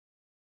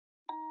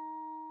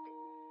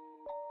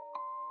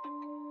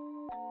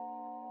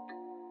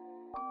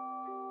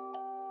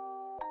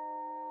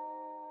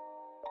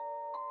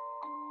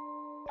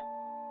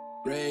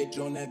Rage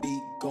on that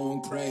beat,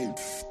 going crazy.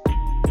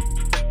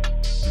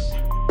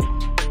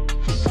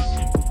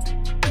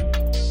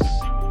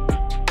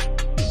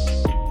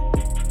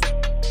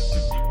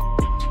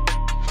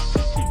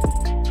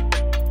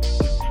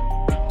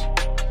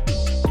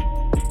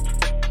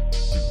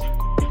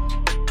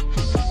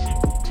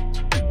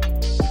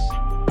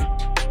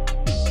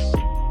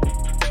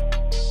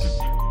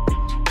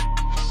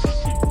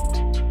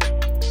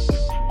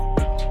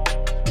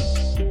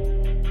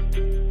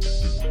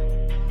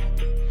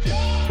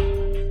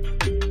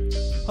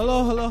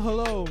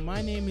 Hello.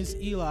 My name is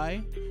Eli.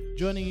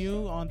 Joining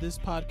you on this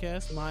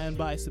podcast, My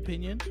Unbiased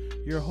Opinion,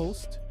 your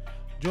host.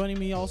 Joining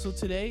me also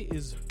today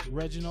is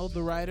Reginald,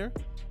 the writer.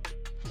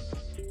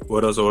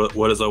 What is up?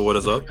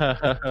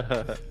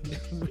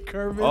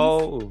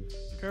 Curvins.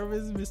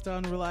 Curvins, Mr.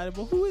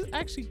 Unreliable, who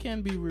actually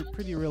can be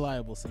pretty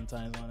reliable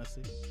sometimes,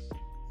 honestly.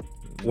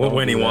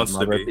 When he wants to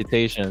be.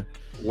 Reputation.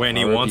 When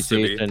he wants to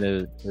be.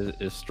 Reputation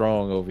is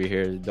strong over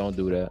here. Don't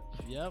do that.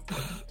 Yep.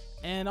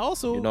 And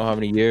also, you know how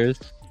many years?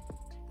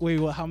 Wait,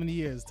 what? How many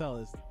years? Tell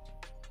us.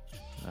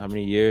 How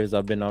many years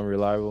I've been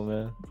unreliable,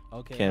 man?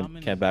 Okay.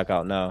 Can't back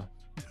out now.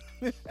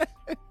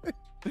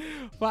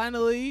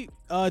 Finally,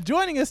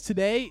 joining us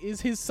today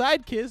is his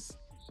sidekick,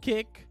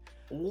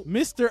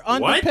 Mr.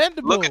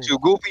 Undependable. Look at you,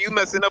 Goofy. You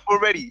messing up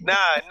already. Nah.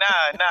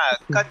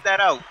 Cut that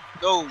out.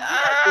 No.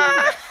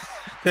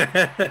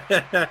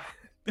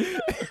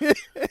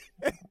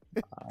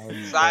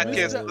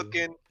 Sidekick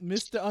looking.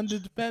 Mr.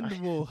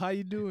 Undependable. How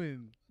you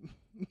doing?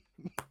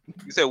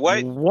 You said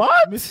what?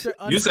 What? Mr.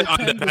 You said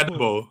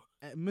undependable.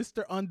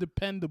 Mr.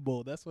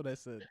 Undependable. That's what I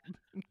said.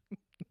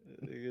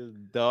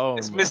 Dumb.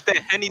 It's Mr.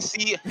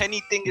 Hennessy.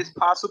 Anything is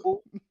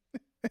possible.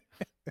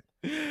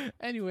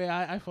 Anyway,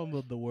 I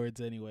fumbled the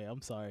words anyway.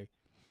 I'm sorry.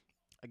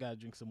 I gotta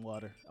drink some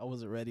water. I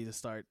wasn't ready to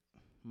start.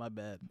 My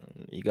bad.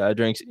 You gotta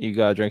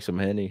drink some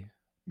Henny.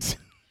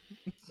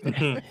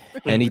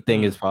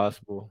 Anything is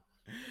possible.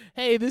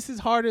 Hey, this is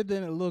harder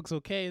than it looks,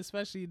 okay?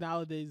 Especially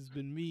nowadays it's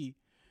been me.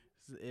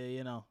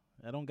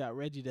 I don't got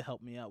Reggie to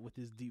help me out with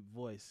his deep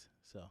voice.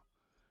 So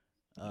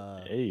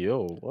hey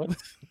yo, what?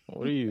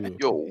 What are you?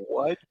 Yo,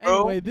 what,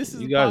 bro? Anyway, this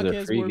is You a guys are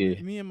podcast where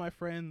freaky. me and my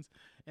friends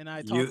and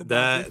I talk about different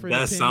That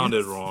opinions,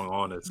 sounded wrong,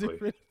 honestly.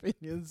 different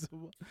opinions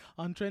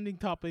on trending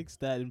topics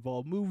that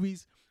involve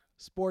movies,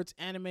 sports,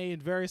 anime,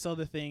 and various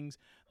other things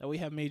that we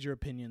have major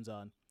opinions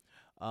on.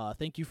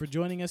 Thank you for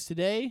joining us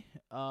today.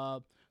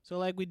 So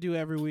like we do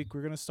every week, we're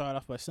going to start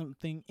off by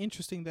something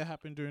interesting that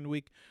happened during the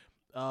week.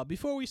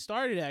 Before we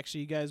started,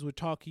 actually, you guys were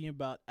talking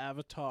about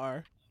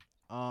Avatar,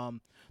 The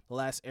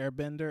Last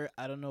Airbender.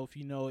 I don't know if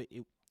you know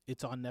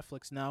it's on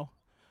Netflix now.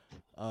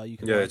 You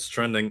can It's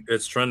trending.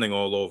 It's trending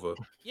all over.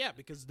 Yeah,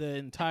 because the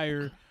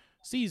entire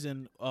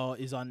season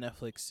is on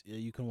Netflix.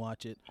 You can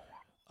watch it.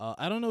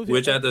 I don't know if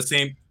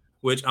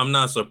Which I'm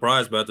not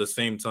surprised, but at the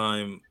same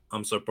time,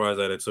 I'm surprised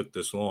that it took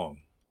this long.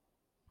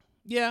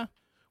 Yeah.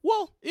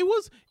 Well, it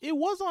was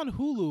on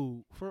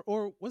Hulu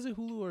or was it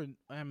Hulu or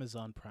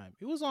Amazon Prime?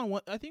 It was on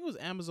I think it was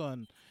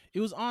Amazon.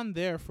 It was on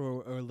there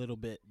for a little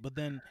bit, but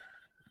then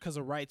because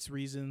of rights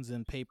reasons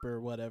and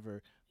paper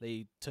whatever,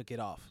 they took it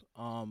off.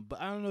 But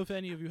I don't know if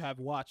any of you have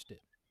watched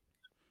it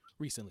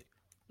recently.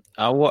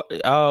 What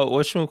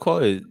you call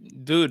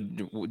it,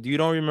 dude? You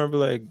don't remember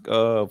like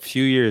a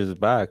few years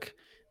back,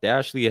 they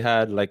actually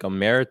had like a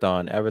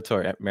marathon,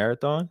 Avatar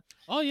marathon.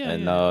 Oh yeah,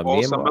 and yeah. me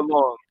and summer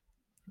long.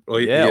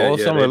 all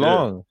summer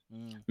long.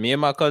 Mm. Me and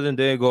my cousin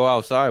didn't go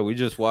outside. We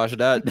just watched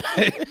that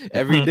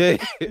every day.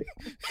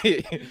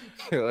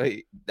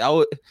 Like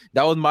that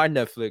was my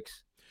Netflix.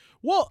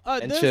 Well,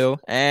 And chill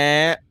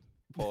and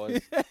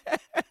pause.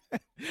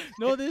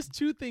 No, there's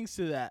two things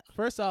to that.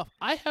 First off,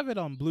 I have it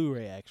on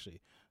Blu-ray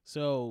actually.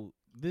 So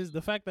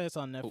the fact that it's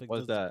on Netflix.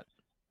 What's that?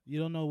 You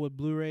don't know what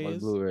Blu-ray What's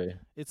is? Blu-ray?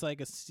 It's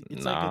like a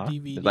Nah.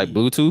 DVD. It's like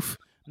Bluetooth.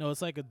 No,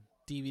 it's like a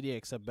DVD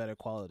except better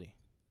quality.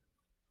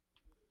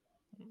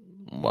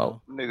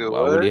 Well, Nigga,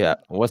 why would he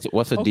have? What's a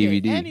Okay,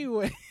 DVD?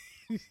 Anyway.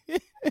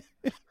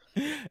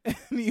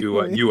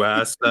 You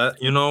asked that.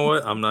 You know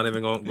what? I'm not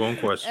even going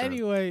to question.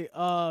 Anyway,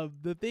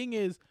 the thing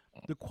is,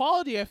 the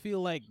quality I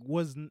feel like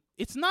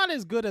it's not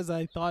as good as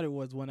I thought it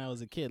was when I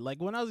was a kid. Like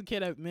when I was a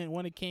kid,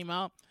 when it came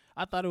out,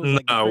 I thought it was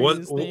like the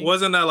craziest thing.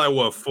 Wasn't that like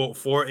what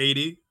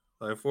 480,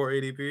 like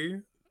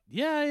 480p?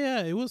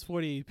 Yeah, it was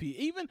 48p.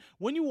 Even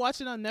when you watch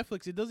it on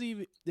Netflix,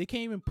 they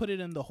can't even put it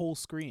in the whole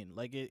screen.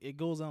 Like it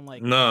goes on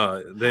like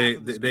No, they half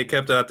of the they screen.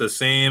 kept it at the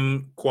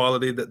same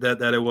quality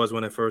that it was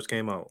when it first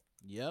came out.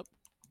 Yep.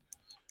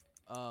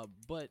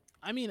 But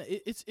I mean,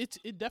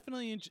 it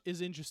definitely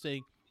is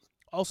interesting.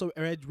 Also,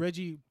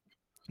 Reggie,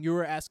 you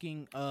were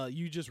asking.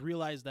 You just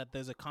realized that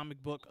there's a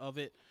comic book of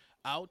it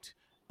out.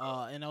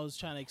 And I was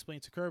trying to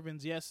explain to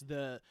Curvins. Yes,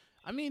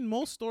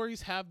 most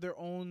stories have their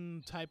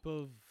own type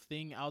of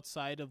thing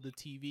outside of the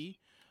TV.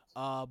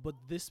 But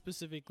this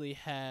specifically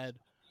had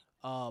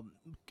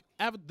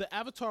the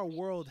Avatar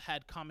world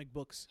had comic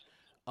books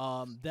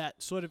that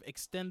sort of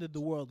extended the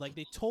world. Like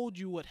they told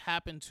you what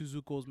happened to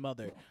Zuko's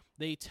mother.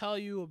 They tell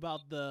you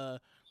about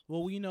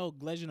well, we know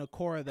Legend of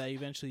Korra that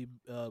eventually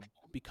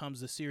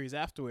becomes the series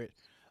afterward.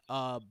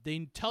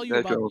 They tell you That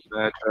about. joke was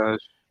bad trash.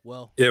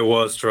 Well, It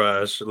was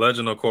trash.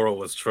 Legend of Korra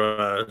was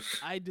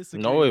trash. I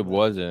disagree. No, it but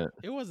wasn't.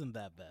 It wasn't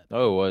that bad.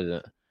 No, it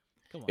wasn't.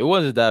 Come on. It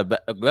wasn't that bad.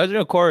 Legend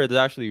of Korra is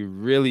actually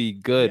really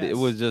good. Yes. It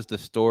was just the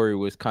story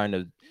was kind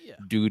of Yeah.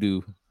 doo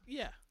doo.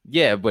 Yeah.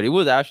 Yeah, but it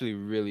was actually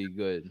really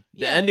good.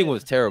 The Yeah, ending yeah.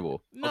 was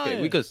terrible. No, okay,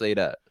 yeah. we could say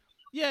that.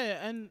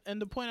 Yeah,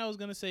 and the point I was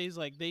gonna say is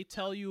like they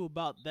tell you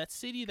about that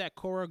city that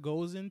Korra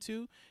goes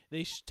into.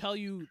 They tell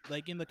you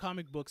like in the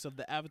comic books of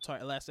the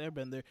Avatar: Last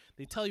Airbender,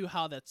 they tell you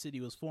how that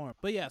city was formed.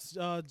 But yes,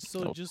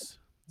 so just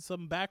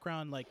some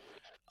background like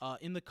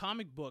in the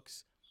comic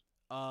books,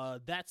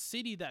 that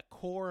city that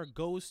Korra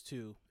goes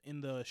to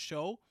in the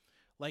show,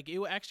 like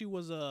it actually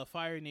was a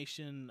Fire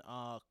Nation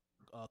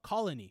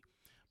colony,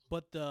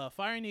 but the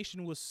Fire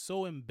Nation was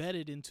so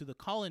embedded into the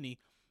colony,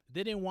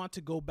 they didn't want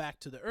to go back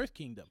to the Earth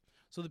Kingdom.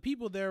 So the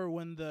people there,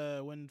 when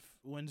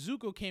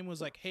Zuko came, was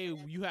like, "Hey,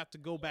 you have to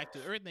go back to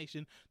the Earth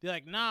Nation." They're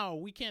like, "No,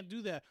 we can't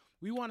do that.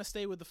 We want to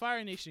stay with the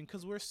Fire Nation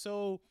because we're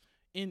so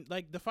in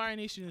like the Fire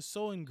Nation is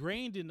so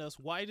ingrained in us.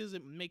 Why does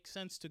it make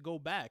sense to go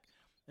back?"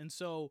 And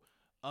so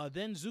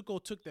then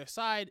Zuko took their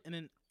side, and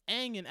then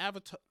Aang and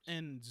Avatar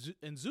and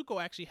Zuko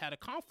actually had a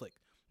conflict.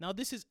 Now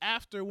this is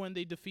after when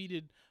they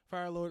defeated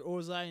Fire Lord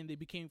Ozai and they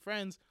became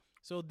friends.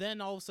 So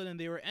then all of a sudden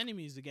they were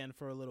enemies again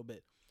for a little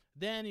bit.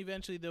 Then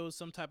eventually there was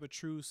some type of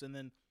truce, and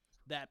then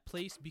that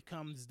place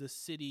becomes the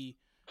city.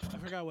 I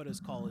forgot what it's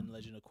called in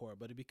Legend of Korra,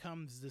 but it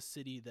becomes the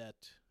city that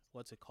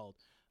what's it called?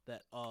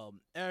 That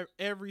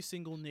every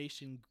single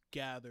nation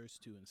gathers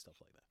to and stuff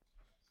like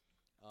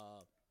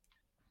that.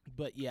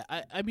 But yeah,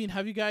 I mean,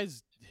 have you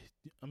guys?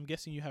 I'm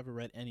guessing you haven't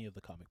read any of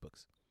the comic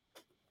books.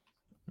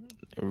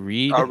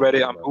 Read. I read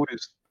it. I'm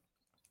Buddhist.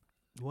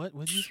 What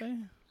did you say?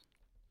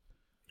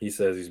 He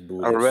says he's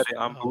Buddhist. I read it.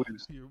 I'm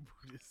Buddhist. You're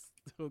Buddhist.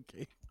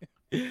 Okay.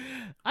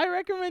 I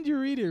recommend you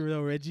read it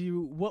though, Reggie.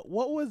 What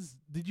was?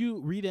 Did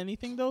you read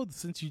anything though?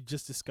 Since you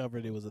just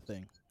discovered it was a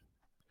thing.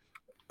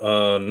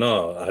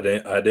 No, I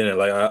didn't.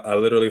 Like I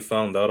literally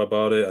found out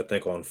about it, I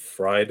think on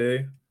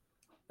Friday.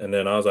 And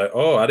then I was like,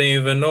 oh, I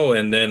didn't even know.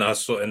 And then I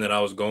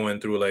was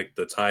going through like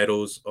the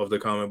titles of the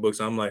comic books.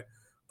 I'm like,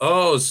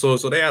 oh, so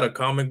they had a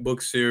comic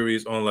book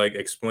series on like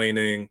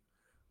explaining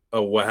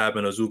what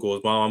happened to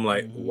Zuko's mom. I'm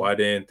like, why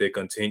didn't they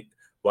continue?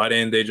 Why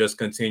didn't they just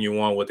continue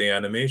on with the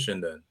animation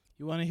then?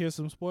 You want to hear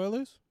some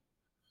spoilers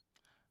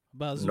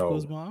about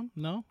Zuko's mom?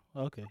 No?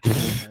 Okay.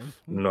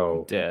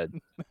 No. Dead.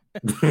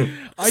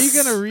 Are you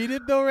going to read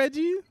it though,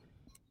 Reggie?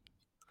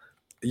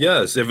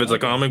 Yes, if it's a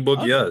comic book,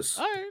 okay. yes.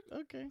 All right,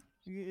 okay.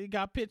 It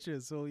got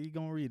pictures, so you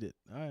going to read it.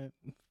 All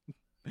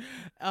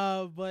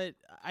right. But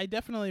I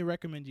definitely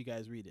recommend you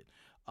guys read it.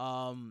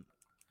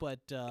 But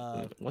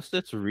what's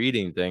this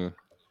reading thing?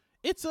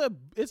 It's a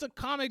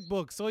comic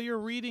book, so you're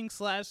reading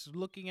 /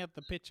 looking at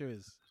the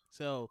pictures.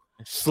 So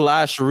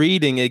 /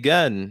 reading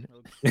again.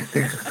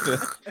 Okay.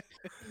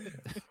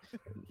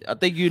 I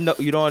think you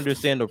don't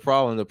understand the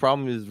problem. The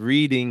problem is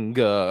reading.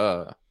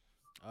 All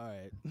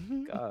right.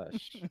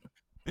 Gosh.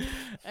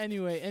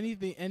 Anyway,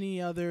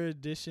 any other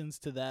additions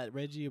to that,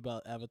 Reggie,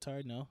 about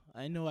Avatar? No,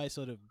 I know I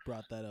sort of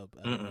brought that up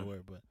out of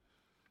nowhere, but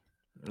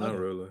not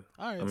really.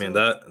 All right. I mean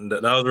that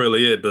was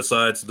really it.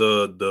 Besides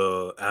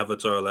the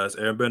Avatar: Last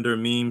Airbender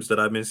memes that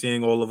I've been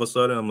seeing all of a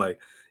sudden, I'm like,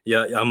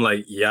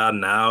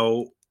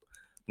 now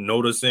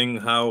noticing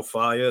how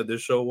fire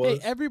this show was.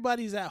 Hey,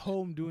 everybody's at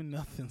home doing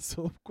nothing,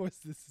 so of course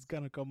this is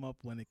gonna come up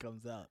when it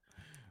comes out.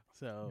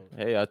 So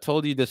hey, I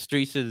told you the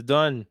streets is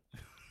done.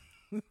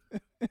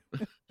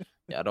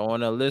 I don't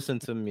want to listen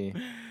to me.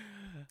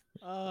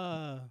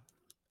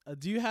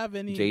 Do you have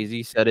any?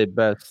 Jay-Z said it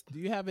best. Do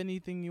you have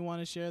anything you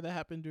want to share that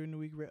happened during the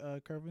week,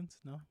 Kervins?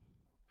 No.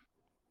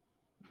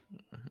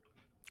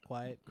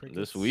 Quiet. Crickets.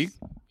 This week?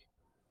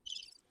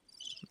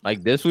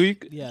 Like this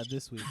week? Yeah,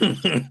 this week.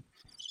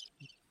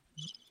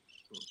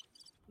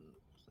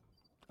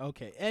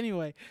 Okay.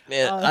 Anyway,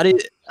 man,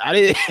 I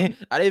didn't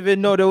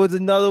even know there was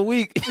another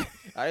week.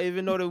 I didn't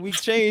even know the week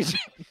changed.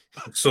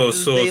 So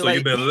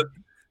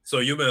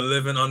you've been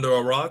living under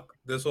a rock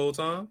this whole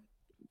time?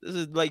 This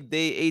is like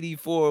day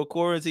 84 of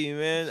quarantine,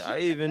 man. I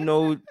didn't even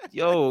know.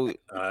 Yo,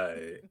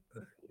 I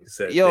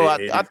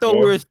thought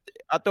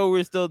we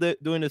were still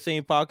doing the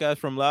same podcast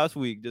from last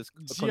week, just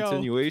a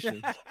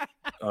continuation.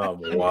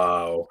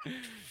 Wow.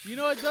 You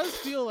know, it does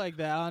feel like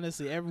that.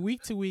 Honestly, every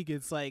week to week,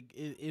 it's like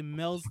it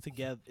melds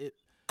together.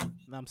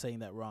 I'm saying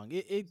that wrong.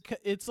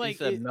 It's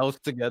like it melts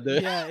together.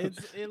 Yeah,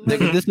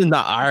 this is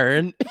not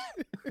iron.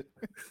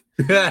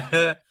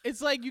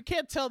 It's like you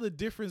can't tell the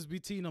difference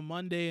between a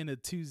Monday and a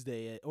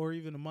Tuesday, or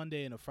even a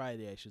Monday and a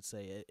Friday, I should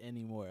say,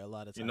 anymore. A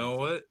lot of times. You know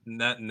what?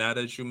 Now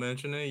that you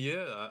mention it,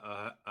 yeah,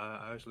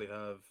 I actually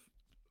have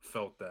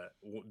felt that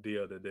the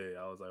other day.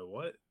 I was like,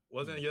 what?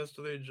 Wasn't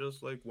yesterday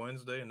just like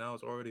Wednesday, and now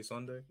it's already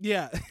Sunday?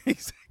 Yeah,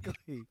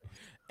 exactly.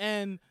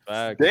 And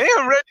damn,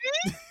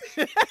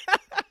 Reggie.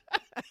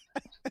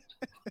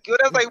 Yo,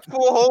 that's like 4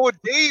 whole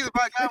days,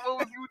 my God. What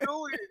was you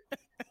doing?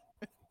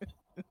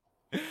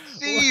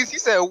 Jeez, he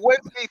said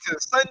Wednesday to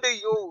Sunday.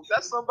 Yo,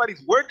 that's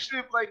somebody's work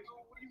shift. Like, yo,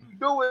 what are you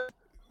doing?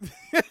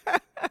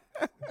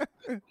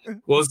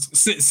 Well,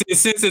 since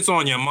it's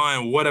on your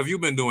mind, what have you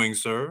been doing,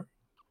 sir?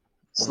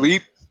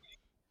 Sleep.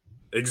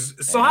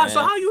 So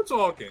how you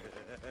talking?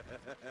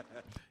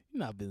 You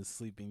not been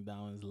sleeping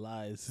down his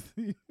lies.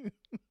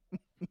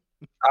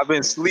 I've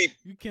been sleep.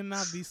 You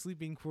cannot be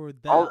sleeping for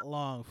that Oh.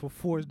 long for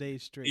 4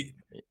 days straight.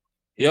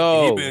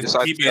 Yo, He been Yes,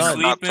 I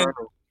sleeping,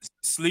 nocturnal.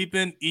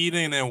 sleeping,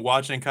 eating, and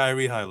watching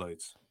Kyrie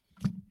highlights.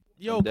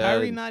 Yo, I'm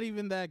Kyrie dead. not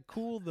even that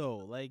cool though.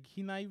 Like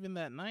he not even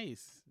that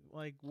nice.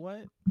 Like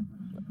what?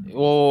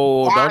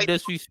 whoa, Why? don't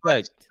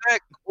disrespect.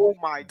 Heck, oh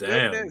my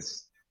Damn.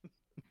 goodness.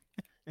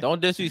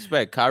 Don't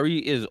disrespect.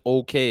 Kyrie is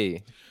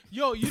okay.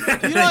 Yo, you know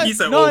what? He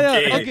said no,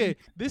 okay. no, okay.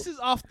 This is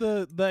off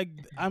the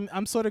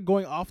I'm sort of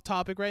going off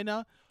topic right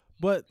now,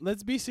 but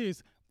let's be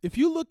serious. If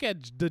you look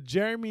at the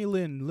Jeremy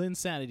Lin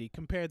Sanity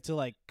compared to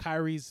like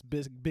Kyrie's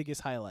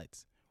biggest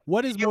highlights,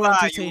 what is You more lie,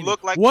 you entertaining?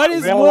 look like What a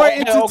is real- more Okay,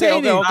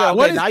 entertaining? okay.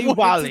 What is Now you more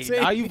violate. Now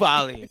entertaining? you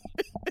violate.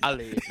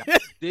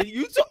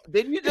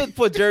 Did you just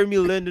put Jeremy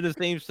Lin in the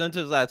same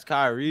sentence as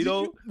Kyrie Did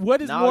though? you-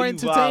 what is Now more you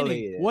entertaining?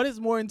 violated. What is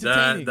more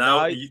That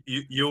entertaining?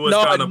 you was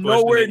No, kind of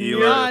nowhere pushing it,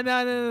 near- Eli.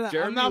 No. I'm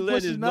Jeremy not Lin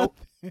is pushing no-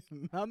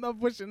 nothing. I'm not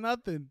pushing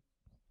nothing.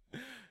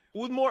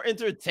 Who's more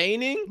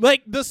entertaining?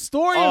 Like the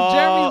story of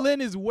Jeremy Uh,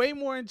 Lin is way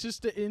more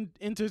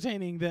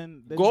entertaining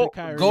than the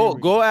Kyrie. Irving.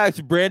 Go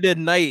ask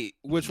Brandon Knight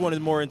which one is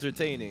more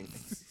entertaining.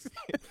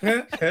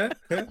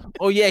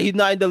 Oh yeah, he's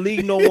not in the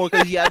league no more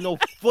because he has no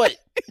foot.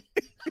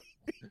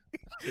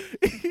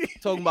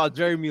 Talking about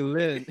Jeremy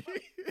Lin.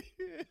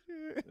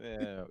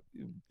 Yeah,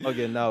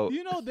 bugging out.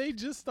 You know, they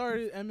just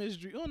started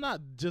MSG. Well,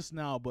 not just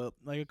now, but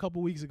like a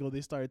couple weeks ago,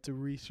 they started to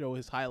re-show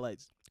his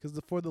highlights because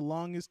for the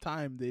longest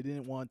time they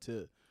didn't want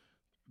to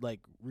like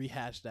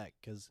rehash that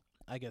because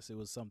I guess it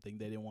was something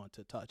they didn't want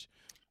to touch.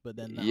 But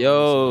then now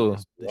Yo.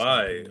 they started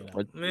Why, bringing it out.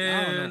 What- I don't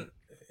man?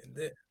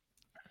 know.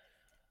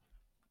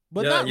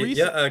 But yeah, not you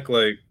recent. act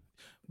like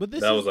But this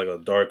that is, was like a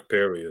dark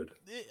period.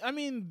 I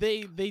mean,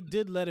 they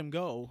did let him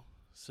go.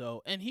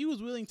 So and he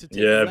was willing to take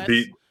Yeah,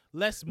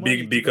 less money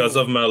to because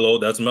go. of Melo.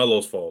 That's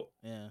Melo's fault.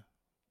 Yeah.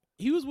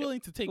 He was willing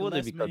to take Was it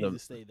less because money of- to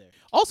stay there.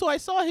 Also, I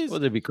saw his.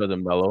 Was it because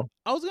of Melo?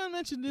 I was gonna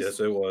mention this. Yes,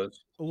 it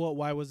was. Well,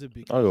 why was it?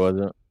 Because No, it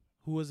wasn't.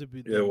 who was it?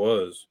 It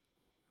was.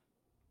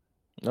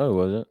 No, it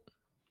wasn't.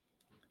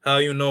 How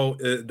you know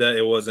that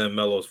it wasn't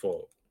Melo's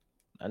fault?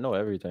 I know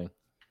everything.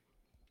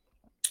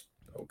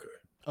 Okay.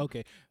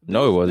 Okay.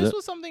 No, it This wasn't.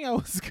 was something I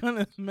was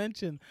gonna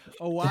mention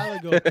a while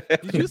ago.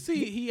 Did you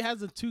see he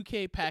has a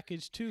 2K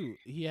package too?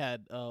 He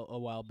had a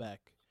while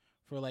back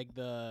for like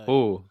the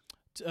Who?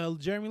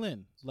 Jeremy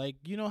Lin. Like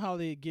you know how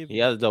they give He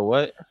has the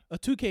what? a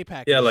 2K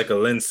package. Yeah, like a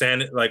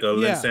Linsanity,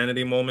 Yeah.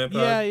 Linsanity moment.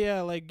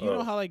 Yeah. Like you know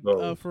Oh, how like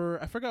no.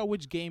 for I forgot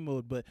which game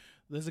mode, but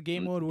there's a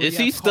game mode where Is you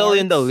he have still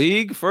in the cards.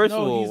 league? First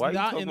No, of all, he's why you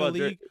not talking in the about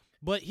league.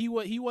 But he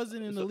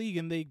wasn't in the league,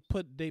 and they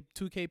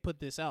 2K put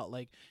this out.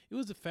 Like it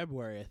was in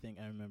February, I think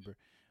I remember.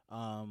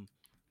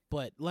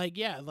 But like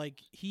yeah,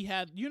 like he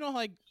had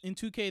like in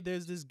 2K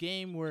there's this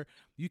game where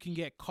you can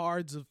get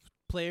cards of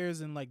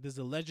players and like there's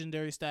a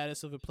legendary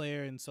status of a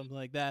player and something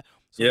like that.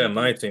 So Yeah, they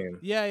my gave- team.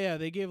 Yeah,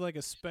 they gave like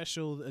a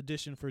special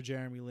edition for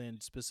Jeremy Lin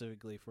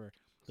specifically for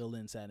the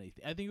Lin Sanity.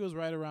 I think it was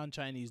right around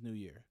Chinese New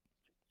Year.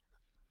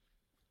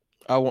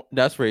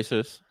 That's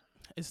racist.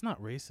 It's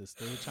not racist.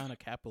 They were trying to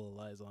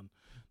capitalize on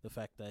the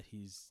fact that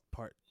he's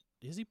part.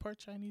 Is he part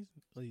Chinese?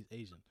 Well, he's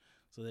Asian,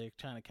 so they're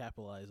trying to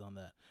capitalize on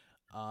that.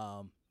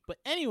 But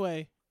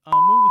anyway,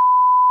 moving.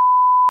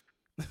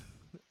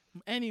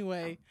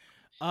 Anyway,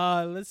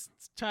 let's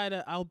try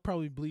to. I'll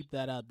probably bleep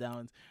that out,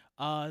 Downs.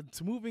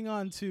 To moving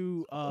on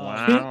to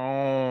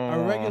our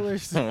regular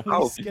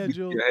Oh,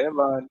 schedule. your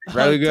headline.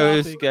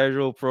 regular topic.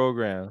 schedule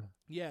program.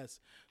 Yes.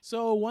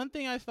 So one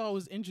thing I thought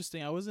was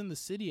interesting. I was in the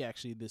city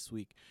actually this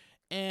week,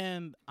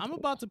 and I'm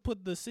about to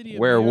put the city of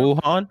Where New York,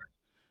 Wuhan?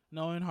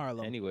 No, in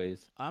Harlem.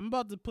 Anyways, I'm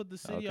about to put the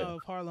city Okay. of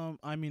Harlem.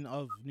 I mean,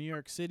 of New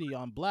York City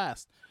on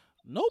blast.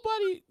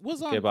 Nobody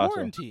was on Okay, Basso.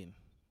 quarantine.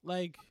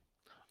 Like,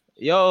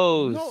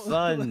 yo, no,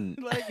 son,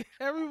 like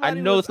everybody.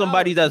 I know was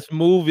somebody out. that's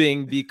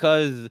moving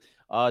because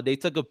they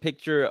took a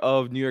picture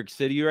of New York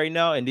City right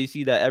now and they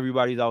see that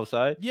everybody's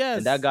outside. Yes.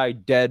 And that guy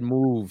dead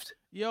moved.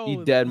 Yo, He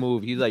dead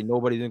moved. He's like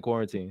nobody's in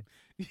quarantine.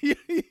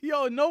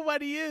 Yo,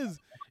 nobody is.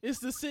 It's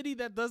the city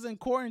that doesn't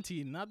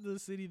quarantine, not the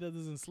city that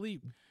doesn't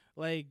sleep.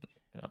 Like,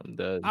 I'm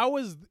dead. I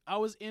was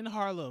in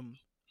Harlem.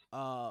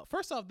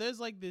 First off, there's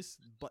like this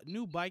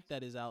new bike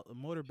that is out, a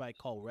motorbike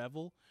called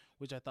Revel,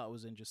 which I thought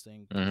was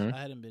interesting. 'Cause Mhm. I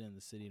hadn't been in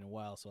the city in a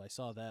while, so I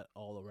saw that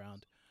all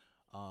around.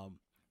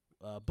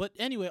 But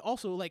anyway,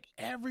 also like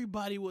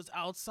everybody was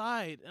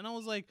outside, and I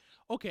was like,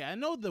 okay, I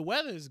know the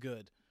weather's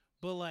good,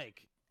 but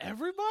like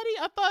everybody,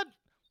 I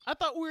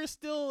thought we were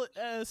still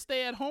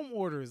stay-at-home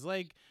orders,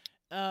 like.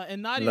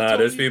 And Nadia Nah, told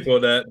there's me, people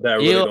that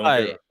really don't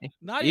Eli, care.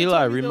 Nadia Eli,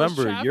 told me there was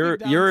remember traffic you're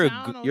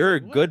downtown. I was you're a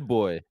like, what? good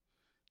boy.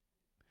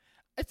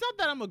 It's not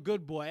that I'm a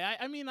good boy.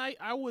 I mean I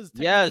was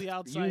Yes, technically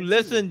outside. you too.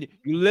 listen.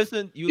 You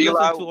listen Eli,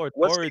 to what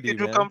city authority, did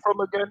you man. come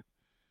from again?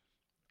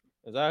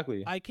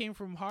 Exactly. I came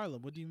from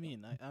Harlem. What do you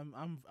mean?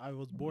 I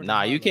was born.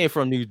 Nah, in you Harlem. came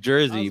from New I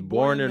Jersey, was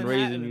born and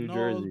raised in Manhattan. New No,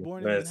 I was Jersey.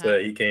 born in Man said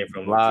Manhattan. he came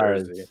from New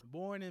Lies. Jersey.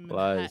 Born in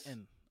Lies.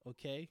 Manhattan.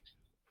 Okay.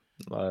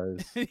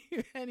 Lies.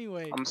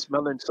 Anyway, I'm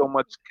smelling so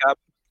much cap.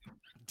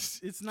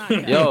 it's not.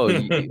 Cap. Yo,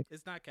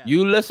 it's not. Cap.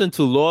 you listen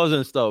to laws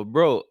and stuff,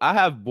 bro. I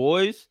have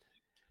boys.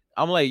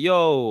 I'm like,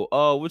 yo,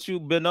 what you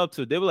been up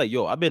to? They were like,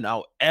 yo, I've been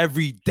out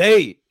every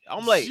day.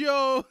 I'm like,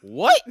 yo,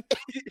 what?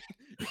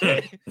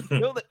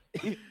 Yo,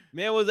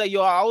 man was like,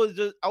 yo, I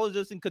was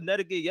just in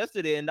Connecticut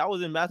yesterday, and I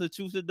was in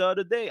Massachusetts the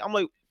other day. I'm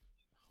like,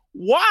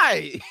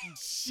 why?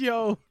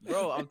 yo.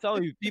 Bro, I'm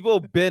telling you,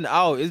 people been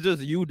out. It's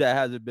just you that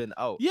hasn't been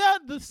out. Yeah,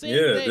 the same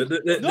Yeah, day.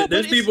 there's but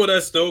it's- people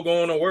that's still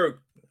going to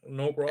work.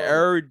 No problem.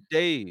 Every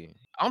day.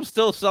 I'm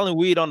still selling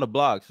weed on the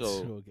block, so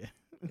Okay.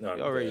 No,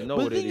 you already yeah. know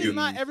But what the it thing is. is,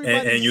 not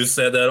everybody. And you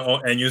said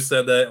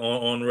that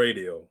on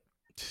radio.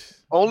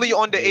 Only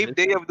on the Hey, 8th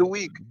day of the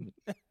week.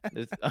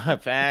 It's,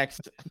 facts.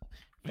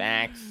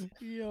 Facts.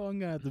 Yo, I'm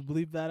gonna have to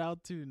bleep that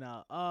out too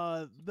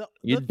now.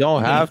 You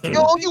don't have to.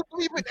 Yo, you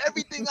believe in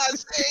everything I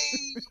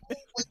say.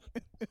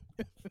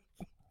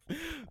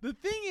 The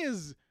thing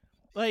is,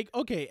 like,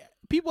 okay,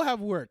 people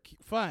have work.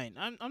 Fine.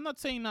 I'm not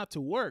saying not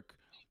to work,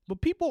 but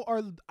people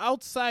are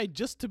outside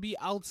just to be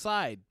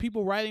outside.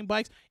 People riding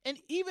bikes, and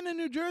even in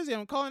New Jersey,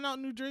 I'm calling out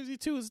New Jersey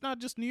too. It's not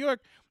just New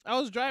York. I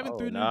was driving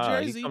through New He's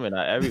Jersey. coming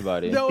at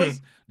everybody. There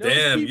was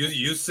Damn, people,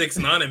 you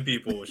 6'9" and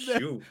people.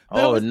 Shoot.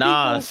 there was people-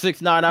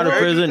 6ix9ine out of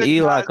there was prison.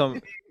 Eli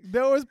come.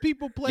 there was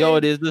people playing. Yo,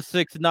 it is the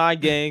 6ix9ine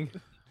gang.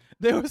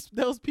 there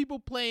was people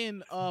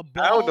playing ball.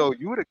 I don't know.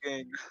 You the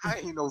gang. I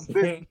ain't no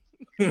bitch.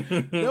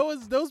 There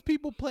was those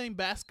people playing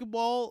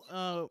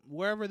basketball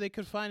wherever they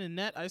could find a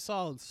net. I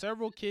saw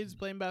several kids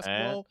playing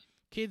basketball.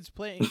 Kids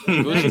playing.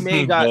 Gucci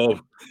Mane got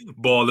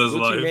ball is Gucci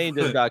life. Mane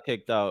just got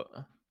kicked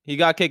out. He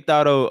got kicked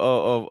out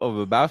of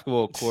a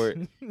basketball court,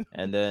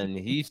 and then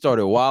he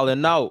started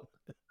wilding out.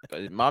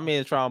 'Cause my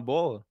man's trying to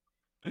ball.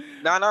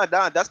 Nah.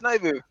 That's not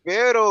even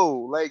fair though.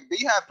 Like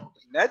they have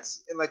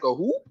nets in like a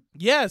hoop.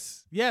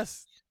 Yes.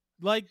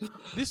 Like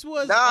this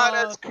was.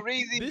 That's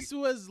crazy. This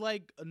was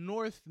like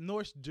North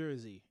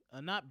Jersey,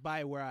 not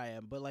by where I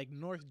am, but like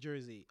North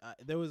Jersey.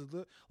 There was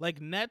like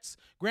nets.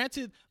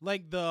 Granted,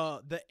 like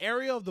the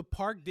area of the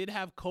park did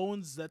have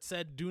cones that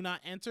said "Do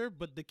not enter,"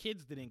 but the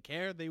kids didn't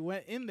care. They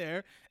went in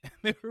there and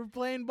they were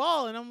playing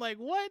ball, and I'm like,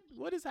 what?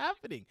 What is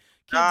happening?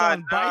 Kids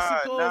on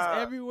bicycles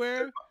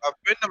everywhere. A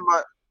friend of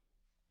mine.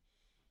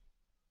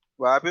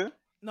 What happened?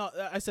 No,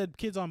 I said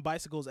kids on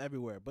bicycles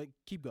everywhere. But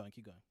keep going.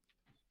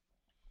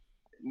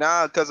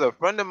 Nah, because a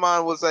friend of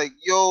mine was like,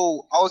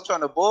 yo, I was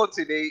trying to ball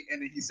today,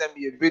 and then he sent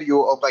me a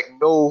video of like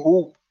no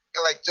hoop,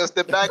 and, like just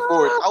the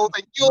backboard. I was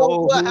like, yo, No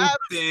what hoop.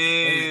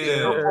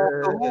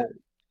 happened? Damn.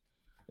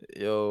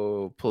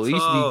 Yo, police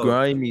Tough. be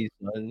grimy,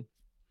 son.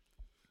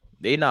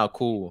 They not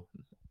cool.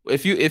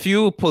 If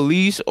you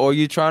police or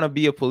you trying to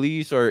be a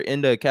police or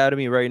in the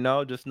academy right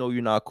now, just know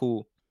you're not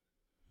cool.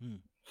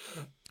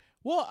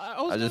 Well,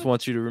 I just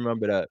want you to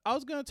remember that. I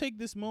was gonna take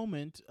this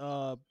moment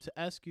to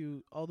ask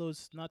you, although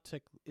it's not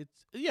tech,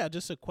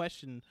 just a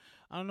question.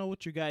 I don't know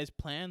what your guys'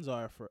 plans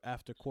are for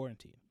after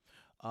quarantine.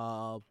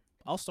 I'll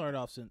start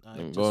off since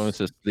I'm going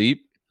to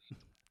sleep.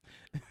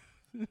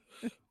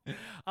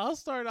 I'll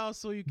start off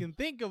so you can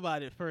think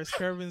about it first,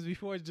 Kervins,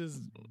 before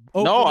just.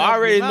 No, open I up your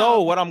already know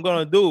mouth. what I'm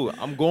gonna do.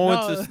 I'm going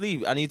No. to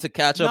sleep. I need to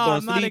catch No, up on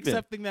I'm not sleeping.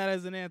 accepting that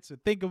as an answer.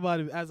 Think about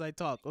it as I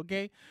talk,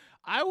 okay?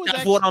 I was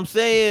That's what I'm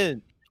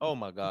saying. Oh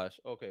my gosh.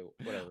 Okay,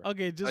 whatever.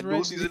 Okay, A just new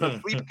read. season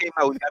of Sleep came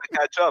out. We gotta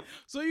catch up.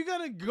 So you're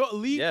gonna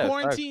leave Yeah,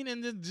 quarantine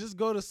and then just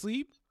go to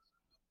sleep?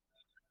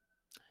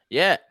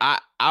 Yeah,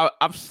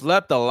 I've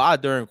slept a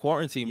lot during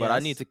quarantine, but I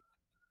Yes. need to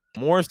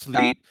more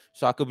sleep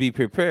so I could be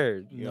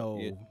prepared. No.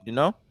 You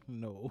know?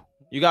 No.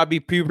 You gotta be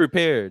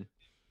pre-prepared.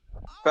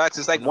 Facts,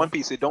 it's like One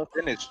Piece. It don't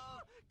finish.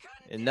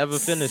 It never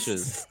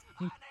finishes.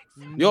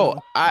 Yo, No.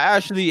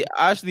 I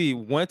actually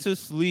went to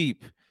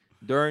sleep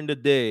during the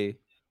day,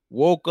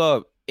 woke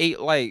up, ate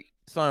like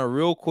something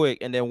real quick,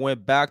 and then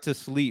went back to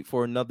sleep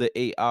for another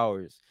 8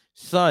 hours.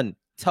 Son,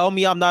 tell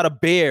me I'm not a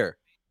bear.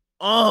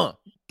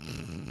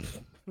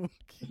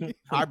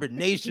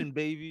 Hibernation,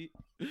 baby.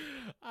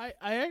 I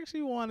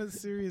actually want a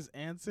serious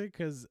answer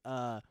because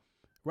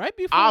right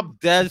before I'm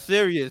dead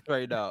serious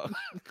right now.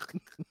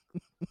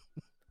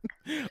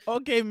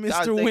 okay, Y'all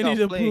Mr. think Winnie I'm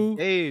the playing Pooh.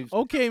 games.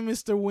 Okay,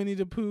 Mr. Winnie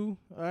the Pooh.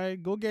 All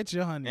right, go get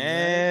your honey. all right?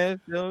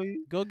 Man, feel me?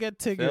 Go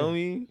get Feel Tigger.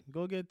 me?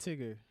 Go get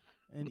Tigger.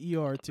 And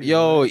ER too. Yo,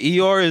 all right?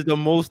 Eeyore is the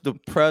most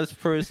depressed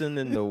person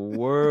in the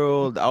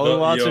world. I was Yo.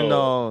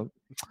 watching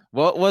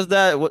what was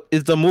that? What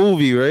is the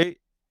movie, right?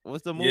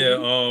 What's the movie?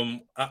 Yeah,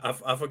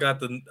 I forgot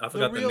the name.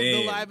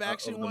 the live of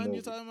action the one movie.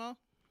 you're talking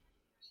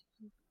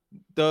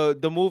about?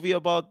 The movie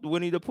about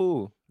Winnie the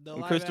Pooh. The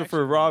And live Christopher action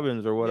one.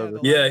 Robbins or whatever. the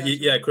Yeah, live action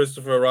yeah, one.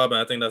 Christopher Robin.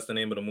 I think that's the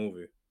name of the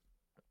movie.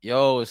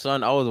 Yo,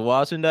 son, I was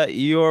watching that.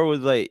 Eeyore was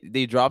like,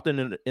 they dropped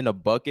him in a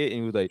bucket, and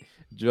he was like,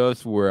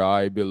 "Just where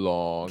I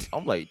belong."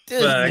 I'm like,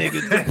 this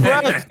nigga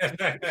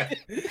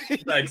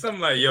depressed. Like something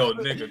like, yo,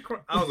 nigga.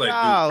 I was like, dude,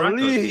 crack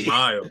Golly. a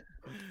smile.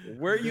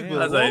 Where you Damn. I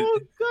was belong?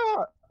 like-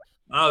 God.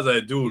 I was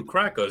like, dude,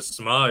 crack a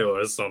smile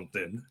or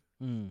something.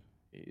 Mm.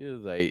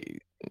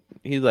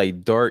 He's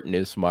like,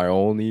 darkness, my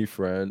only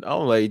friend.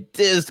 I'm like,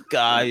 this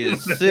guy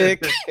is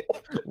sick.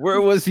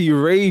 Where was he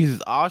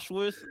raised?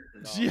 Auschwitz?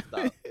 No,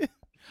 stop.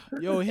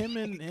 Yo, him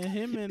and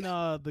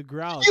the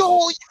Grouch.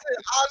 Yo, you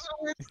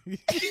said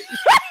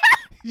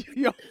Auschwitz?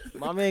 yo,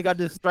 My man got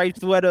this striped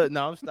sweater.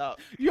 No, stop.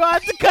 you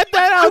have to cut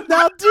that out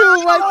now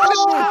too.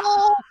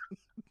 My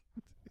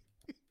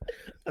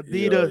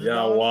Adidas.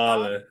 Y'all no,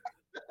 wildin'. goodness.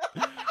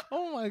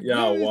 Oh my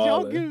Y'all goodness,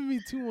 y'all wildin'. giving me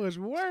too much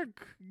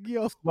work.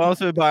 Yo,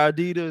 Sponsored by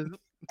Adidas.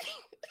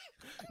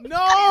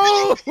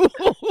 no,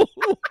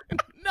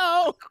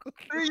 no,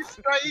 3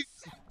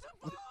 stripes.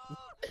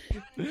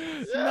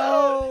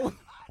 no.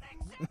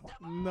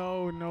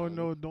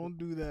 No, don't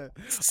do that.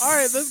 All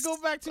right, let's go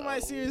back to my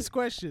serious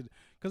question.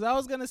 Because I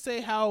was going to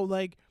say how,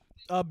 like,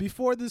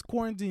 before this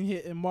quarantine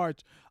hit in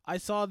March, I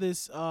saw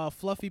this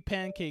fluffy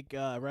pancake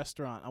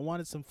restaurant. I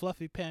wanted some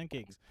fluffy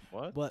pancakes,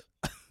 What? but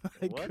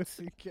I What?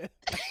 couldn't get.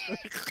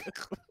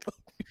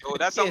 Yo,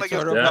 that sounds like Yeah,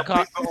 a sort of a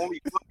place for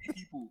only fluffy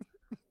people.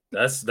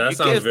 That You sounds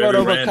can't very start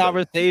off a random.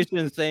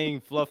 conversation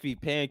saying fluffy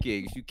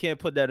pancakes. You can't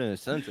put that in a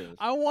sentence.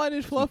 I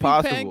wanted fluffy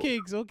impossible.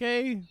 pancakes,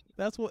 okay?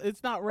 That's what,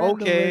 it's not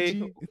random, Okay.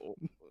 Reggie.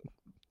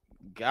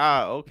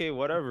 God, okay,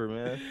 whatever,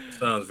 man.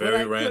 Sounds But very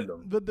I could-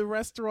 random. But the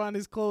restaurant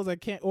is closed. I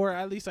can't, or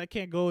at least I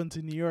can't go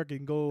into New York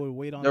and go and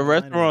wait on The line or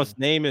restaurant's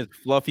anything. name is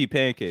Fluffy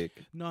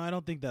Pancake. No, I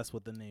don't think that's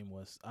what the name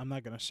was. I'm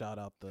not gonna shout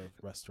out the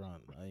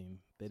restaurant. I mean,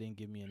 they didn't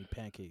give me any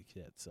pancakes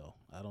yet, so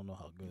I don't know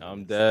how good. I'm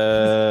it is.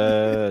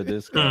 dead.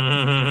 This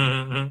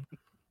guy.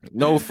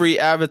 No free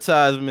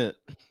advertisement.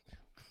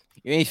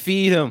 You ain't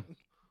feed him.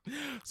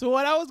 So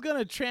what I was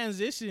gonna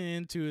transition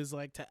into is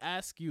like to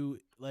ask you,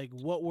 like,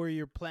 what were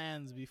your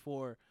plans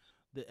before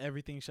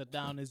everything shut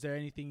down? Is there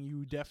anything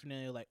you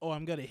definitely like? Oh,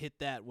 I'm gonna hit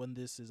that when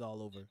this is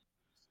all over.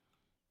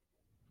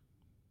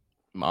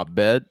 My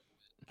bed.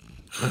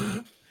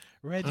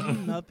 Reggie,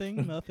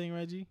 nothing,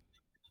 Reggie.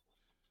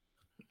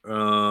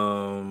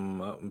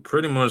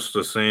 Pretty much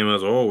the same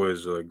as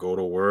always. Like, go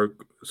to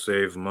work,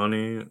 save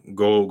money,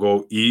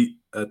 go eat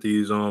at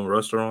these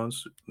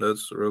restaurants.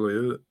 That's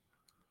really it.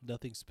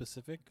 Nothing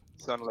specific.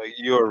 Sound like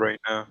you're right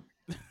now.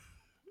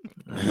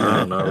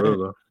 Nah, not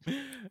really.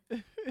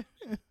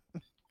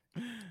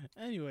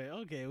 Anyway,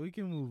 okay, we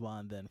can move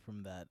on then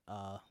from that.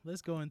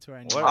 Let's go into our.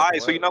 What? All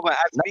right, so you're not gonna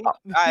ask me? All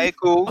right,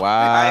 cool. Wow,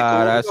 Alright,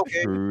 cool. that's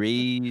Okay.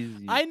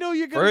 crazy. I know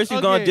you're gonna. First,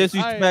 you're gonna okay,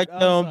 disrespect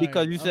alright, I'm him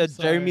because you sorry, said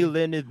I'm Jeremy sorry.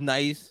 Lin is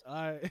nice,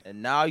 Alright.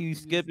 and now you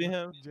skipping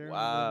him. Jeremy Lin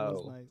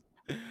was Wow. nice.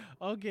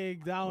 Okay,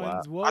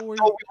 Downs, Wow. I what were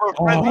thought we were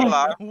friends,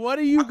 Eli. what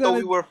are you I thought gonna?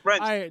 we were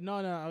friends. All right, no,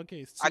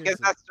 okay. I guess seriously.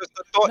 that's just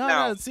a thought no,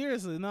 now. no,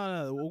 seriously,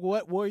 no.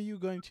 What were you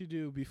going to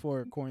do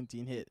before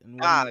quarantine hit? And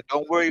what Nah, do you-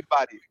 don't worry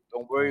about it.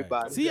 Don't worry Alright.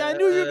 about it. See, I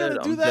knew you were gonna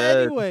dead, do I'm that dead.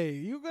 anyway.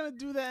 You're gonna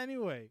do that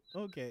anyway.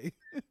 Okay.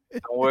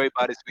 Don't worry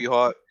about it,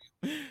 sweetheart.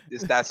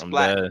 It's that I'm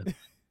splat. dead.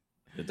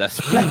 That's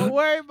Don't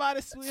worry about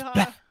it,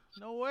 sweetheart.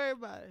 Don't worry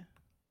about it.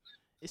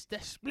 It's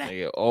that splat.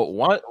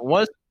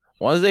 Nigga,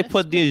 once they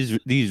put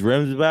these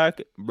rims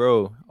back,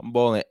 bro, I'm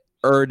balling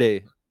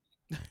day,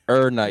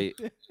 night.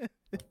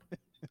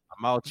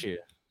 I'm out here.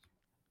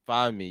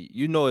 Find me.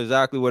 You know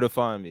exactly where to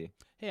find me.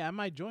 Hey, I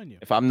might join you.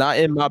 If I'm not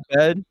in my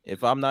bed,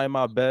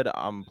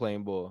 I'm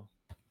playing ball.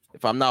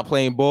 If I'm not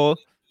playing ball,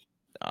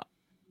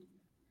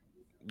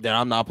 then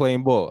I'm not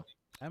playing ball.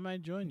 I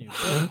might join you.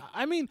 But,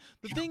 I mean,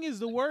 the thing is,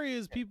 the worry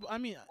is people. I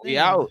mean, We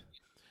anyway, out.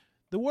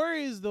 The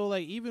worry is though,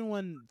 like even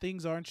when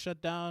things aren't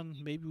shut down,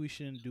 maybe we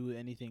shouldn't do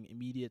anything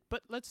immediate.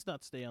 But let's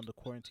not stay on the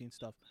quarantine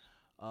stuff.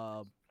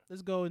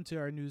 Let's go into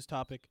our news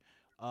topic.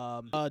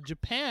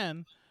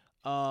 Japan,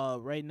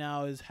 right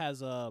now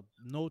has a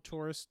no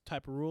tourist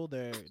type of rule.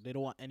 They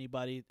don't want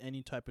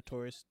any type of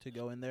tourist to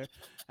go in there.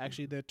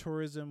 Actually, their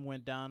tourism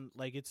went down.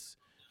 Like it's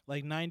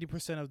like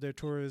 90% of their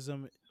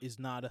tourism is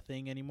not a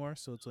thing anymore.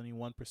 So it's only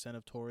 1%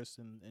 of tourists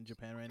in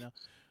Japan right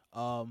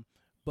now.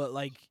 But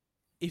like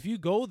if you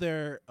go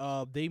there,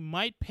 they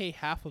might pay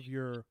half of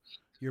your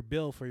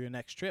bill for your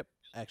next trip.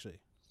 Actually,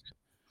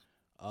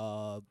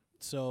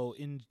 so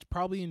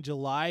probably in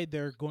July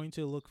they're going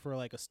to look for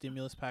like a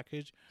stimulus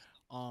package.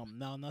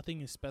 Now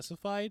nothing is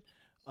specified,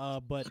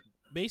 but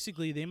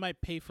basically they might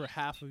pay for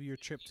half of your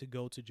trip to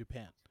go to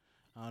Japan.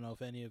 I don't know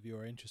if any of you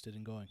are interested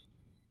in going.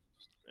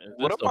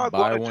 What Just a am I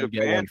buy going to one, get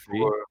Japan one free?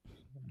 for?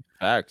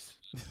 Facts.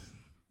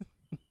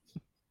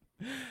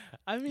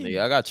 I mean,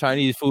 Nigga, I got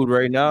Chinese food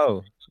right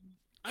now.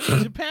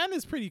 Japan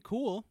is pretty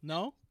cool.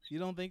 No, you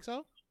don't think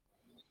so?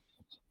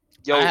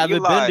 Yo, I haven't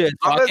Eli, been there,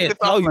 so I unless can't if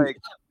I'm tell you. like,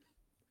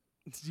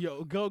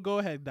 Yo, go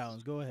ahead,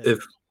 Downs. Go ahead.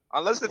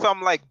 unless if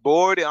I'm like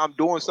bored and I'm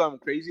doing something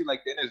crazy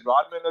like Dennis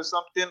Rodman or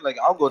something, like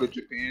I'll go to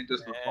Japan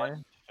just for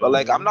fun. But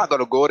like I'm not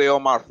gonna go there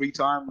on my free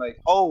time. Like,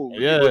 oh, we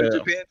can go to Yeah.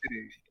 Japan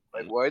today.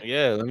 Like what?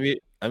 Yeah,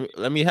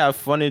 let me have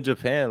fun in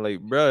Japan, like,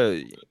 bro.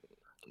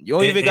 You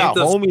don't Ain't- even got ain't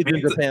the- homies in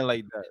ain't the- Japan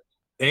like that.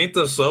 Ain't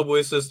the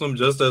subway system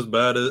just as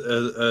bad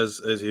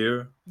as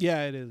here?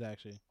 Yeah, it is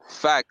actually.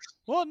 Facts.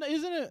 Well,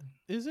 isn't it?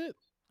 Is it?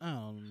 I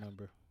don't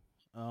remember.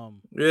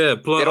 Yeah,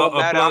 It don't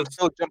matter. I'm plus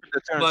still jumping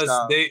the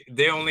turnstile.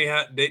 they only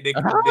have they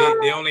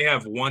only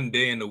have one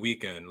day in the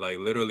weekend. Like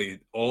literally,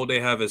 all they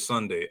have is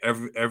Sunday.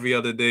 Every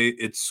other day,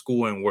 it's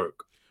school and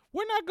work.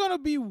 We're not gonna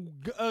be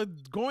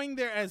going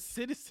there as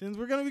citizens.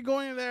 We're gonna be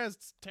going there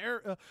as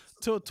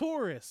to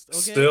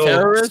tourists. Okay.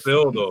 Terrorists?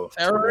 Still though.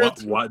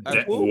 Terrorists? What?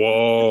 As who?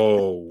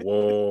 Whoa.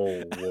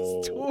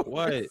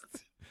 What?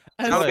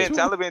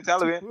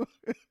 Taliban.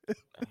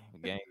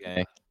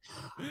 Gang.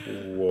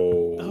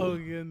 Whoa. Oh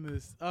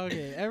goodness.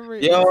 Okay.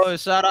 Yo,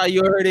 shout out!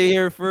 You heard it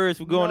here first.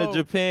 We're going Yo. to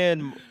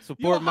Japan.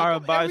 Support how Mario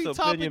come Bites every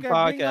topic Opinion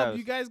I bring up, Podcast.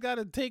 you guys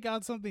gotta take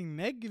out something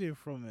negative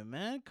from it,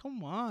 man.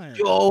 Come on.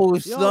 Yo,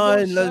 don't son,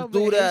 let's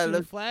celebrate do that. Asian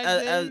Let's Flag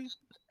as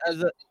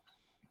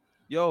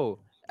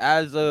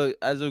Day.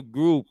 as a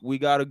group, we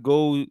gotta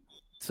go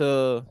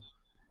to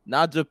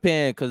not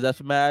Japan because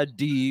that's mad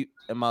deep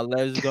and my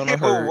legs gonna No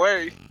hurt.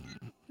 way.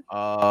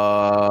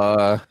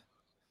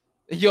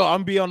 Yo,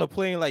 I'm be on the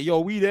plane like,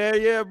 yo, we there,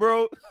 yeah,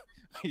 bro.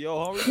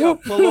 Yo, hurry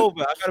up, pull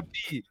over. I gotta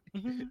pee.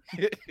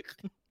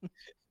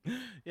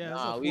 Yeah,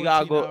 Nah, it's a we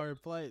gotta go- 14-hour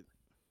flight.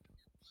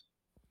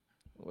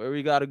 Where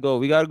we gotta go?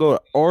 We gotta go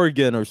to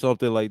Oregon or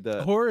something like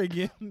that.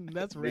 Oregon.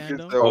 That's Niggas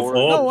random. the Of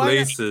Oregon. all No, why not?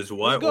 places,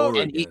 why Let's go-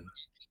 Oregon?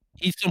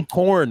 Eat some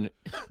corn.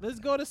 Let's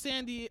go to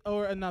San Diego,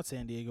 or not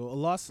San Diego,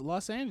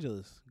 Los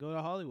Angeles. Go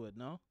to Hollywood.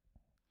 No.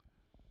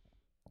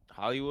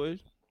 Hollywood.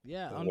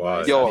 Yeah. Why?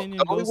 Unbiased Yo, opinion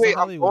the only goes way to I'm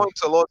Hollywood. going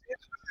to Los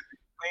Angeles is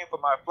paying for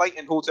my flight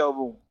and hotel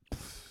room.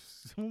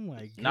 Oh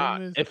my goodness. Nah,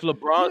 if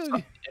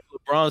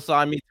LeBron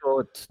signed me to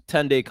a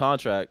 10-day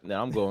contract, then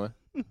I'm going.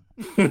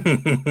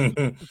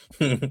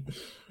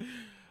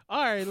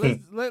 All right,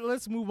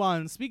 let's move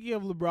on. Speaking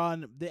of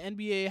LeBron, the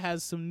NBA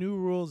has some new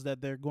rules that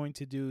they're going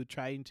to do,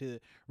 trying to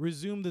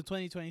resume the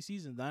 2020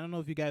 season. I don't know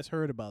if you guys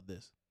heard about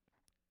this.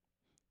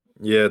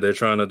 Yeah, they're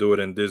trying to do it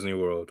in Disney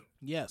World.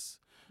 Yes.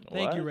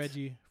 Thank you, What?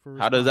 Reggie. For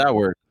How does responding. that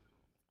work?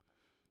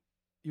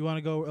 You want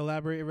to go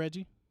elaborate,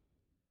 Reggie?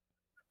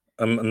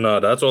 No,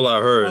 that's all I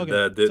heard. Okay,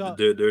 That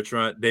so- they're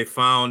trying. They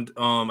found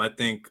I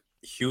think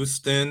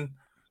Houston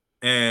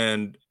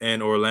and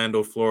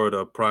Orlando,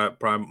 Florida,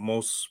 prime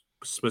most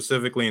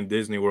specifically in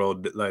Disney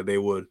World, like they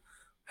would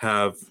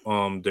have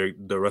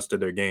the rest of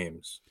their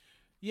games.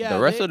 Yeah.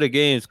 The rest of the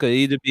games could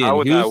either be How in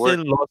would that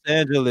Houston, Los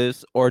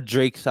Angeles, or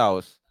Drake's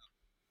house.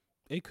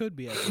 it could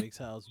be at Drake's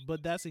house,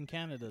 but that's in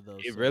Canada though.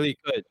 It so- really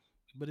could.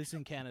 But it's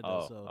in Canada,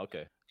 Oh, so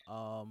okay.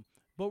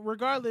 But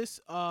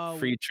regardless,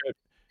 Free trip.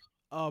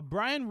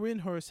 Brian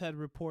Windhorst had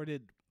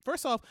reported.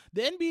 First off,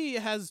 the NBA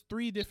has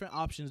 3 different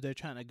options they're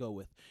trying to go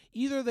with.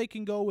 Either they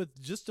can go with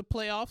just the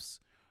playoffs,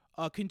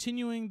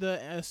 continuing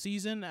the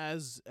season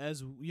as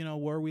you know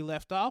where we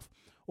left off,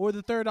 or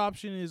the third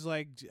option is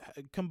like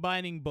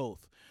combining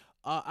both.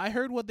 I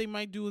heard what they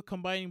might do with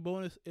combining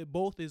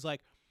both is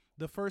like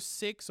the first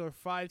 6 or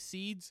 5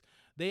 seeds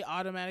they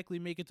automatically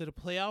make it to the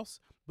playoffs,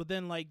 but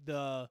then like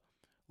the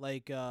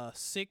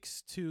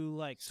 6 to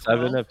like 12,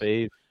 7 of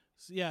 8.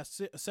 yeah,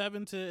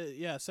 7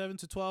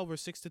 to 12 or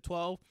 6 to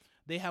 12,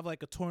 they have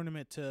like a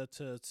tournament to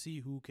see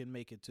who can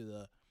make it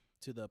to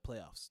the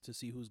playoffs, to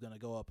see who's gonna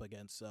go up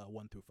against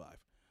 1 through 5.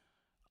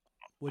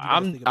 What do you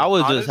guys think I about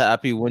was that? just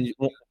happy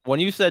when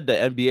you said the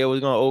NBA was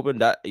gonna open.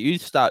 That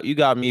you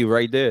got me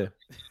right there.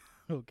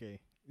 Okay.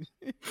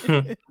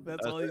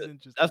 That's all he's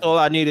interested. That's all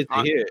I needed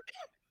to hear.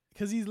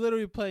 Because he's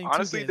literally playing.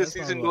 Honestly, 2K, this that's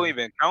season probably don't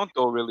why. even count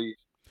though, really.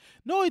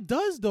 No, it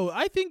does though.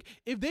 I think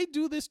if they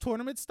do this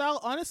tournament style,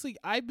 honestly,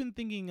 I've been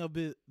thinking of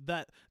it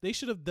that they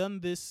should have done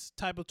this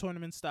type of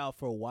tournament style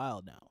for a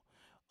while now.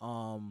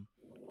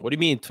 What do you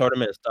mean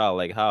tournament style?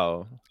 Like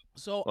how?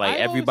 So Like I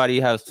always- everybody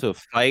has to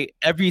fight.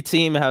 Every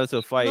team has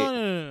to fight.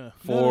 no,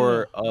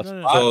 for no, a no,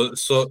 no, no.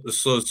 So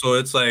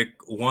it's like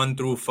 1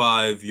 through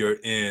 5, you're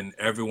in.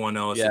 Everyone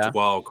else, Yeah. it's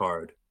wild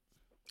card.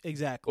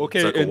 Exactly. Okay,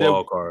 It's like a and then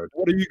wild card.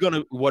 what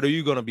are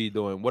you gonna be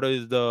doing? What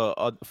is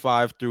the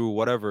 5 through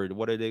whatever?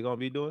 What are they gonna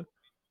be doing?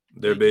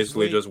 They're They just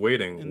basically wait just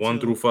waiting. 1 until-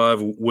 through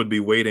 5 would be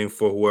waiting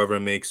for whoever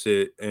makes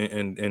it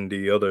in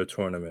the other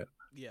tournament.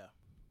 Yeah.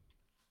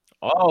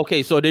 Oh,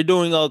 okay. So they're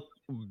doing a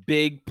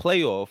big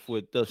playoff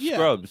with the Yeah.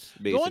 scrubs.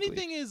 Basically, The only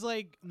thing is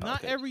like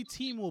not Okay. every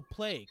team will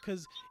play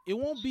because it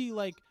won't be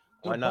like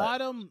the Why not?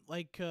 bottom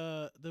like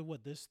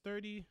there's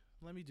 30.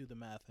 Let me do the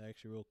math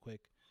actually real quick.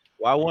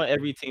 why won't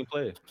every team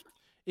play?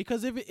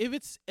 Because if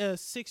it's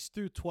 6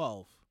 through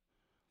 12,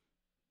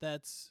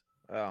 that's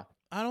Oh,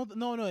 I don't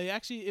no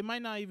it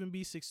might not even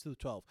be 6 through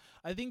 12.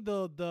 I think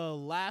the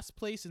last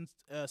place and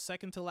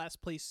second to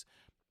last place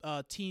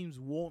teams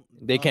won't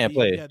They can't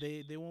play. Yeah,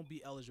 they won't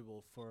be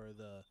eligible for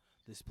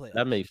this play.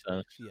 that makes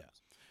sense.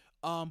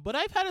 Yeah. But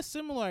I've had a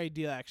similar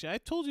idea actually. I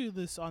told you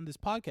this on this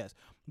podcast.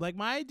 Like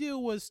my idea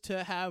was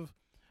to have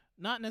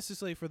not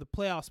necessarily for the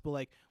playoffs, but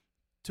like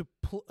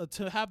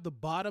to have the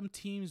bottom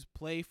teams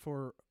play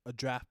for a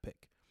draft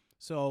pick.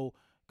 So,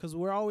 because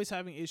we're always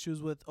having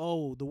issues with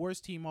the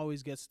worst team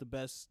always gets the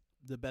best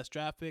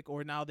draft pick,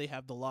 or now they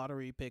have the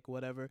lottery pick,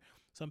 whatever.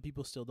 Some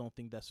people still don't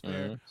think that's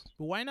fair. Mhm.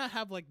 But why not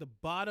have like the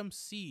bottom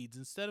seeds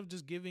instead of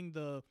just giving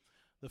the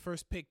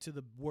first pick to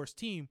the worst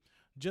team?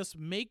 Just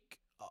make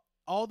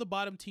all the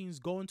bottom teams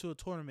go into a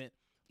tournament,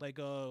 like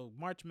a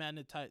March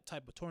Madness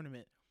type of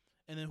tournament,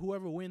 and then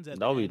whoever wins at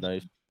That'll the be end,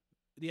 nice.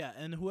 yeah,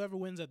 and whoever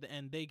wins at the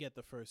end, they get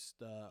the first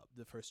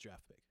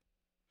draft pick.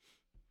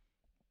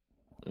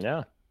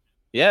 Yeah.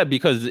 Yeah,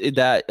 because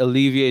that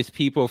alleviates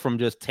people from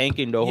just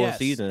tanking the whole Yes,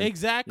 season.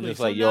 exactly. Just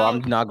So like, yo, now- I'm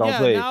not gonna yeah,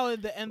 play. Now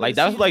at the end Like of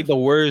the that's like season-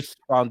 the worst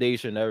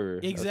foundation ever.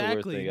 That's the worst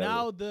exactly. thing ever.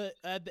 Now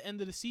at the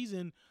end of the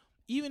season,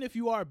 even if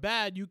you are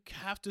bad, you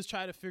have to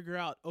try to figure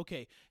out,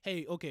 okay,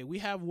 we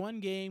have one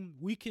game,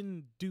 we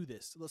can do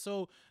this.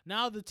 So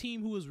now the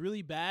team who is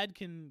really bad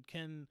can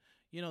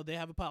they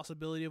have a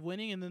possibility of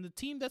winning, and then the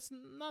team that's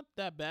not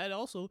that bad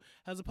also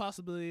has a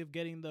possibility of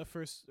getting the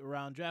first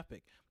round draft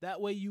pick.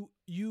 That way you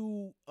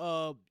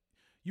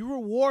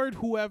reward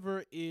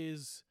whoever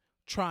is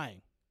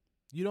trying.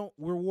 You don't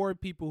reward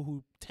people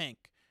who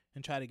tank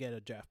and try to get a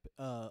draft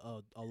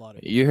a lot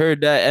of. You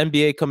heard that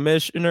NBA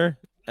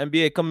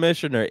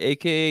commissioner,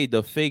 aka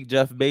the fake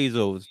Jeff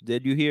Bezos.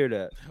 Did you hear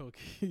that?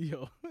 Okay,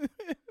 yo,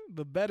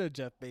 the better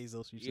Jeff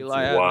Bezos. You should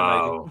Eli say. Apple,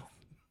 Wow.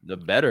 The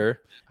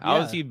better? How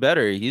is Yeah. he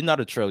better? He's not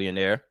a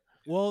trillionaire.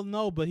 Well,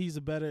 no, but he's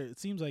a better. It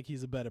seems like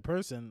he's a better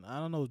person. I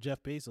don't know if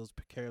Jeff Bezos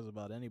cares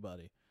about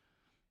anybody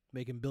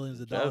making billions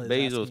of Jeff dollars.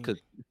 Bezos asking-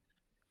 could.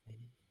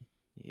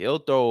 He'll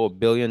throw $1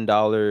 billion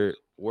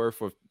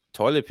worth of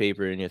toilet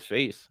paper in his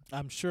face.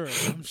 I'm sure.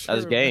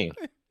 That's game.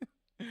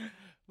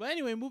 But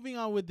anyway, moving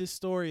on with this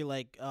story,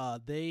 like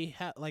they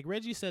have, like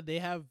Reggie said, they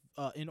have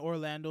in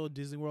Orlando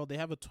Disney World, they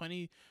have a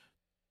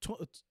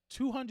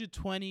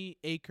 220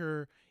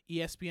 acre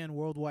ESPN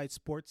Worldwide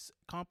Sports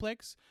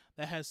Complex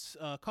that has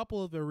a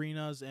couple of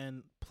arenas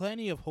and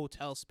plenty of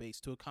hotel space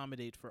to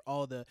accommodate for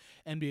all the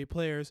NBA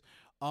players.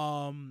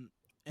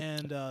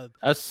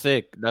 That's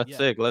sick. That's Yeah.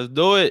 sick. Let's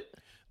do it.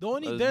 The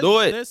only Let's do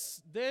it.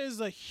 there's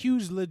a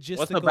huge logistical.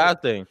 What's the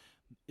bad thing?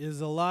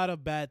 Is a lot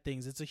of bad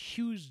things. It's a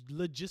huge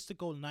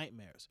logistical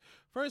nightmares.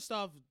 First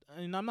off,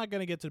 and I'm not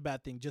gonna get to the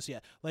bad thing just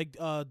yet. Like,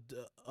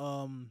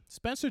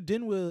 Spencer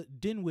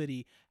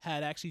Dinwiddie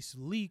had actually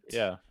leaked.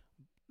 Yeah.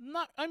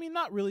 Not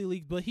really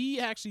leaked, but he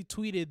actually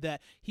tweeted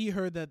that he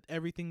heard that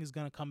everything is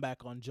gonna come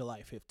back on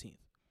July 15th,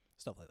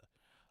 stuff like that.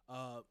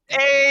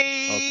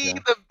 Hey, Okay.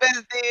 the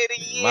best day of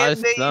the year, My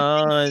baby.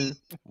 son.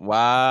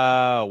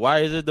 Wow. Why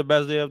is it the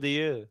best day of the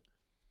year?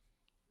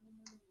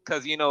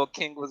 Because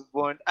King was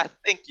born. I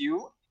thank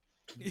you.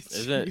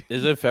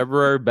 Isn't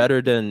February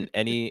better than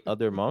any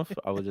other month?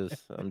 I'm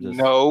just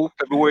No,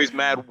 February's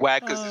mad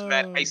whack because it's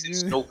mad ice and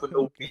dude. snow for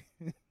no. Okay.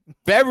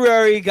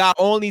 February got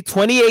only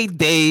 28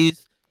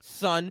 days,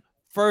 son.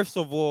 First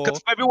of all,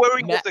 Because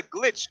February was a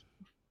glitch.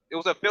 It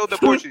was a failed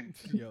abortion.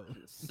 Yo.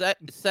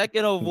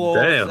 second of all,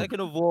 Damn.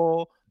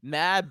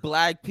 mad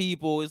black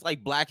people. It's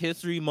like Black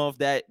History Month.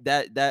 That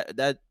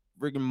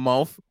freaking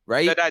month,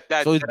 right?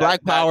 So it's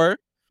Black Power.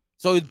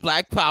 So it's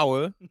Black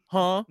Power,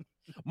 huh?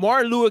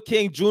 Martin Luther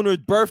King Jr.'s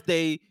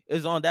birthday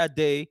is on that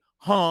day,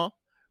 huh?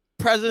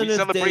 We President's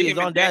celebrate Day is him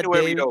in on that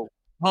January day, though.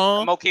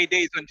 huh? MLK Day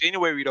is on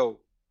January though.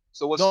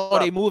 So what's No,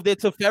 up? they moved it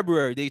to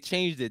February. They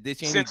changed it. They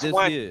changed Since it this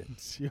when? year.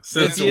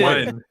 Since Yeah.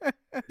 when?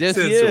 This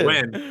Since year.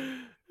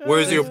 when?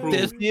 Where's your proof?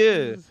 This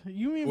year.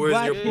 You mean Where's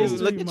Black your proof? History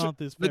Look at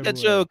Month is Look February.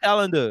 at your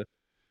calendar.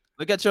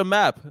 Look at your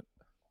map.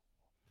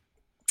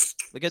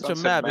 Look at your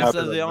Sunset map. It map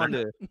says is it a on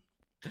there.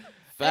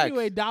 Facts.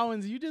 Anyway,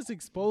 Downs, you just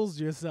exposed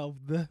yourself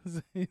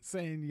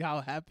saying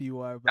how happy you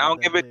are. About I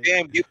don't that give a day.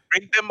 damn.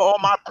 Bring them all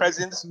my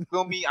presents.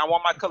 Feel me? I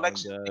want my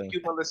collection. God. Thank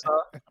you, Melissa.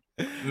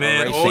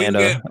 Man, All right, all you Santa.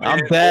 get, I'm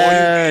man,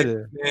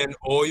 bad. Man,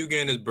 all you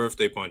getting is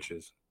birthday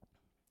punches.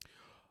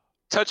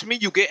 Touch me,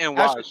 you getting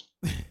Actually- washed.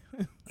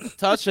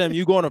 Touch him,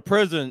 you going to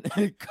prison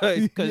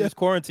because Yeah. it's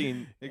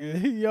quarantine.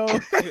 Yo.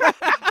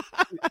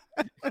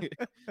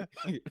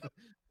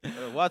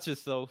 Watch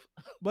yourself.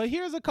 But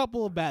here's a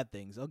couple of bad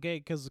things, okay?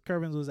 Because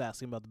Kervins was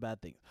asking about the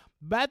bad things.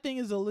 Bad thing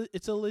is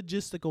it's a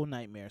logistical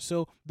nightmare.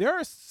 So there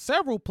are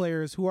several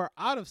players who are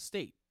out of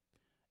state,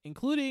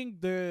 including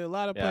a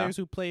lot of Yeah. players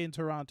who play in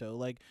Toronto.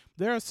 Like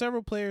there are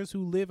several players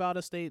who live out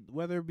of state,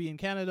 whether it be in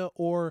Canada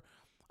or,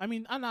 I'm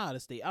not out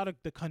of state, out of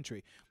the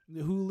country,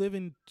 who live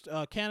in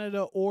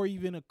Canada or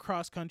even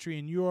across country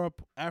in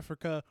Europe,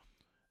 Africa,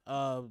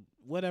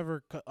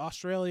 whatever,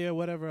 Australia,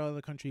 whatever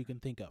other country you can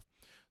think of.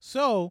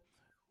 So.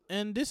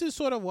 And this is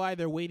sort of why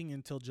they're waiting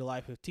until July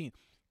 15th.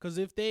 Because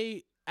if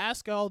they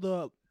ask all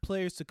the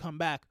players to come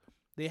back,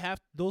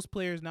 those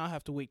players now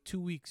have to wait 2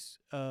 weeks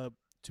to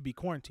be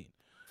quarantined.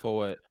 For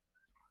what?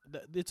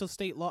 It's a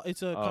state law.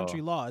 It's a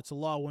country law. It's a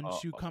law.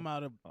 Once you come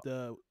out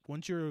of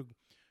once you're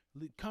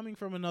coming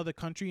from another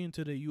country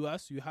into the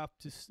U.S., you have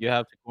to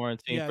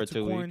quarantine for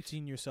 2 weeks.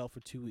 quarantine yourself for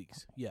 2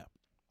 weeks. Yeah.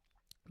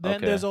 Then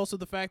Okay. there's also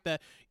the fact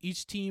that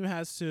each team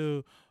has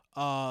to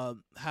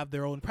have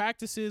their own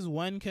practices.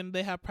 When can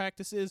they have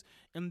practices?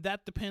 And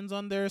that depends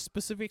on their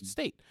specific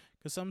state.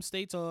 Because some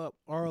states are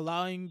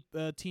allowing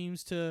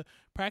teams to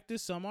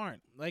practice, some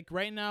aren't. Like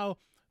right now,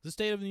 the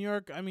state of New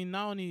York,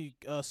 not only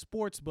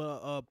sports,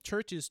 but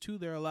churches too,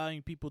 they're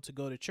allowing people to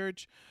go to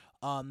church.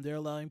 They're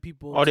allowing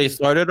people. Oh, they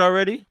started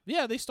already?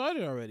 Yeah, they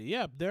started already.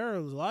 Yeah, there are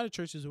a lot of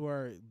churches who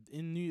are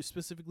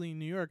specifically in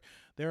New York.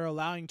 They're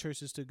allowing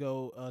churches to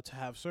go to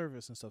have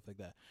service and stuff like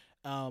that.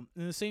 And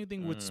the same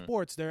thing with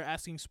sports. They're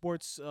asking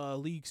sports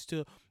leagues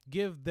to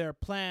give their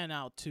plan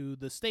out to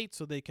the state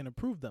so they can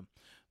approve them.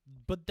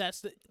 But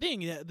that's the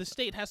thing. The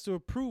state has to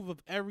approve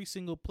of every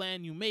single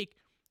plan you make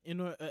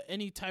in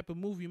any type of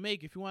move you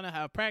make. If you want to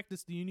have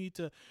practice, you need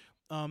to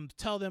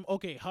tell them,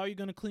 okay, how are you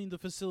going to clean the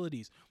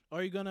facilities?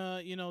 Are you going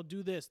to,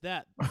 do this,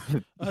 that?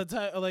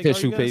 Like, are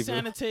you going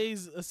to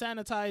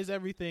sanitize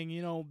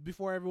everything,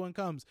 before everyone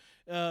comes?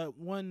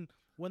 When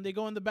they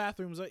go in the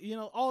bathrooms,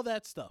 all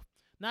that stuff.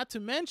 Not to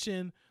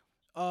mention,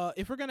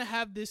 if we're going to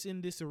have this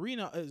in this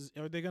arena,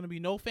 are there going to be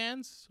no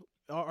fans?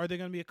 Are there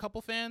going to be a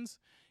couple fans?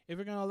 If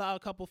we're going to allow a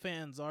couple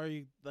fans, are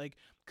you like,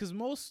 because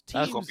most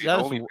teams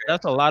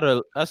that's a lot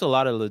of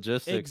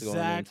logistics.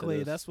 Exactly. Going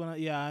into that's what.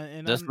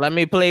 And just let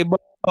me play ball.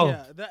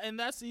 Yeah, and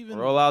that's even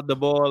roll out the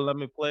ball. Let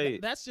me play.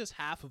 That's just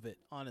half of it,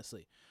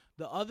 honestly.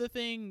 The other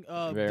thing,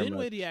 Very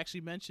Dinwiddie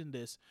actually mentioned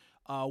this,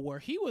 where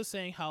he was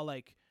saying how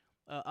like,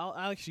 I'll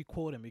actually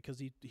quote him because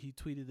he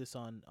tweeted this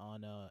on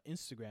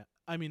Instagram.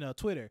 I mean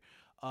Twitter.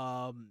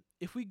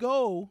 If we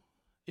go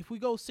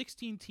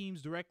 16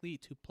 teams directly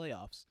to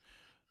playoffs,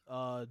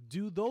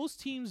 do those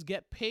teams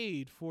get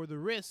paid for the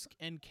risk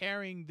and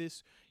carrying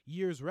this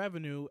year's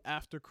revenue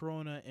after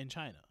Corona and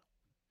China?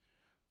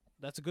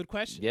 That's a good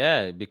question.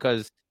 Yeah,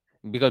 because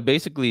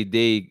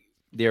basically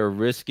they're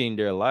risking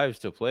their lives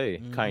to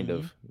play, kind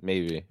of,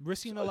 maybe.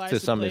 Risking their lives to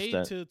some play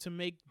extent. To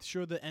make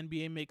sure the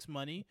NBA makes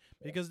money,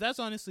 because that's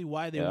honestly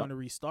why they want to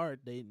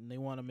restart. They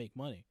want to make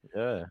money.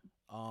 Yeah.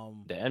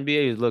 The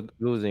NBA is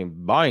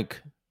losing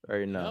bank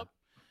right now. Yep.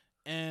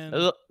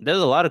 And there's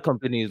a lot of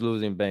companies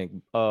losing bank.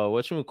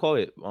 What should we call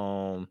it?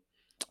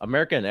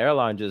 American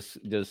Airlines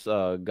just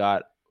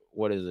got,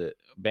 what is it?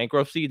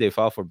 Bankruptcy. They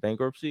filed for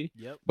bankruptcy.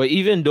 Yep. But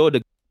even though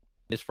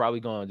it's probably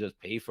gonna just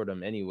pay for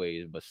them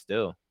anyways, but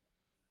still.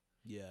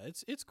 Yeah,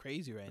 it's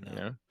crazy right now.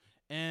 Yeah.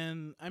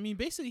 And I mean,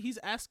 basically, he's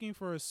asking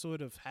for a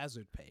sort of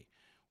hazard pay,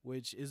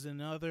 which is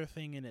another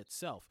thing in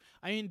itself.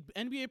 I mean,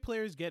 NBA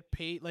players get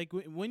paid, like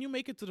when you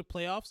make it to the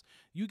playoffs,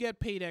 you get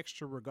paid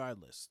extra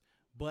regardless.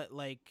 But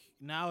like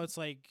now it's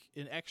like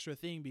an extra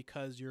thing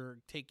because you're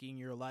taking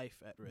your life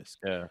at risk.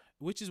 Yeah.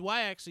 Which is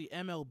why actually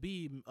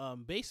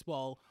MLB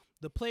baseball,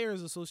 the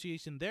Players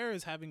Association there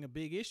is having a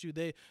big issue.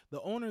 The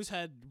owners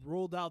had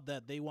rolled out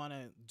that they want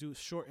to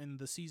shorten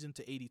the season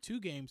to 82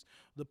 games.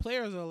 The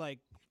players are like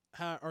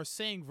are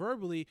saying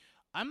verbally,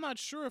 I'm not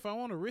sure if I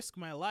want to risk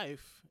my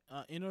life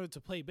in order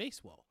to play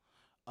baseball.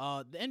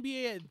 The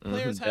NBA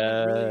players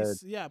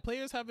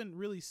haven't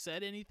really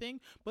said anything,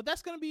 but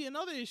that's going to be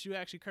another issue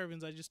actually,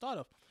 Curvins, I just thought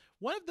of.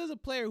 What if there's a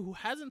player who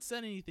hasn't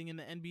said anything in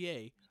the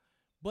NBA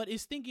but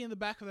is thinking in the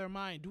back of their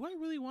mind, do I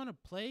really want to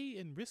play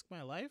and risk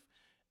my life?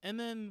 And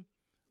then,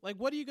 like,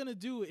 what are you gonna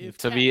do if?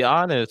 To be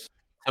honest,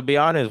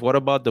 what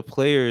about the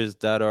players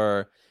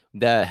that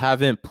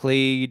haven't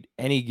played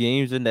any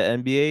games in the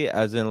NBA?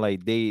 As in,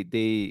 like they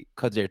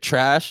because they're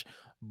trash,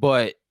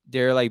 but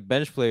they're like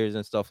bench players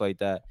and stuff like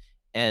that.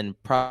 And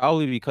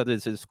probably because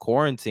it's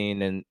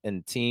quarantine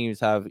and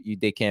teams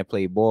they can't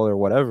play ball or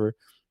whatever,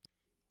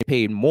 they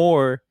paid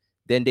more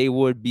than they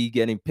would be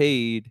getting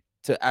paid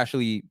to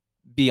actually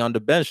be on the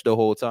bench the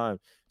whole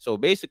time. So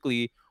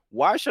basically,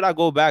 why should I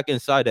go back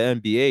inside the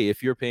NBA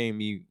if you're paying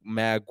me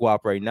mad guap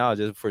right now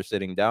just for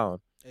sitting down?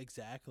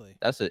 Exactly.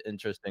 That's an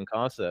interesting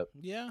concept.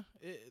 Yeah,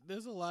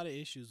 there's a lot of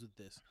issues with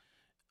this.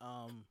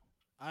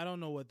 I don't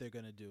know what they're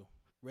gonna do.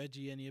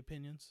 Reggie, any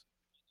opinions?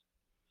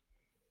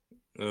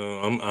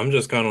 I'm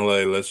just kind of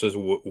like, let's just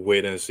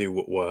wait and see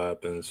what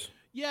happens.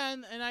 Yeah,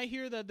 and I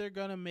hear that they're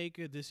gonna make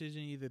a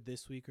decision either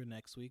this week or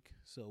next week,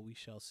 so we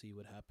shall see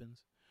what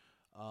happens.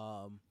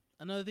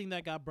 Another thing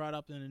that got brought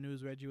up in the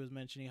news, Reggie was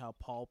mentioning how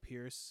Paul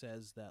Pierce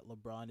says that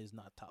LeBron is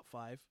not top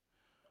 5.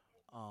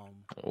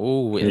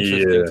 Oh,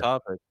 interesting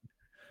topic.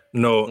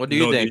 No, what do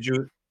you think?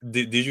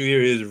 Did you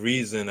hear his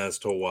reason as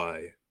to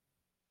why?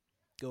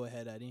 Go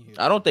ahead, I didn't hear.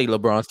 I don't think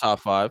LeBron's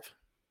top 5.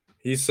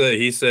 He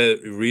said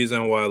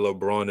reason why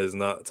LeBron is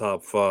not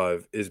top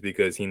 5 is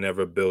because he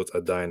never built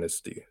a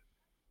dynasty.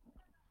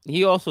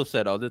 He also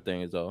said other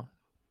things though.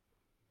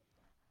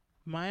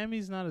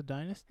 Miami's not a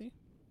dynasty.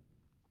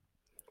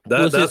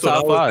 That's what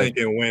I was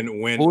thinking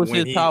when who's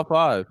his top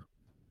 5?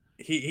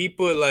 He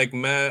put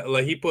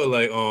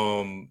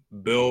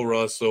Bill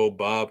Russell,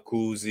 Bob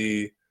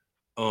Cousy,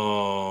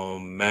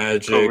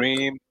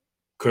 Magic,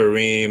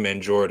 Kareem,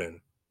 and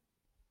Jordan.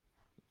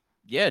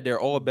 Yeah, they're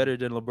all better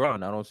than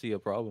LeBron. I don't see a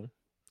problem.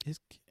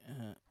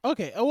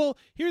 Okay. Well,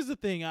 here's the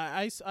thing.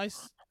 I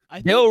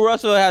think Bill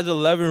Russell has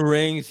 11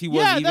 rings. He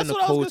wasn't even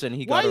a coach, and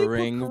he got a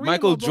ring.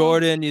 Michael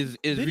Jordan is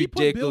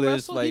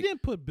ridiculous. Like he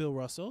didn't put Bill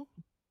Russell.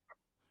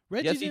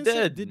 Reggie yes, he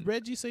did. Did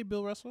Reggie say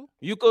Bill Russell?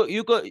 You could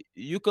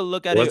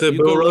look at Was it. it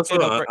Bill Russell?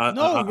 No, I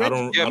don't.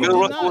 Reggie, I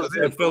Bill don't. Russell was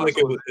I felt like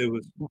it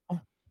was.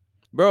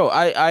 Bro,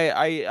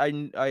 I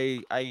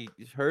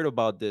heard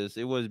about this.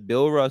 It was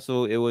Bill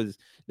Russell, it was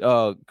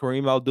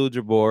Kareem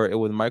Abdul-Jabbar, it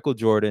was Michael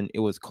Jordan, it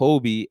was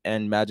Kobe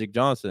and Magic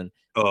Johnson.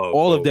 Oh,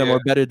 All of cool. them Yeah. are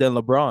better than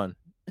LeBron.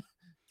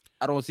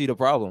 I don't see the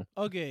problem.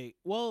 Okay,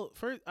 well,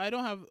 first I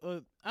don't have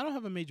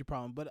a major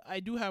problem, but I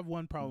do have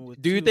one problem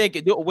with. Do you two.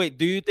 think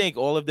do you think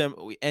all of them,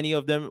 any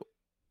of them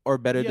are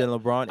better Yeah, than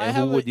LeBron? I And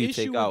have who would an you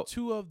issue take with out?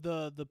 two of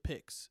the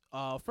picks.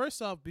 First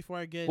off, before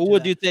I get Who into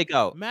would that, you take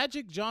out?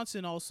 Magic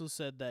Johnson also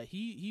said that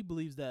he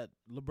believes that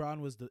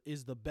LeBron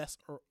is the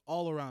best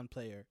all around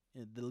player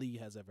the league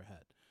has ever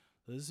had.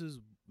 So this is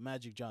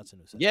Magic Johnson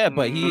who said. Yeah, that.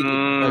 but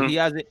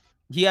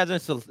he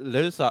hasn't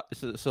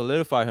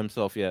solidified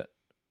himself yet.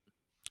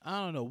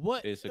 I don't know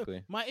what.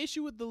 Basically. My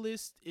issue with the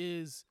list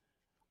is,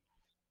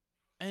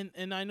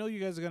 and I know you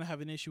guys are gonna have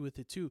an issue with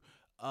it too.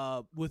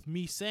 With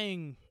me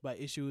saying my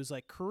issue is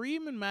like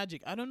Kareem and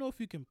Magic. I don't know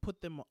if you can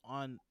put them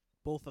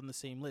both on the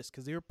same list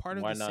because they're part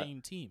of Why the not?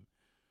 same team.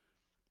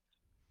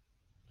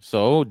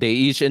 So they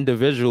each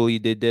individually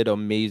they did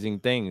amazing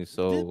things.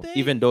 So Did they?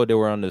 even though they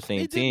were on the They same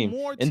did team,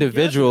 more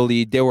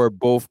individually they were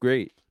both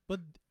great.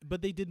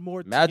 but they did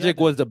more. Magic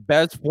together. was the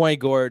best point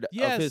guard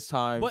yes, of his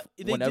time. But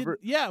they Whenever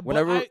did, yeah,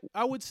 whenever- but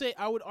I would say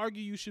I would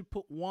argue you should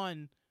put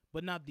one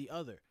but not the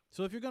other.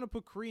 So if you're gonna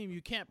put Kareem,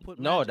 you can't put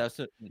no, Magic. that's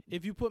a,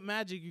 If you put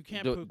Magic, you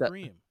can't Do- put that-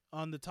 Kareem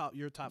on the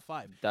your top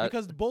five That-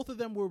 because both of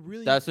them were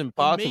really that's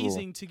impossible.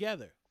 amazing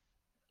together.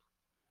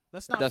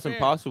 That's not That's fair.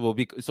 impossible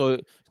because so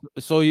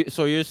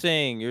you're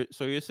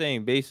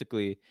saying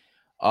basically,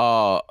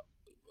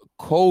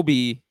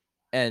 Kobe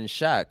and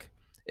Shaq.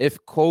 If you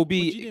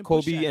Kobe didn't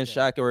put Shaq and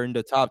there. Shaq are in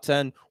the top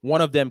 10, one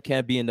of them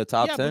can't be in the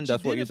top Yeah, 10. but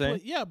That's what you're didn't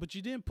saying. yeah, but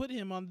you didn't put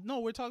him on. No,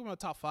 we're talking about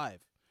top five.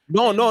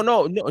 No,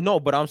 and- no.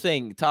 But I'm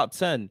saying top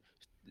 10.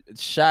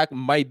 Shaq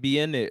might be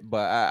in it,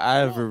 but I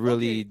haven't Well,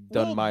 really okay,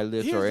 done well, my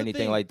list here's or the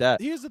anything thing. like that.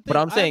 Here's the thing. But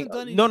I'm I saying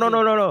haven't done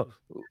no. anything-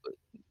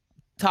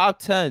 Top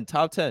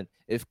 10.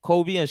 If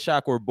Kobe and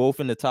Shaq were both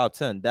in the top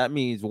 10, that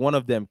means one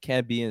of them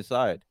can't be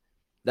inside.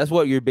 That's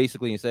what you're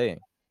basically saying.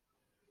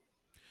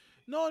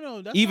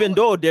 No, that's Even not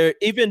though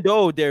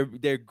they're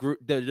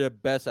the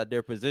best at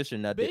their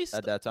position at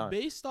that time.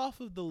 Based off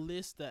of the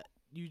list that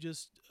you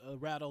just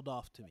rattled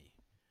off to me,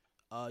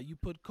 you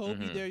put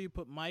Kobe Mhm. there, you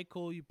put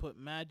Michael, you put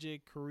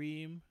Magic,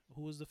 Kareem.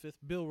 Who was the fifth?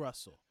 Bill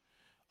Russell.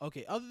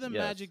 Okay, other than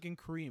Yes. Magic and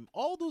Kareem,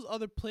 all those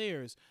other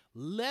players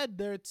led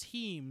their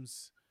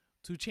teams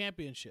to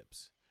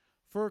championships.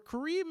 For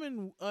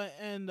Kareem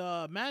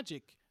and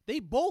Magic, they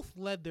both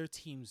led their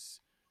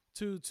teams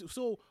to.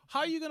 So how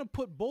are you gonna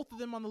put both of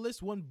them on the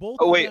list when both?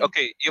 Oh of wait, them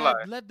okay, Eli.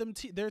 had led them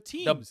their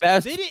teams? The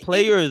best They didn't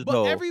players, but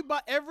though.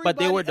 everybody But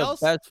they were the else,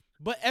 best.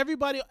 But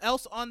everybody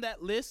else on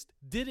that list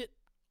did it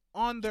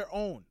on their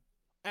own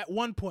at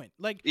one point.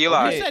 Like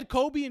Eli. you said,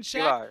 Kobe and Shaq.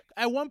 Eli.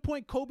 At one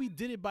point, Kobe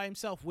did it by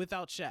himself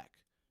without Shaq.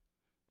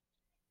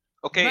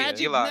 Okay,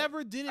 Magic Eli.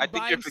 never did it I think by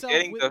you're himself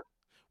forgetting the.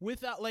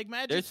 without like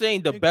Magic. They're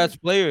saying the and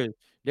best players.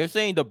 They're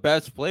saying the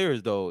best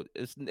players though.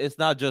 It's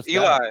not just that.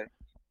 Eli.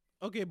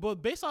 Okay,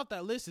 but based off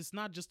that list, it's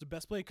not just the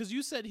best player because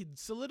you said he'd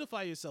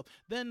solidify yourself.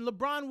 Then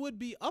LeBron would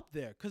be up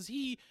there because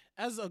he,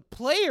 as a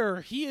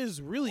player, he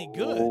is really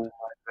good. Oh my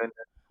goodness.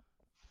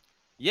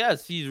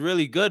 Yes, he's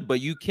really good, but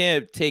you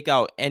can't take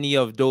out any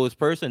of those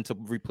person to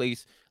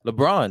replace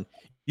LeBron.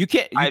 You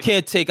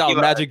can't take out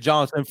Eli. Magic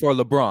Johnson for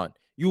LeBron.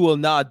 You will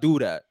not do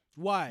that.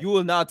 Why? You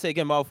will not take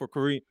him out for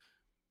Kareem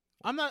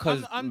I'm not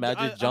because I'm Magic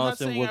not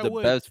Johnson saying was I the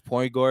would. best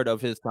point guard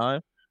of his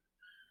time.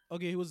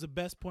 Okay, he was the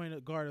best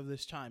point guard of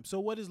this time. So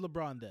what is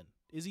LeBron then?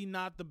 Is he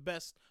not the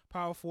best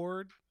power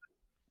forward?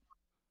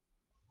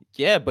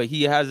 Yeah, but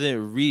he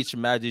hasn't reached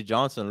Magic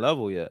Johnson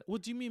level yet.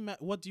 What do you mean?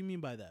 What do you mean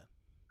by that?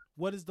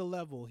 What is the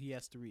level he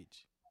has to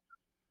reach?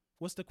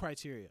 What's the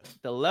criteria?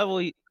 The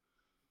level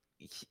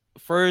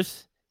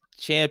first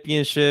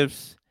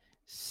championships,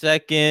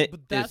 second But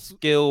is that's-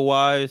 skill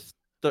wise,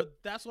 But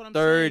that's what I'm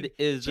third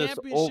saying. is just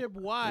Championship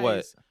wise,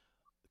 what?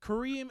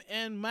 Kareem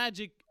and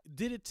Magic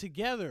did it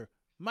together.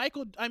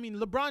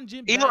 LeBron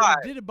James Eli.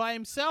 did it by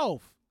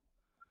himself.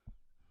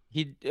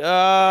 He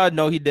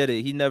no, he did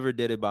it. He never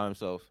did it by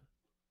himself.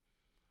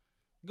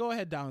 Go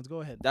ahead, Downs.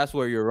 Go ahead. That's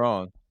where you're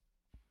wrong.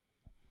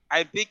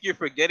 I think you're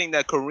forgetting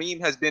that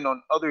Kareem has been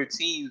on other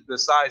teams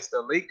besides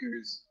the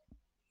Lakers.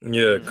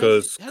 Yeah,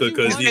 because Has he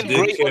because won he He's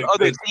been did great on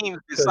other because teams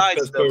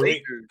besides the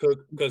Lakers.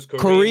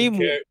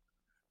 Kareem-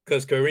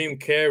 Kareem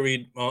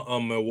carried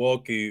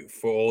Milwaukee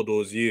for all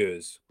those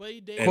years. But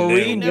he did. And then-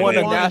 Kareem never won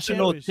a won a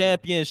national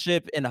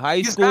championship in high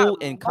He's school,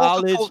 got in multiple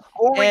college,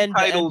 scoring and the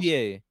titles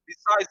NBA.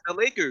 besides the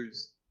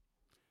Lakers.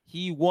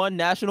 He won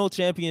national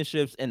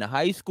championships in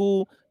high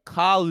school,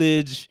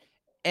 college,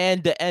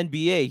 and the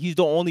NBA. He's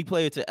the only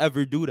player to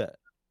ever do that.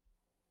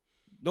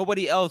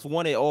 Nobody else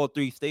won it all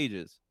three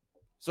stages.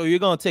 So you're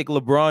gonna take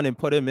LeBron and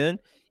put him in,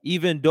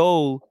 even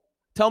though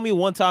tell me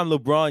one time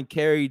LeBron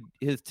carried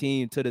his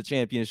team to the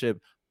championship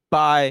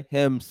by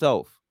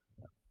himself.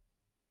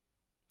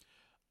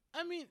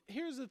 I mean,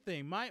 here's the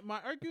thing. My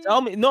argument. Tell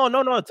me,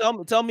 no.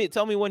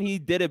 Tell me when he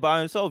did it by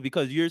himself,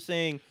 because you're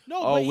saying, No,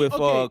 oh, but with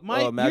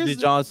here's Magic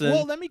the- Johnson.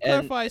 Well, let me and-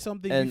 clarify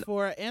something and-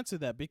 before I answer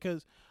that,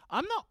 because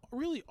I'm not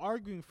really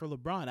arguing for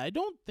LeBron. I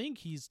don't think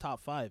he's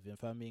top 5,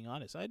 if I'm being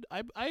honest.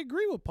 I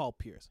agree with Paul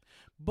Pierce,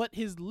 but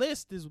his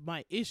list is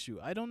my issue.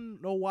 I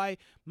don't know why.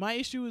 My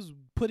issue is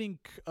putting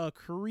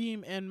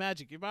Kareem and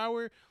Magic. If I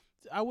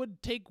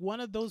would take one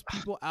of those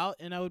people out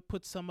and I would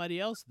put somebody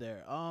else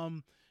there.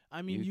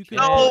 I mean, you could.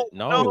 No,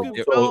 no, no,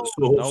 you're- no.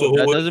 So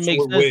that who- doesn't make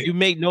so sense. wait, You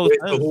make no wait,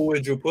 sense. so who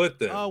would you put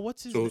then?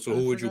 What's his? So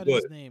who would you forgot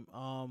his put? name.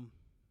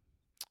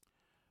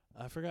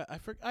 I forgot.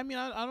 I mean,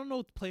 I don't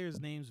know players'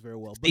 names very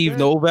well. But Steve there-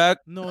 Novak,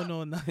 No,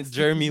 not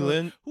Jeremy Steve Novak.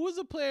 Lin, Who was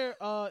the player?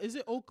 Is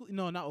it Oakley?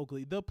 No, not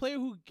Oakley. The player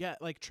who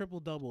got like triple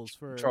doubles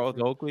for Charles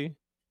for- Oakley,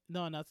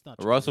 No, that's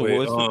not Russell Wait,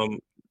 Wilson.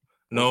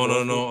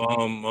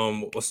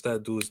 no. What's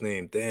that dude's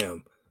name?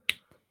 Damn.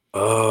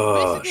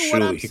 Oh Basically,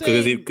 what I'm shoot,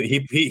 because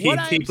what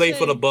he I'm played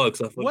for the saying-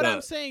 Bucks. I What I'm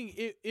forgot. saying,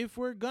 if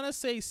we're gonna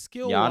say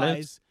skill Giannis?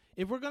 wise,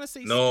 if we're gonna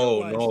say No,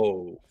 skill-wise,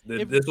 no.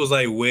 If- This was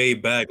like way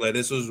back. Like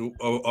this was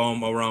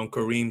around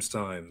Kareem's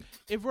time.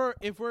 if we're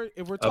I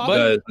talking,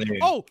 forgot his name.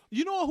 oh,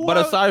 you know who? But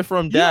I, aside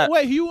from you that,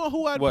 wait, you know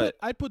who I'd what? put?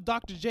 I'd put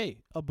Dr. J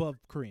above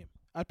Kareem.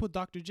 I'd put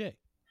Dr. J.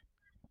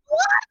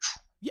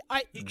 Yeah,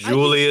 I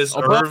Julius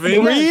Above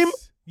Irving. Kareem?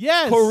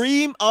 Yes.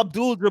 Kareem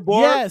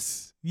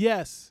Abdul-Jabbar.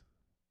 Yes.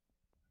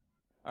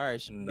 All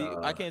right,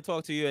 Nah. I can't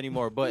talk to you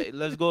anymore. But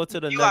let's go to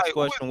the Eli, next who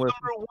question is with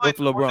number with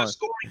one on the LeBron.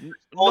 scoring list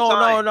all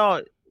time?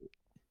 No.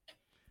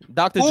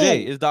 Dr. Who?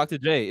 J is Dr.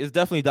 J. It's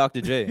definitely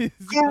Dr. J.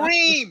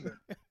 Kareem.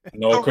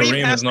 No, Kareem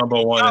Kareem has is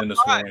number one in the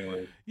top five. scoring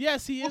list.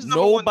 Yes, he is. Who's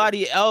number one?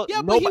 Nobody else.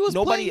 Yeah, but he was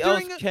nobody playing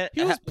else during can.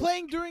 he was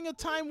playing during a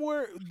time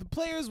where the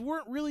players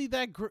weren't really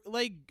that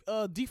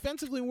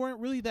defensively weren't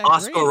really that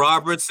Oscar great.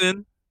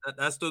 Robertson.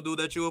 That's the dude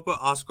that you would put.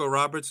 Oscar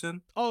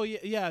Robertson. Oh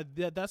yeah,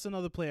 that's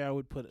another player I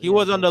would put. He yeah,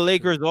 was on the that's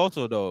Lakers true.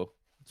 also, though.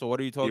 So what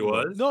are you He talking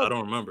about? was. No. I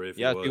don't remember if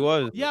Yes, he was. he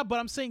was. Yeah, but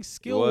I'm saying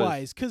skill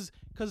wise, because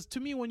to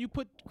me when you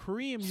put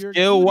Kareem, you're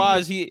Skill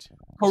wise, including-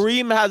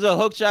 Kareem has a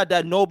hook shot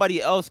that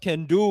nobody else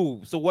can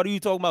do. So what are you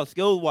talking about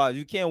skill wise?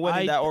 You can't win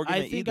in that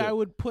argument I think either. I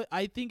would put.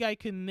 I think I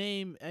can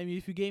name. I mean,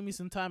 if you gave me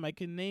some time, I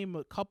can name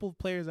a couple of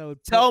players I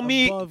would put Tell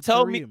me- above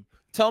tell me- Kareem.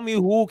 Tell me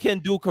who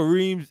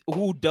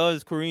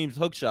does Kareem's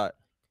hook shot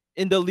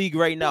in the league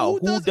right now? Who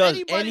does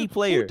anybody- any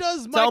player? Who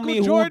does Tell Michael me who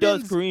does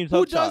Jordan's- Kareem's Who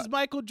hook does shot.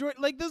 Michael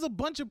Jordan? Like, there's a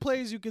bunch of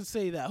players you can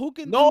say that. Who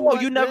can? do No,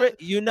 what you never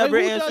that? you never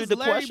who answered does the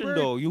Larry question Bird?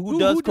 though. Who Who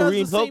does does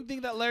Kareem's the hook? same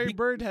thing that Larry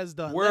Bird has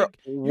done? We're Like,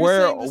 you're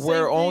saying the same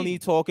we're thing. only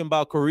talking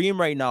about Kareem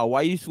right now.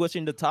 Why are you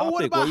switching the Oh, topic?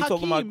 what Why about are you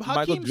talking about Hakeem?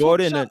 Michael Hakeem's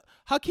Jordan? hook And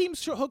shot,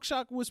 Hakeem's hook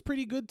shot was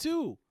pretty good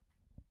too.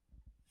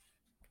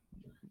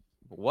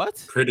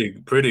 what?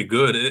 Pretty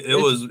good. It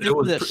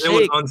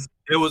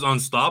was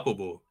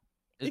unstoppable.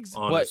 Ex-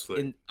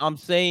 Honestly. I'm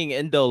saying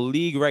in the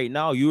league right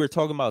now, you were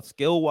talking about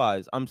skill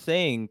wise. I'm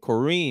saying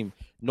Kareem.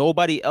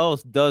 Nobody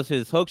else does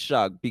his hook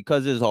shot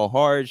because it's a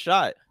hard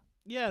shot,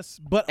 Yes,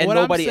 but and what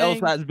nobody I'm else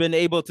saying, has been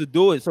able to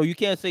do it. So you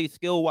can't say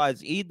skill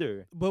wise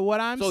either. But what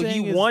I'm So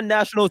saying he is, won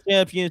national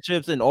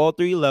championships in all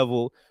three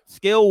levels.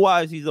 Skill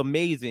wise, he's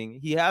amazing.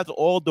 He has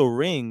all the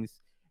rings,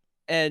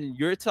 and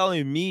you're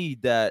telling me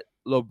that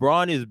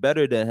LeBron is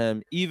better than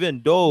him,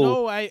 even though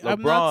no,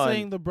 I'm not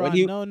saying when LeBron.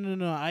 he-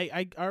 No.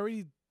 I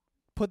already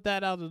put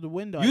that out of the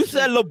window. I you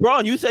said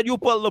LeBron. You said you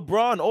put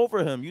LeBron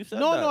over him. You said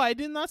no, that. no, I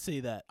did not say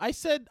that. I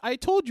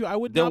told you I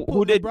would Then not who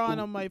put did- LeBron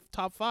who- on my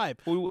top 5.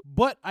 Who-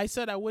 But I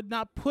said I would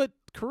not put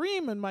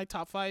Kareem in my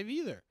top 5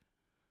 either.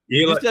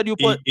 Eli, you said you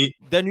put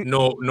then you,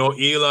 no.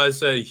 Eli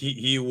said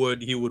he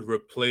would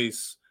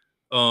replace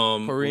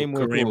Kareem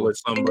with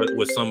who?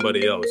 with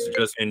somebody else,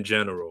 just in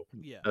general.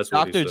 Yeah, That's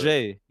what he Dr. said.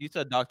 J. You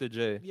said Dr.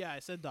 J. yeah, I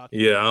said Doctor.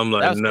 Yeah, I'm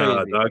like, That's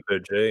nah, crazy. Dr.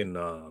 J,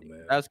 nah,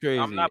 man. That's crazy.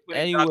 I'm not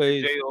putting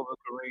Anyways, Dr. J over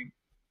Kareem.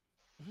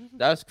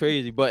 that's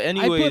crazy. But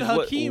anyways,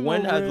 Hakeem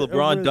when has over-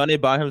 LeBron over- done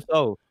it by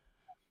himself?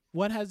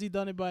 When has he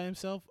done it by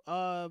himself?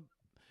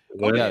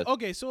 When- Yeah.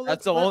 Okay, so That's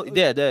let's the only.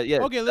 Yeah.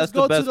 Okay, that's let's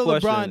go the best to the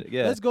question. LeBron.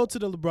 Yeah. Let's go to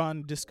the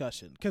LeBron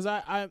discussion because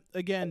I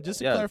again just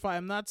to Yeah. clarify,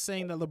 I'm not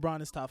saying that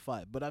LeBron is top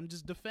 5, but I'm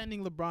just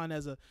defending LeBron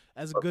as a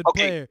good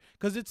Okay. player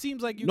because it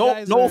seems like you No,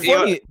 guys no, are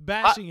funny.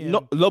 bashing him. No,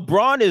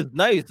 LeBron is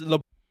nice.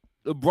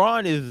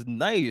 LeBron is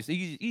nice.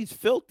 He's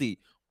filthy.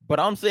 But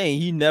I'm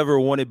saying he never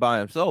won it by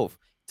himself.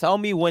 Tell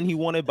me when he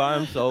won it by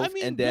himself, I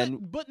mean, and then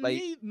but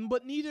like-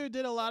 but neither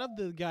did a lot of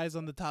the guys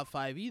on the top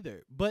 5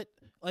 either. But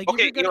like,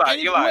 Okay, if you're gonna,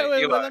 Eli,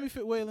 wait, Eli.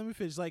 let me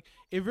finish. Like,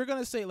 if you're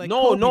gonna say like,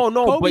 no.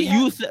 Kobe But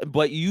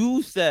had-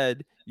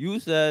 you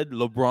said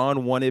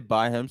LeBron won it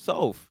by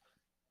himself.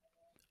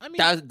 I mean,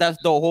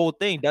 That's the whole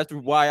thing. That's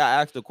why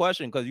I asked the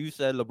question, because you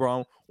said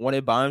LeBron won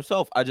it by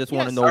himself. I just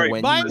want to Yes, know sorry,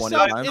 when by he won it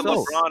himself by in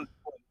himself. the-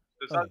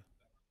 LeBron, okay.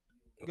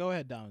 Go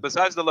ahead, Don.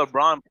 besides the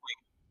LeBron point,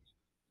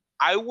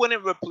 I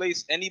wouldn't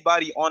replace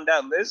anybody on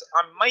that list.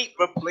 I might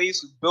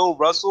replace Bill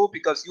Russell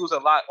because he was a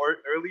lot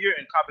earlier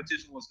and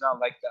competition was not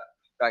like that.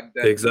 back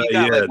then. Exactly. He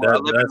got Yeah, like what,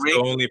 11 that's the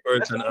rings. only That's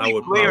person the I only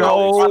would player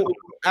probably. I No, would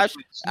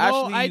actually, No,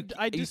 actually, I you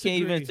can't disagree.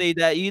 even say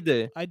that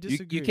either. I You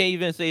disagree. can't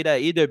even say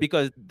that either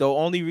because the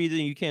only reason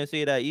you can't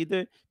say that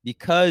either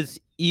because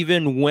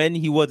even when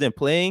he wasn't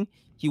playing,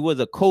 he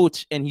was a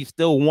coach and he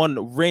still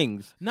won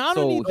rings. Not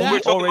So only he that, We're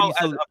talking already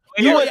about as sol- a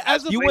he player. No, went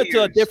as a he went to a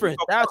players. different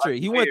We're talking about stature. as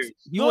He went players.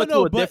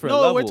 to a different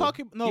no, level. we're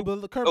talking no, He-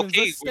 but Kerbin, Okay, let's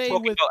we're stay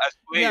talking with about as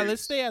players. yeah,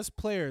 let's stay as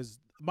players.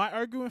 My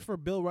argument for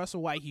Bill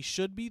Russell why he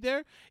should be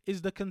there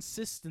is the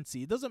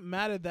consistency. It doesn't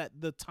matter that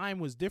the time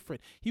was different.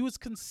 He was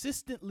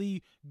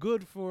consistently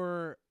good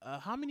for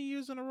how many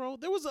years in a row?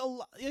 There was a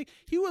lot. Like,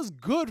 he was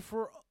good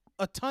for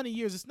a ton of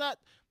years. It's not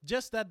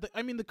just that.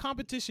 The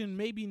competition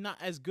maybe not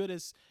as good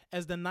as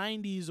the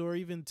 90s or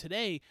even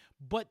today,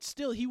 but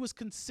still he was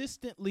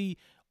consistently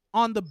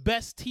on the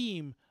best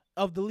team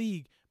of the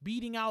league,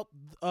 beating out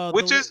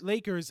Which the is-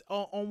 Lakers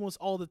almost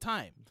all the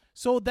time.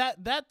 So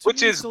that to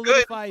Which me is good,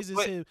 solidifies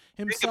but him,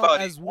 Think himself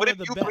about as it. one What of if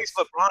the you best. placed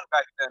LeBron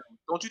back then?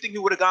 Don't you think he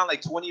would have gotten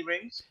like 20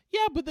 rings?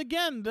 Yeah, but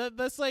again,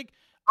 that's like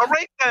All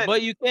right then.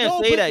 But you can't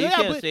No, say but- that. You yeah,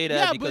 can't but- say that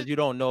yeah, because but- you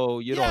don't know.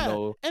 You yeah, don't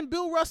know. And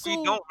Bill Russell.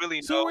 we don't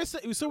really So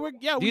know. we're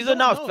yeah. we These are don't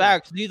not know.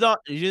 facts. These are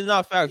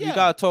not facts. Yeah. You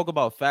gotta talk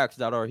about facts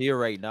that are here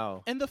right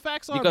now. And the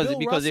facts are Because- Bill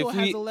because if Russell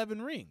has we-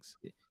 11 rings.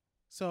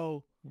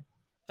 So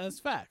that's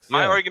facts.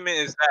 My Yeah. argument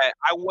is that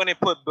I wouldn't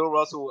put Bill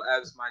Russell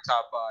as my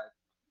top 5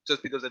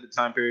 just because of the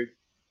time period.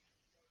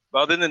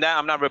 But other than that,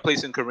 I'm not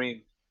replacing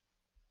Kareem.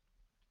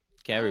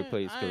 Can't I-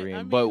 replace I Kareem.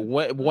 mean, But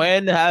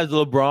when has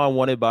LeBron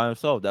won it by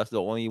himself? That's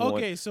the only one.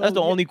 Okay, so That's the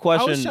yeah, only I was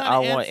question trying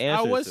I to want I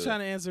answers was to. trying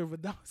to answer,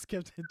 but that was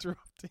kept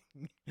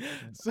interrupting.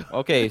 So,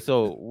 Okay,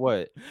 so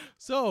what?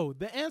 So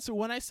the answer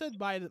when I said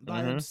by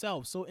Mhm.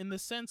 himself, so in the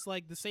sense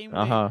like the same way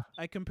Uh-huh.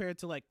 I compared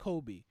to like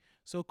Kobe.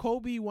 So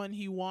Kobe when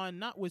he won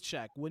not with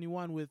Shaq, when he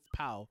won with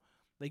Powell,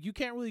 like you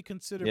can't really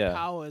consider Yeah.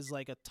 Powell as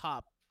like a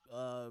top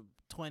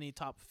 20,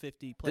 top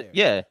 50 player.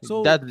 Yeah,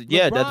 So that's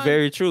LeBron-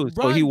 very true.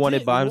 So he LeBron won it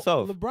did- by Le-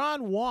 himself. LeBron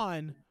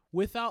won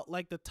without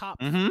like the top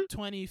Mhm.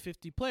 20,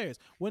 50 players.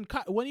 When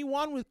he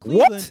won with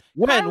What? Cleveland,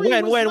 When? Kyrie was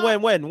not-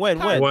 When?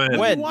 Kyrie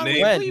When? won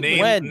Name, with name,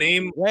 Cleveland.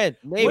 name. When?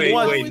 Name Wait,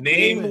 one. wait. Name,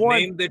 Cleveland. one.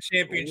 name the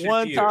championship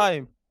One year.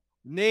 time.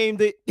 Name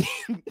the.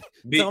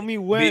 Tell me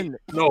when.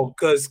 No,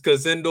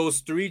 because in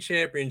those 3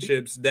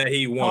 championships that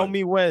he won, Tell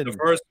me when.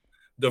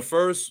 the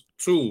first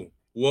 2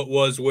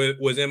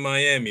 was in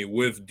Miami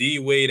with D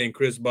Wade and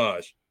Chris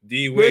Bosh.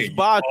 D Chris Wade,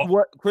 Bosh.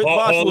 Chris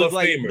Bosh Hall was of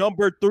like Famer.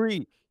 number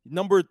 3.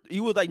 He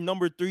was like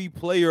number 3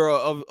 player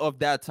of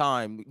that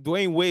time.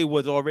 Dwayne Wade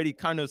was already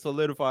kind of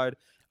solidified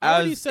I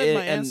already as said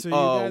my answer. You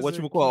guys what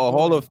are you call a keep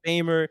Hall going. of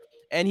Famer,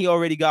 and he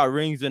already got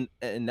rings and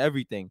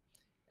everything.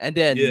 And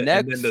then Yeah,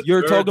 next, and then the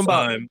you're third talking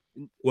about time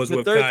was the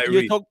with third-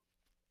 you're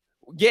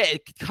Kyrie.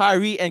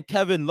 Kyrie and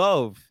Kevin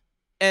Love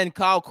and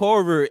Kyle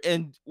Korver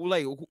and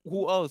like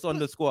who else on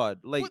the squad?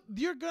 Like But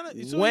you're gonna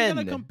you're when?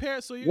 gonna compare.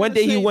 So you're When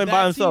gonna did he say win by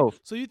that himself?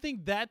 Team, so you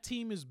think that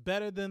team is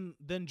better than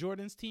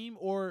Jordan's team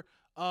or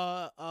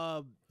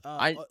no,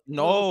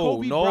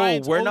 Kobe no,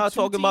 Bryant's we're not 02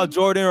 talking about team?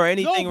 Jordan or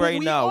anything but right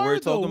we now. are, We're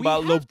though. talking We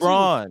about have to.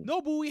 LeBron.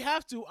 No, but we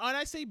have to. And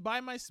I say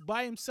by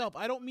himself.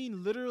 I don't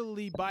mean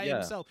literally by Yeah.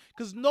 himself,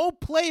 because no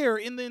player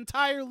in the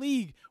entire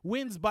league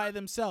wins by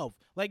themselves.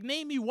 Like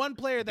name me one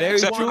player that Very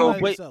has Except for won true, by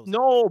but themselves.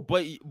 no,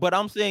 but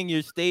I'm saying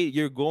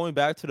you're going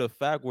back to the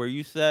fact where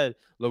you said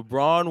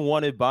LeBron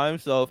won it by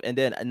himself, and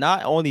then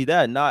not only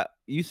that,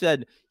 you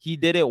said he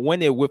didn't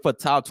win it with a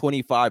top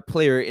 25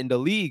 player in the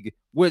league,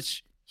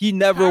 which he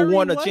never Kyrie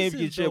won a wasn't,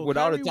 championship though.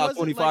 without Kyrie a top wasn't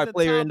 25 like the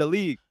player top- in the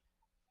league.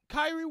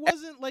 Kyrie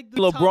wasn't like the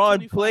top LeBron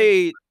 25.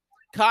 played.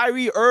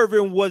 Kyrie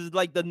Irving was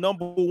like the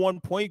number 1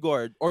 point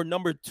guard or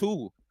number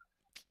 2.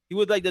 He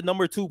was like the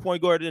number 2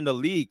 point guard in the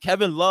league.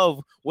 Kevin Love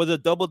was a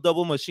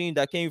double machine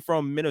that came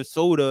from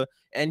Minnesota,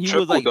 and he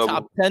was like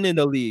Triple-double. top 10 in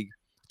the league.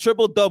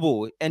 Triple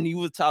double, and he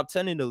was top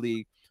 10 in the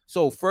league.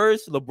 So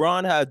first,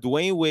 LeBron had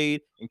Dwayne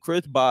Wade and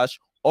Chris Bosh,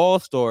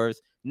 all-stars.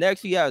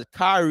 Next, he has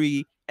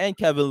Kyrie and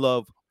Kevin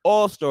Love,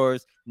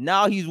 all-stars.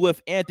 Now he's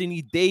with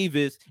Anthony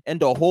Davis and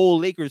the whole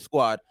Lakers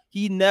squad.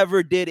 He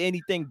never did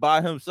anything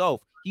by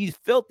himself. He's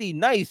filthy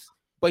nice,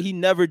 but he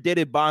never did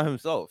it by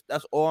himself.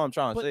 That's all I'm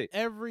trying to But say.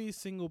 every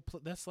single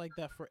that's like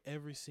that for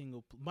every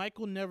single.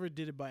 Michael never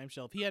did it by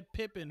himself. He had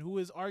Pippen, who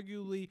is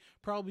arguably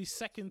probably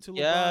second to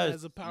LeBron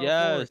as a power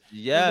forward.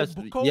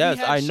 Kobe Yes.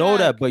 had I know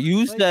that, Shaq. but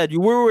you Like- said we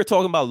were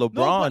talking about No, LeBron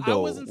but I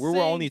though. wasn't We were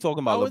saying- only talking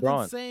I about wasn't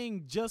LeBron.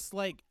 saying just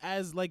like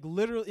as like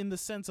literal in the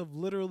sense of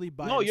literally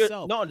by No,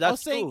 himself. no, I was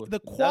that's saying true. the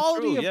That's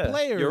quality true, of yeah.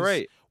 players You're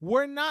right.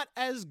 were not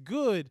as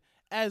good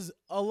as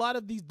a lot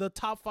of the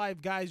top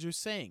 5 guys you're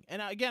saying.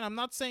 And again, I'm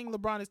not saying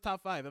LeBron is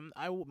top 5. I'm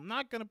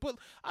not gonna put.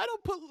 I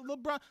don't put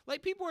LeBron.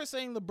 Like people are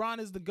saying LeBron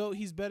is the GOAT.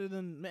 He's better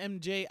than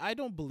MJ. I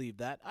don't believe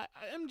that.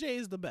 MJ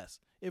is the best,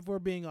 if we're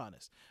being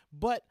honest.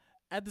 But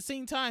at the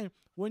same time,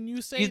 when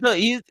you say When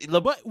when MJ you is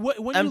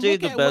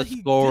look the at what best he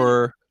did,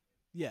 scorer.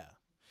 yeah.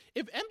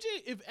 If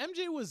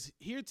MJ was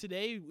here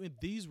today with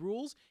these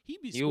rules,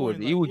 he'd be He scoring.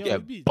 would he would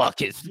get he'd be,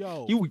 buckets.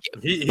 Yo, He would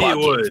get He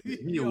buckets. would.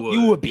 He Yo, would.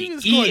 You would he be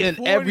was scoring eating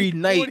 40, every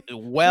night 40,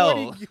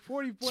 well.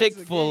 40 points a game.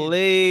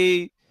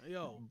 Chick-fil-A,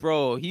 Yo,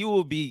 bro, he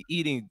will be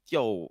eating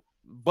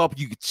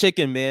barbecue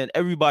chicken, man.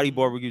 Everybody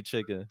barbecue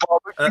chicken.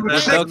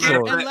 As, Duck as, a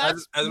matter of sauce. And fact,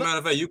 as a matter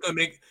of fact, you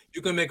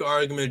can make an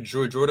argument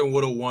Jordan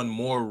would have won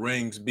more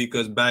rings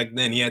because back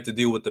then he had to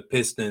deal with the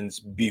Pistons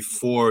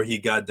before he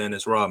got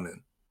Dennis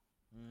Rodman.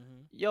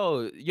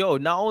 Yo,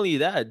 not only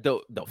that, the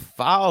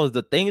fouls,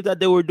 the things that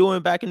they were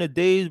doing back in the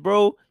days,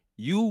 bro.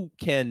 You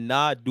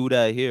cannot do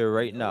that here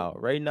right now.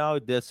 Right now,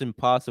 that's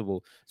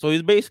impossible. So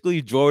it's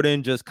basically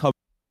Jordan just come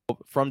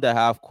from the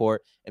half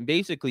court, and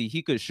basically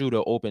he could shoot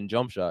an open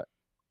jump shot.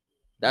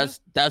 That's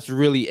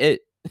really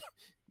it.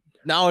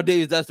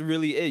 Nowadays, that's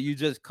really it. You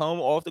just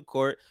come off the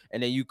court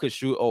and then you could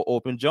shoot an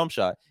open jump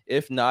shot.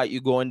 If not, you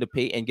go in the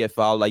paint and get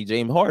fouled like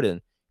James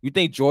Harden. You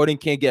think Jordan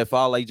can't get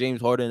fouled like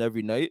James Harden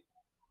every night?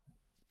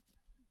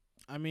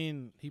 I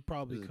mean, he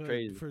probably This is could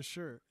crazy. for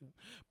sure.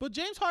 But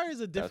James Harden is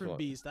a different why.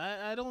 beast.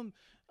 I don't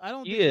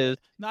He think, is.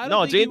 No, I don't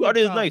No, think he James would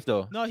Harden is foul. nice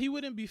though. No, he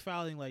wouldn't be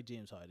fouling like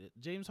James Harden.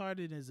 James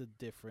Harden is a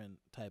different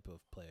type of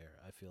player.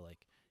 I feel like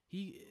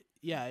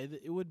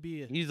it would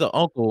be He's the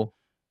uncle.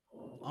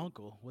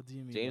 uncle. What do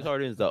you mean? James by-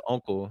 Harden is the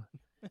uncle.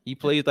 He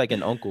plays like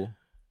an uncle.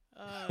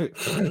 I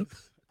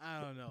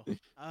don't know.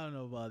 I don't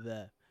know about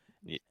that.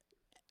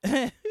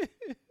 Yeah.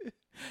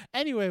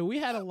 Anyway, we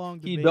had a long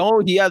debate.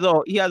 He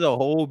has a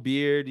whole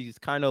beard. He's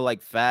kind of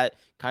like fat,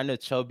 kind of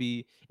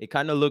chubby. It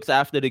kind of looks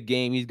after the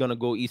game he's gonna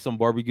go eat some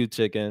barbecue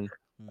chicken.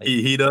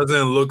 He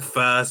doesn't look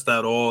fast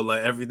at all.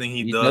 Like everything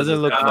he He does doesn't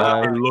look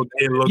fast.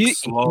 It looks He-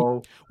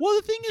 slow. Well,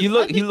 the thing is,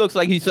 He I looks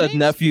like he said James-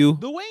 nephew.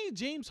 the way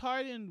James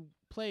Harden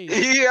plays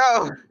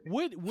Yo,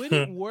 would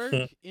it work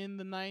in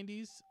the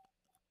 90s?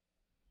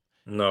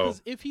 No.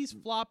 Because if he's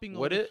flopping,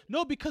 Would over- it?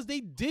 No, because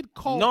they did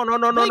call. No.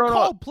 They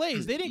called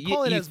plays. They didn't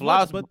call it He as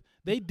flops, much, but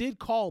they did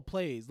call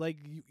plays. Like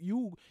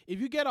if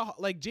you get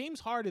like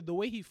James Harden, the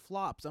way he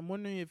flops, I'm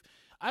wondering if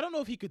I don't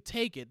know if he could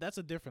take it. That's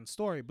a different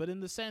story. But in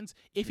the sense,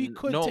 if he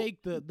could No.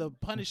 take the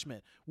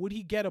punishment, would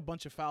he get a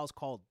bunch of fouls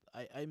called?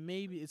 I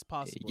maybe it's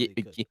possible. He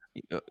could.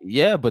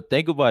 Yeah, but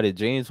think about it.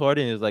 James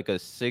Harden is like a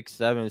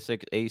 6'7",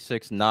 6'8",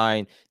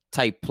 6'9"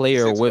 type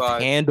player with 6'5".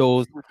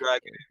 handles. You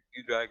dragging it.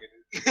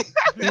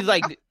 He's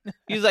like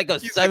a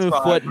He's 7'9".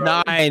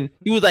 6'5",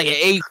 He was like an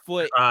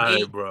 8'8"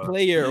 Alright, bro.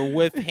 player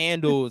with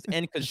handles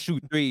and could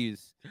shoot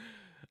threes.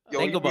 Yo,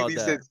 Think you about really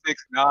that. said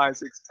 6'9",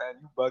 6'10".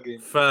 You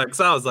bugging. Facts.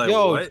 I was like,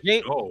 Yo, what?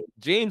 Oh,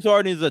 James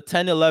Harden is a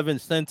 10'11"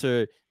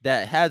 center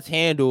that has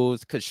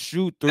handles, could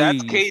shoot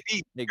threes. That's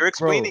KD. Like, You're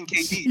explaining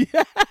KD.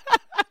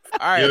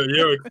 All right,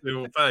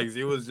 you're facts.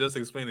 He was just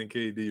explaining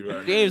KD,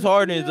 right? James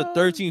Harden is a Yeah.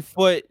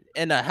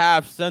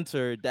 13-foot-and-a-half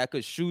center that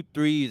could shoot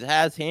threes,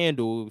 has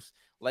handles.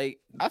 Like,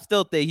 I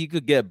still think he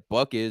could get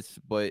buckets,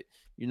 but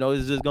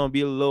it's just gonna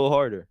be a little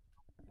harder.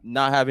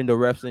 Not having the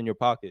refs in your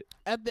pocket.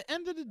 At the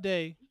end of the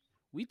day,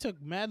 we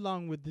took mad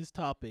long with this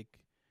topic.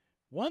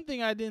 One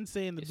thing I didn't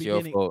say in the It's your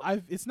beginning, fault.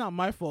 it's not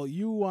my fault.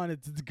 You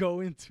wanted to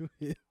go into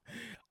it.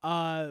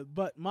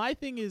 But my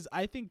thing is,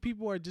 I think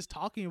people are just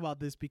talking about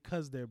this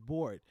because they're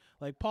bored.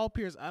 Like Paul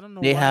Pierce, I don't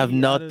know. They why have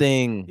he out of-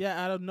 nothing.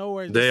 Yeah, out of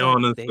nowhere. They just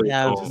honestly They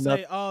have don't. just no-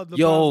 say, oh, the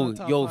Yo, Browns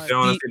are top yo, five. They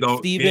honestly don't.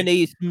 Stephen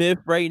A. Smith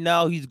right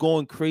now, he's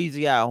going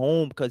crazy at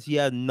home because he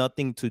has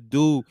nothing to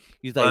do.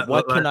 He's like,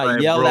 what can I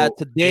yell bro, at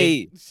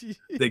today?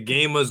 The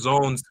Game of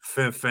Zones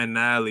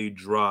finale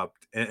dropped,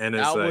 and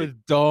it's That like was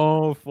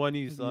dumb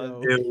funny,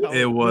 son. Yo.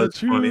 it was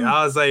The funny. truth.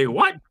 I was like,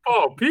 what?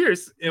 Paul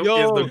Pierce is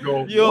the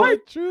goal. yo,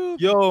 What? Truth.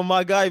 Yo,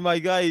 my guy,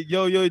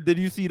 yo, did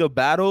you see the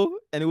battle?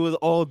 And it was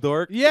all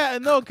dark. Yeah,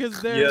 no,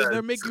 because they're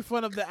Yes. making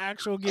fun of the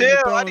actual Game Chill,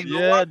 of I Thrones. need to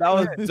Yeah, that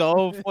was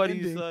so funny,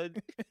 Ending. son.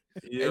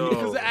 Yo.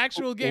 Because the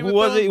actual Game Who of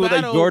was Thrones it? It was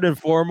like battle, Jordan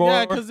Formore.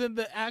 Yeah, because in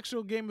the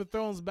actual Game of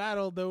Thrones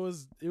battle, it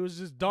was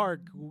just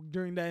dark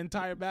during that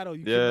entire battle.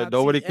 You could Yeah, not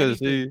nobody see could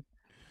anything. see.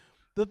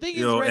 The thing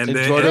Yo, is, and Reggie,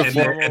 then Jordan and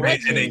then, Formore. and then,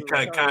 and then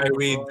Reggie.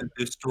 Kyrie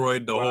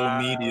destroyed the whole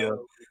media.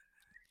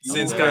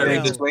 Since Yeah. Kyrie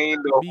Yeah.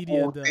 Explain the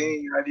Media whole done.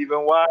 thing. I didn't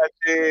even watch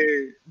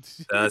it.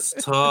 That's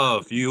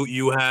tough.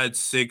 You had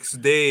 6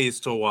 days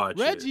to watch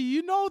Reggie, it.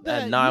 you know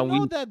that 9 you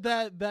know weeks.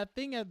 that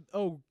thing at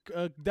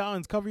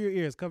Downs, cover your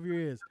ears.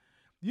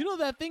 You know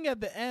that thing at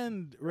the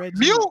end, Reggie.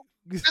 Mute.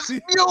 Just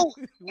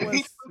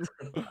mute.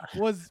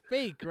 was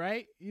fake,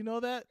 right? You know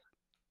that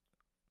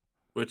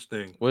Which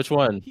thing? Which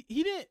one?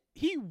 he didn't.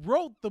 He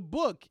wrote the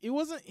book. It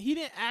wasn't. He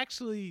didn't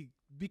actually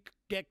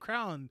get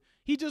crowned.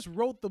 He just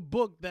wrote the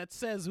book that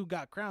says who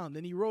got crowned,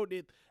 and he wrote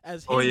it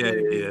as him Oh, yeah,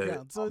 getting yeah, yeah.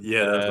 crowned. So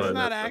Yeah, that's it's right,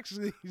 not that's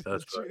right. actually.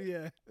 That's true, right.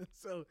 Yeah.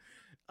 So,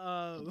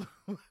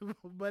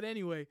 but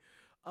anyway,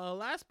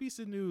 last piece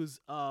of news.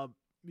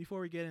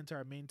 Before we get into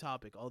our main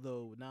topic,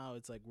 although now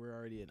it's like we're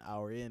already an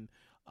hour in.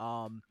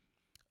 I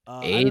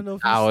 8 don't know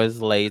if you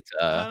hours I later.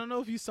 don't know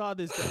if you saw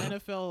this. The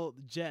NFL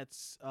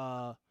Jets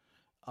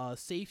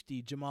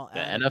safety Jamal The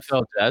Adams.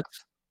 NFL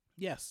Jets.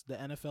 Yes, the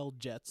NFL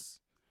Jets.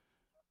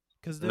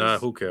 Because Nah,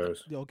 who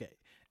cares? Okay.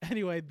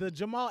 Anyway, the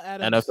Jamal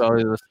Adams. NFL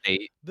is a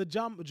state. The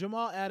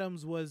Jamal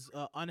Adams was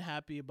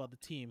unhappy about the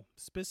team.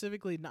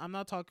 Specifically, I'm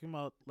not talking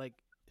about like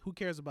who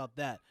cares about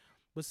that,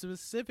 but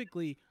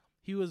specifically,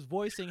 he was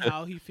voicing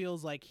how he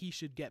feels like he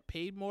should get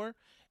paid more,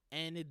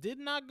 And it did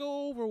not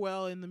go over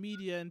well in the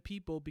media and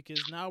people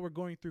because now we're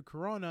going through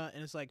Corona,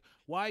 and it's like,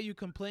 why are you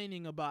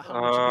complaining about how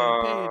much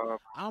you're getting paid?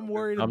 I'm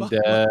worried I'm about my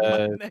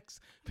dead.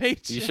 next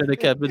paycheck. You should have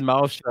kept his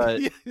mouth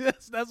shut.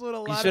 Yes, that's what a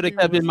lot He of should have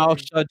people kept his were mouth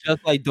saying. shut,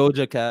 just like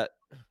Doja Cat.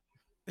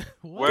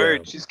 What?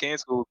 Word, she's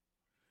canceled.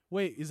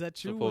 Wait, is that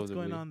true? What's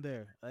going Supposedly. on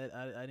there?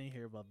 I didn't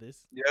hear about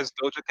this. Yes,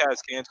 Doja Cat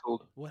is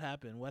canceled. What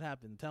happened? What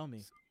happened? Tell me.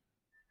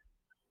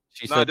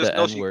 She No, said just the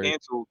know N she word.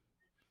 canceled.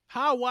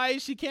 How? Why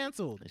is she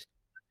canceled?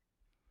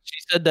 She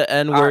said the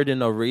N word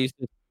in a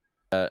racist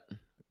chat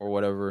or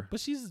whatever But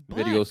she's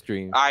black. video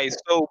stream. Alright,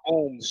 so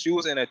boom, she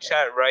was in a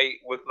chat, right,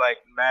 with like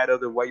mad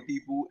other white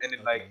people, and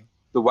then like Okay.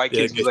 the white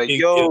Yeah, kids was 'cause like, she-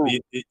 yo,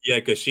 yeah,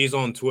 because she's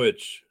on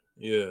Twitch.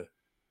 Yeah.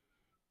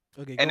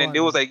 Okay. and go then on, they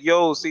was man. like,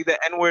 yo, say the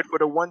N word for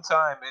the one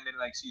time, and then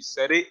like she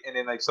said it, and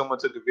then like someone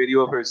took a video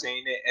of her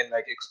saying it and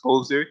like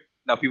exposed her.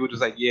 Now people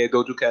just like, yeah,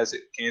 Doja Cat's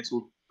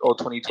canceled all Is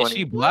 2020.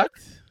 she black?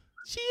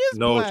 She is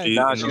No, black. she-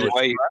 Nah, no, she's she-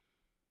 white.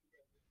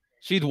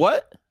 She's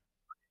what?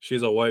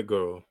 She's a white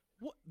girl.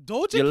 What?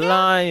 Doja You're Cat?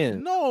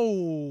 lying.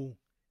 No,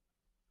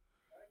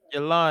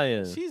 You're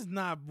lying. she's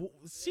not.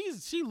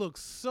 She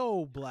looks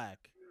so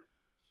black.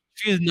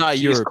 She's not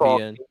She's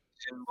European.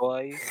 Caucasian,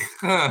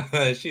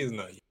 boy. She's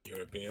not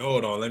European.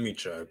 Hold on, let me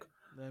check.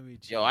 Let me.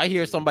 Yo, check I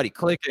hear here. somebody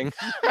clicking.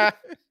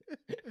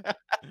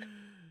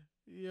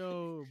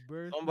 Yo,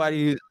 birthday.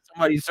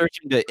 somebody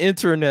searching the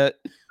internet.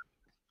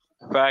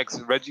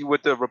 Facts. Reggie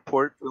with the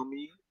report for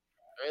me.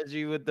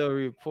 Reggie with the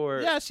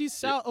report. Yeah, she's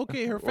South.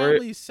 Okay, her Where-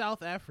 family is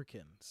South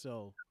African,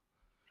 so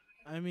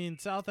I mean,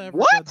 South Africa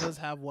What? does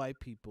have white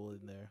people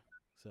in there.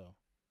 So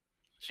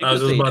She I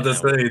was could just say about to that.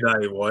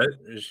 say that.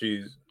 What?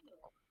 She's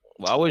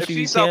Why would If she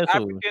be she's South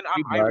canceled? African, She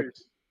I'm black. Irish.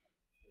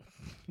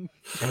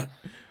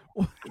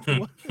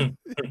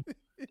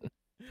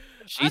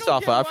 I She's don't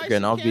South get why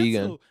African. she I'm vegan.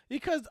 canceled.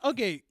 Because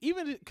okay,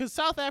 even because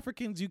South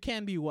Africans, you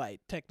can be white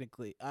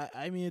technically.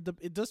 I mean,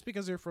 it just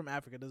because you're from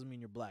Africa doesn't mean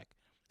you're black.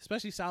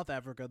 Especially South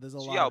Africa, there's a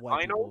She lot of white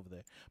albino? people over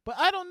there. But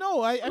I don't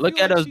know. I Look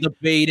feel at like us she-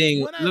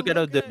 debating. when I Look at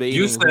us look at- debating.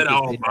 you who said could say that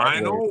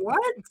albino? word.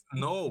 What?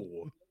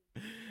 No.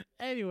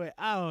 Anyway,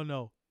 I don't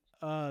know.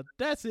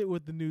 That's it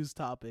with the news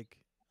topic.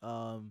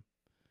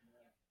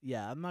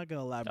 Yeah, I'm not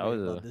gonna elaborate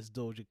was about a- this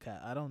Doja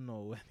Cat. I don't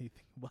know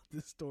anything about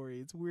this story.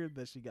 It's weird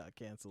that she got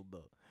canceled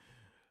though.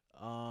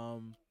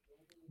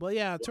 But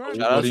yeah, to our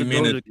Shout out What do you to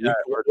mean? Doja It's, Cat.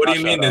 what do you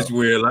Shout mean it's out.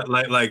 weird?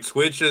 Like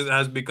Twitch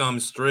has become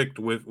strict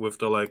with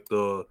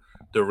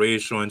the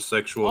racial and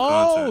sexual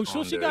content. oh, so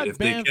on she there. got If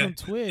they banned ca- from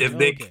Twitch. if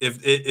they Okay.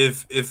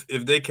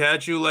 if they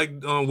catch you like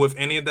with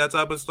any of that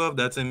type of stuff,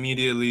 that's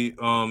immediately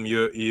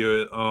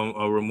you're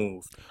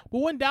removed. But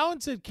when Down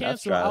said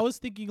cancel, I trash. was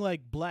thinking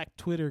like Black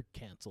Twitter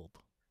canceled,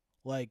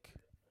 like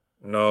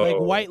No, like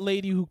white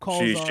lady who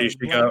calls she- on she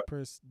black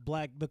got-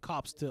 black the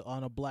cops to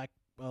on a black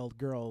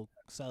girl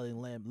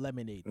selling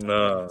lemonade. type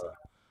Nah. cancel.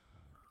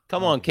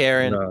 Come on,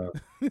 Karen. Nah.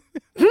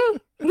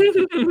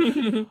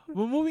 But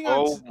moving on.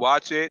 Oh,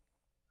 watch it.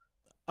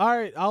 All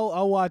right,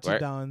 I'll watch Where- it,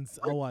 Downs.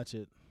 I'll watch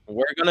it.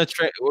 We're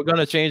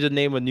gonna change the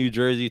name of New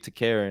Jersey to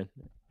Karen.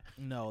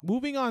 No.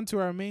 Moving on to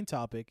our main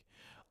topic.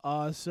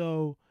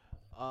 So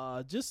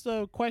just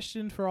a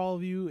question for all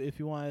of you if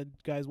you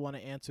guys want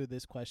to answer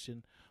this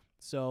question.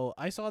 So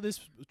I saw this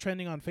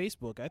trending on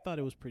Facebook. I thought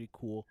it was pretty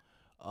cool.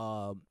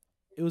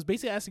 It was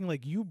basically asking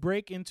like you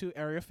break into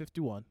Area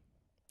 51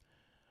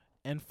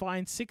 and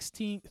find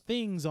 16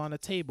 things on a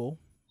table,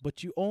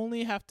 but you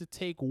only have to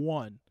take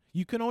one.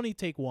 You can only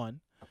take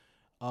one.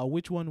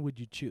 Which one would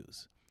you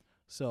choose?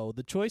 So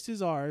the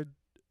choices are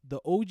the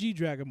OG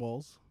Dragon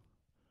Balls,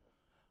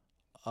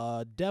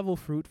 Devil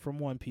Fruit from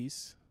One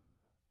Piece,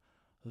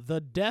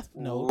 the Death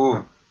Note,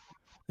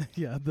 Ooh.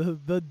 yeah,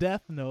 the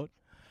Death Note,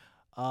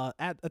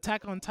 at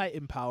Attack on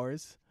Titan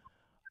powers,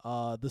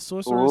 the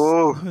Sorcerer's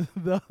Ooh.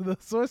 the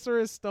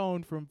Sorcerer's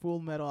Stone from Full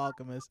Metal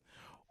Alchemist,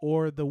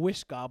 or the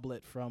Wish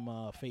Goblet from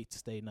Fate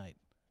Stay Night.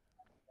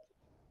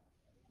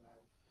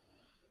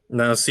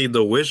 Now see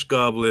the wish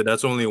goblet.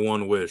 That's only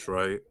one wish,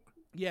 right?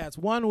 Yeah, it's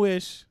one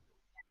wish.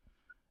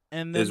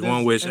 And then There's one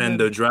there's- wish, and and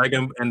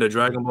then the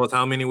Dragon Balls.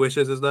 How many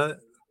wishes is that?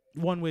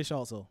 one wish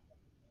also.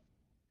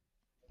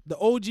 The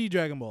OG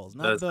Dragon Balls,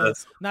 not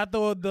That's-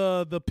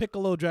 the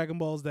Piccolo Dragon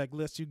Balls that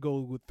lets you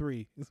go with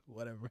 3,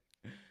 whatever.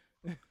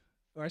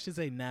 Or I should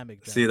say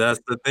Namek. See, that's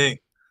the thing.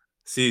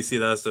 See,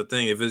 that's the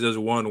thing. If it's just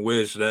one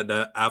wish,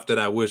 that after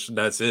that wish,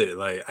 that's it.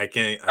 Like I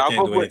can't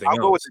do anything I'll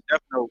go with else. the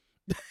Death Note.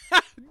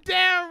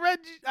 Damn,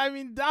 Reggie. I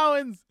mean,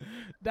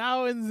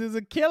 Dowens is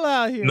a killer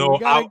out here. No, we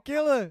got a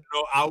killer.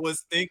 No, I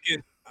was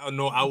thinking.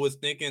 I was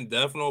thinking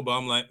Death Note, but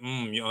I'm like,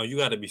 you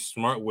got to be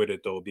smart with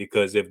it though,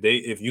 because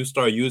if you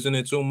start using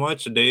it too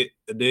much, they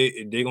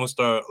gonna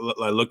start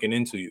like looking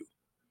into you.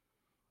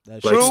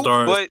 That's Like true. True,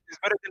 stars- but it's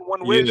better than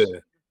one wish. Yeah.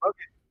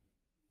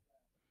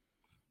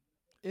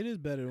 It is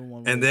better than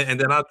one. And wish.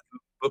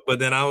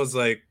 then I was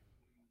like,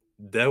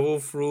 Devil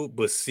Fruit,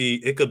 but see,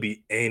 it could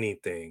be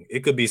anything.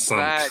 It could be some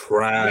Facts.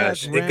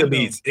 trash. Yeah,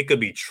 it's it could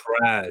be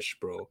trash,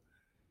 bro.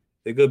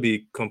 It could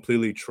be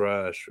completely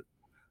trash.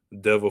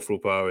 devil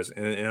fruit powers,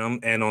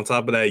 and on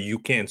top of that, you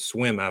can't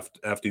swim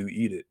after you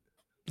eat it.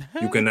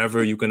 You can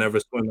never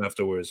swim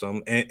afterwards.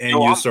 And Yo,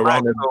 you're I'm black,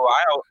 surrounded. so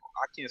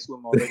I can't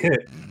swim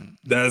already.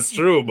 That's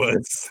true, but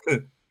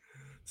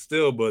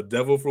still, but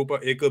devil fruit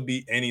power, it could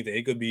be anything.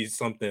 It could be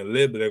something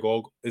lit, but it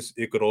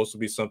could also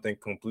be something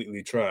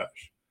completely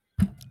trash.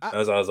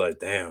 As I was like,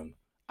 damn.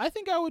 I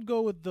think I would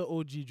go with the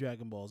OG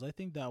Dragon Balls. I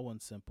think that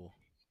one's simple.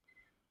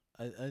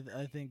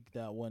 I think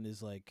that one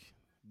is like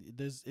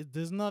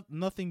there's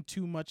nothing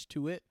too much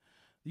to it.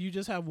 You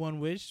just have one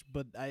wish,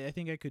 but I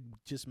think I could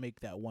just make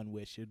that one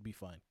wish. It'd be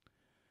fine.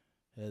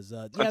 As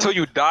Until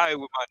you die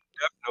with my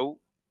death note.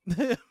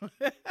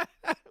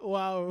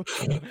 wow.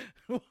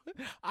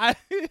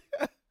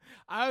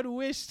 I would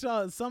wish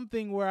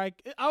something where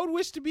I would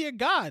wish to be a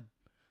god,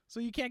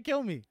 so you can't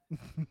kill me.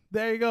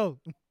 There you go.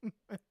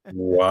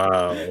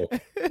 Wow.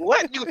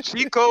 What, you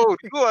cheat code?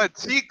 You a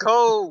cheat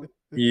code.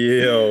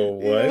 Yo,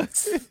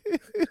 what?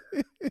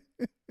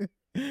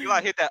 You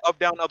gotta hit that up,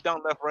 down,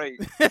 left, right.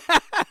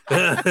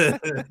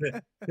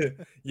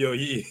 Yo,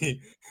 he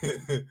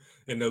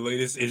in the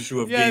latest issue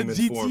of Yeah, Game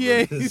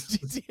GTA. Informer.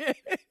 GTA.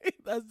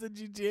 That's the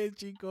GTA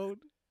cheat code.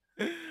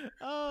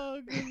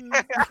 Oh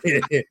goodness.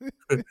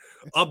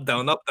 Up,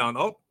 down, up,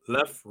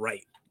 left,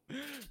 right.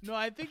 No,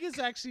 I think it's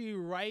actually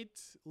right,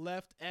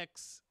 left,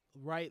 X,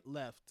 right,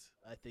 left.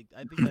 I think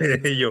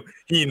that's Yo,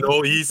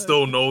 he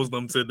still knows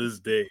them to this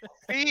day.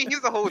 See,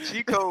 he's a whole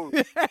cheat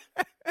code.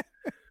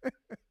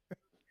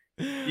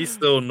 He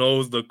still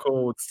knows the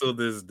codes to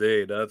this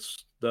day.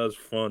 That's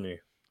funny.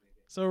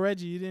 So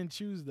Reggie, you didn't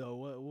choose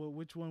though.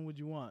 Which one would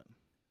you want?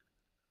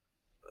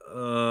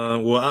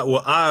 I'm. What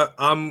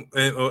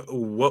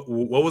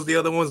was the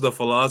other ones? The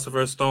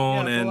Philosopher's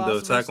Stone and the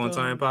Philosopher's Attack on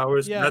Stone. Titan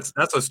powers. Yeah.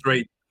 That's a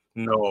straight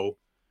no.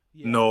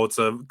 Yeah. No, it's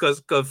a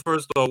because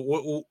first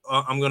off,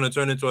 I'm gonna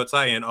turn into a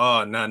Titan.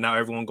 Oh, now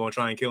everyone gonna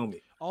try and kill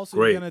me. Also,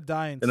 Great. you're gonna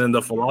die. And then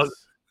the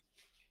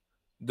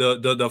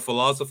the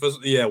philosophers,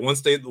 yeah.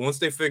 Once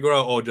they figure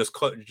out, oh, just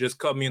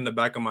cut me in the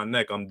back of my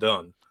neck, I'm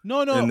done.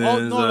 No, And no,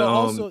 then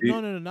also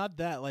no, not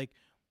that. Like,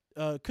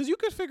 because you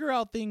could figure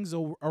out things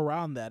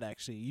around that.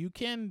 Actually, you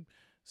can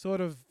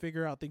sort of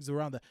figure out things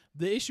around that.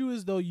 The issue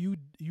is though,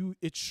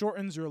 it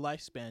shortens your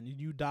lifespan.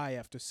 You die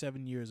after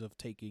 7 years of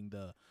taking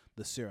the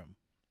serum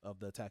of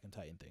the Attack on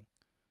Titan thing.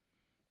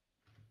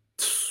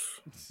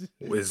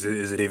 Is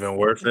it even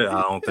worth it?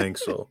 I don't think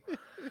so.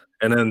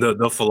 And then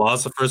the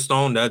Philosopher's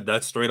Stone,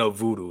 that's straight up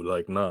voodoo.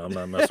 Like, nah, I'm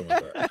not messing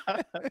with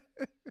that.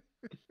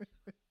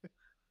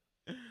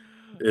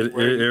 It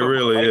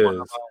really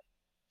is.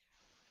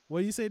 What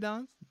do you say,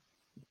 Don?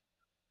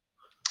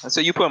 I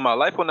said you putting my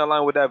life on the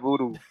line with that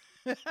voodoo.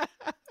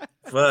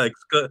 Facts.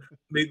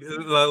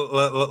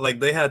 Like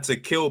they had to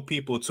kill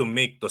people to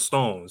make the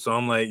stone. So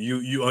I'm like,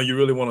 you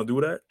really want to do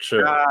that?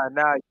 Sure.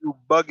 Nah, you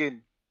bugging.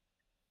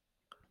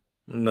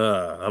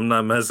 Nah, I'm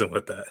not messing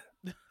with that.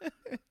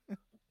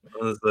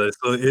 So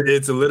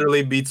it's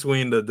literally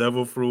between the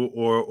devil fruit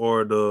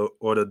or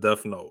the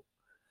death note.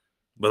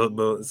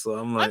 But so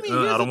I'm like,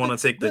 I don't want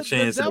to take the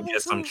chance and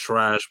get some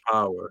trash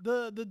power.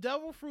 The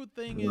devil fruit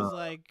thing is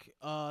like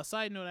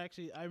side note.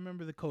 Actually, I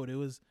remember the code. It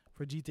was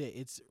for GTA.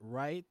 It's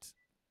right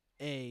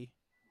A,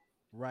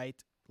 right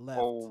left.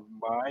 Oh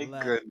my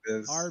left,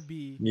 goodness.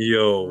 RB.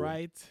 Yo.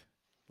 Right,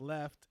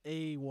 left,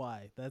 AY.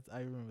 I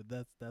remember.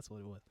 That's what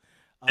it was.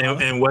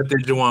 And what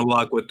did you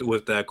unlock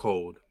with that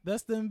code?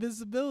 That's the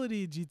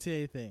invisibility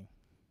GTA thing.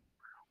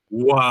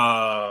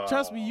 Wow.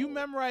 Trust me, you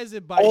memorize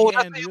it by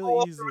hand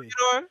really easily.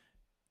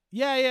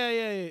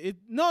 Yeah.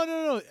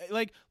 No.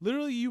 Like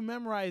literally, you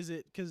memorize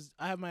it because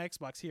I have my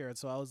Xbox here, and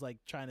so I was like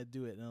trying to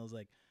do it, and I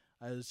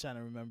was trying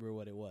to remember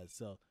what it was.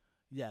 So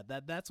yeah,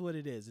 that's what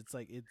it is. It's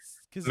like it's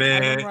because I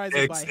memorize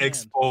it by hand.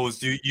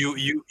 Exposed.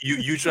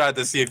 You tried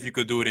to see if you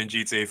could do it in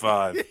GTA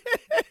 5.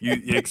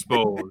 You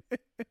exposed.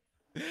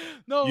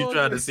 No, you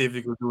tried to see if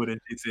you could do it in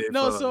GTA 5.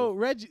 No, so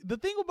Reggie, the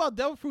thing about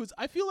devil fruits,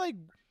 I feel like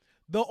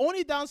the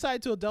only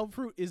downside to a devil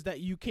fruit is that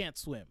you can't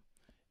swim.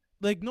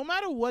 Like no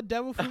matter what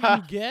devil fruit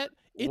you get,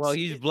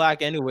 he's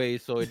black anyway,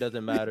 so it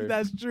doesn't matter.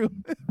 That's true.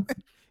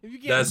 If you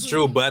can't That's swim,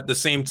 true, but at the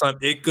same time,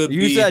 it could you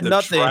be said the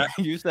nothing.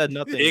 You said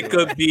nothing. It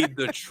could be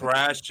the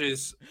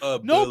trashiest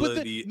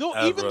ability.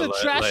 even the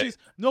trashiest.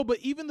 but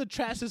even the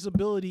trashiest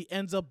ability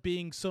ends up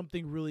being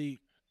something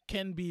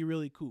can be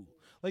really cool.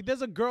 Like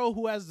there's a girl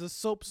who has the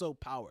soap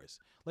powers.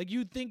 Like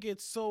you'd think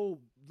it's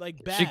so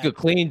like bad. She could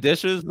clean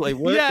dishes. Like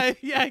what? Yeah,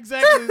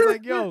 exactly. It's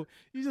like, yo,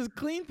 you just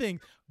clean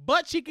things.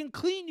 But she can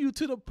clean you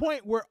to the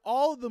point where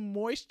all the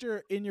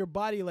moisture in your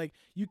body, like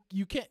you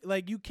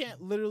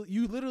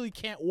literally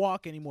can't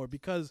walk anymore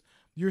because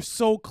you're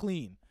so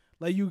clean.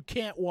 Like you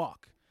can't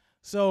walk.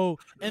 So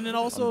and then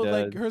also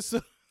like her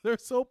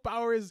soap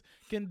powers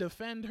can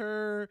defend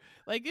her.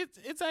 Like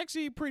it's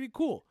actually pretty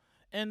cool.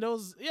 And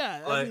those,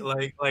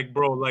 like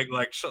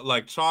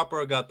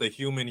Chopper got the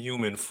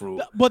human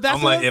fruit. But that's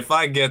I'm like, if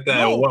I get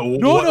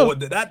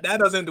that, that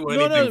doesn't do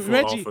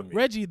anything for me.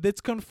 Reggie,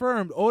 that's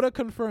confirmed. Oda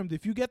confirmed.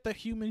 If you get the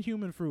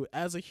human fruit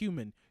as a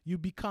human, you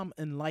become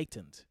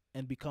enlightened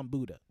and become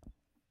Buddha.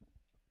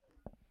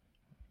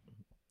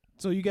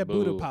 So you get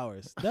Buddha Boo.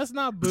 powers. That's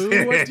not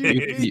boo. What do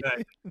you mean?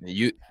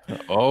 You,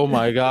 oh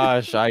my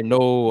gosh, I know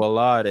a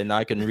lot and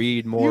I can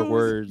read more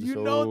words.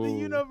 You know the so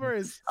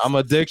universe. I'm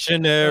a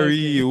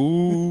dictionary. Okay.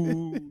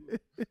 Ooh.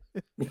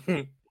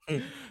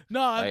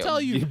 No, I'm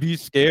telling you. Be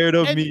scared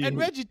of And, me. and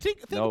Reggie,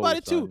 think No, about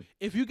it too. son.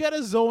 If you get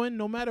a Zoan,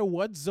 no matter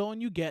what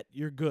zone you get,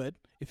 you're good.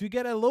 If you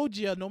get a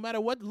Logia, no matter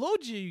what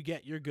Logia you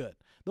get, you're good.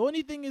 The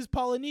only thing is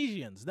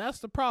Polynesians. That's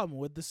the problem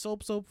with the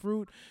soap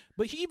fruit.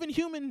 But even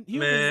human,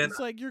 Man. it's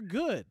like you're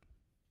good.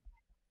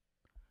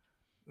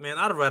 Man,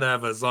 I'd rather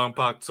have a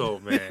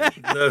Zanpakuto, man.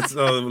 That's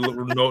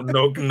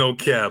no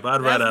cap.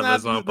 I'd rather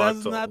have a Zanpakuto.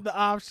 That's not the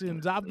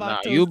option. Nah,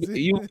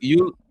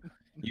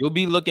 you'll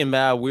be looking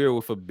mad weird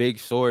with a big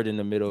sword in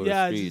the middle of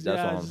the street. That's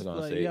all I'm just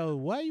gonna like, say. Yo,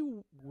 why are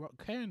you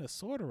carrying a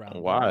sword around?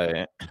 bro?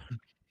 Why?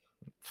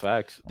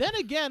 Facts. Then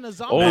again, a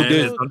zombie. Oh, Man,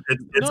 dude.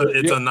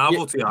 it's a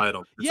novelty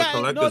item. It's Yeah, a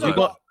collector's no, item.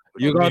 What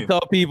do You're you gonna mean?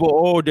 tell people,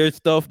 oh, there's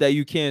stuff that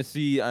you can't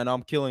see, and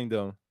I'm killing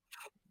them.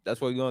 That's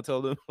what you're gonna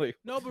tell them. Like,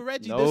 No, but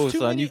Reggie, No, there's too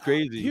son, many. you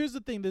crazy. Here's the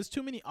thing: there's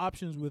too many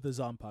options with a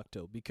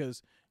Zanpakuto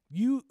because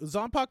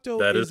Zanpakuto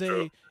That is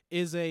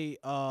is true.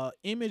 a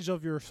image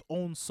of your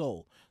own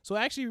soul. So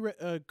actually,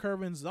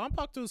 Kervin,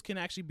 Zanpakutos can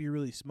actually be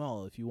really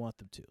small if you want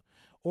them to,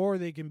 or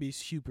they can be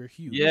super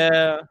huge.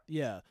 yeah,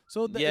 yeah.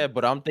 So yeah,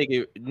 but I'm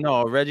thinking,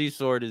 no, Reggie's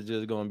sword is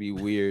just gonna be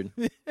weird.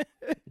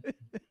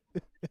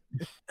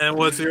 And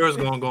what's yours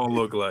gonna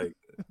look like?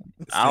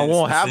 I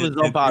won't have a Since-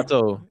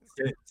 Zanpakuto.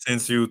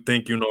 Since you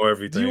think you know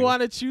everything. Do you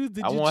want to choose?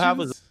 Did I you won't have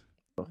a choose?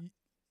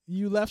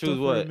 You left Choose it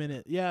for a what?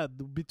 minute. Yeah,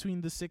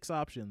 between the 6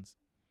 options.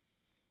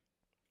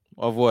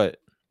 Of what?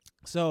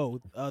 So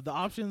the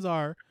options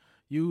are: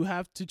 you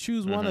have to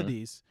choose one of Mhm.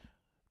 these: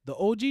 the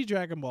OG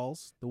Dragon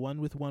Balls, the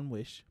one with one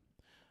wish,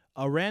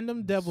 a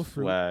random Devil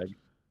Fruit,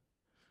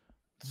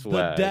 Swag.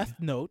 the Death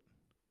Note,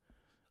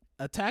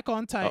 Attack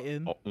on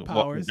Titan Well,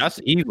 powers. that's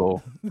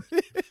evil.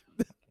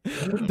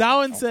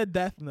 Darwin said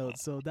Death Note,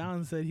 so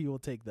Darwin said he will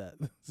take that.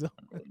 So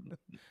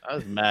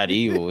That's mad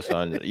evil,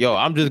 son. Yo,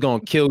 I'm just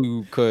gonna kill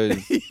you because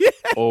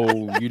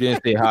oh, you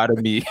didn't say hi to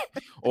me,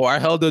 or I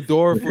held the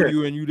door for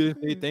you and you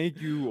didn't say thank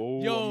you. Oh,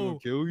 I'm Yo, gonna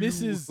kill you.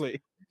 this is-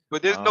 Like,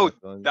 But there's Nah, no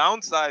son.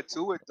 downside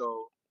to it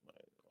though.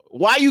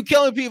 Why you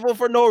killing people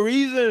for no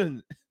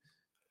reason?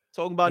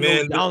 Talking about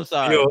Man, no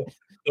downside. Yo,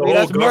 Wait,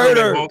 that's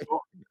murder.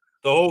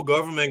 The whole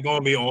government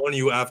gonna be on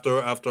you after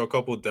a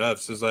couple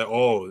deaths. It's like,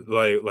 oh,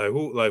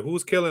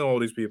 who's killing all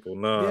these people?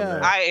 Nah, Yeah. man.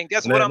 Alright, and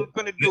guess what Man, I'm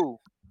gonna do?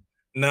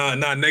 Nah.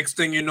 Next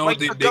thing you know, Write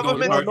they the gonna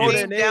government start know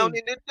name their down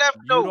names. in the death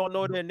You note. don't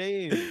know their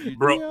names.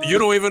 Bro, Yeah. you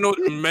don't even know,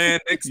 man.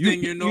 Next You-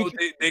 thing you know,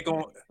 they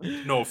gonna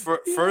no.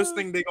 First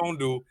thing they gonna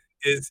do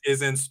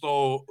is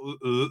install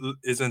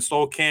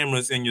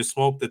cameras in your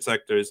smoke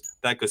detectors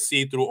that could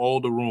see through all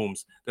the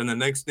rooms. Then the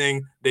next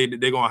thing they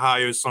gonna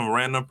hire some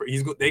random.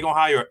 They gonna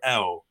hire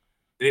L.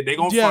 They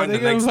gonna Yeah, find they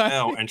the gonna next find-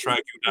 L and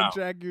track you down. and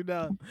track you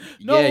down.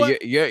 No, Yeah,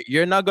 what-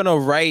 you're not gonna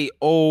write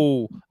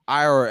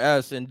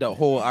IRS and the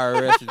whole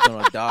IRS is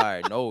gonna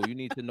die. No, you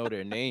need to know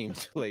their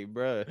names, like,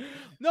 bruh.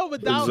 No,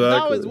 but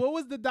Exactly. what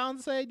was the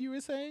downside you were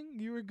saying?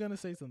 You were gonna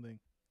say something.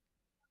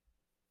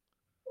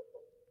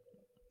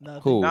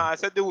 Nothing. Who? Nah, I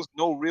said there was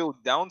no real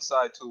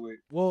downside to it.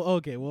 Well,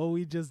 okay. Well,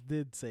 we just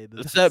did say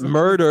this. Except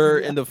murder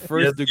in the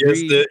first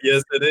degree.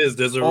 Yes, it is.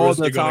 There's a all risk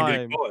the you're gonna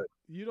time. get caught.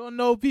 You don't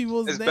know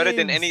people's It's names. better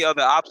than any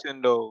other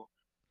option though.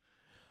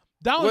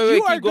 Down, Wait,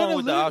 you are keep going gonna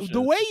with the live options.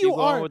 the way Keep you going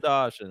are. with the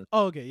options.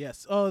 Oh, okay,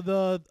 yes.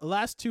 The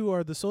last two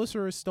are the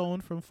Sorcerer's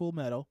Stone from Full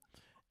Metal,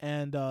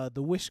 and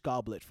the Wish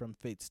Goblet from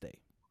Fate's Day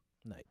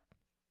Night.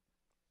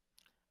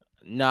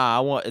 Nah, I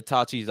want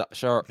Itachi's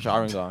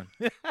Sharingan.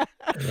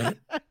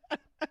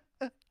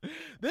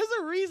 There's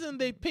a reason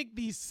they picked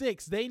these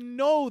 6. They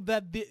know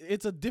that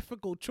it's a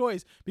difficult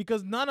choice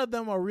because none of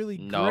them are really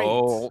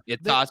No, great.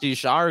 Itachi's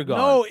Sharingan.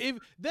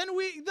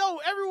 No,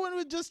 everyone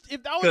would just,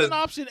 if that was an 'Cause-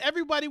 option,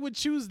 everybody would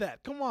choose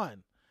that. Come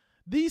on.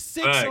 These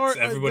 6 Facts. are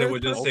Everybody they're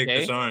would just take the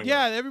Okay. Sharingan.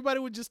 Yeah, everybody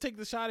would just take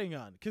the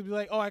Sharingan. Could be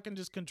like, oh, I can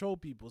just control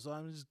people, so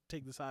I'm just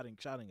take the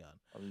Sharingan.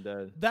 I'm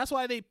dead. That's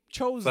why they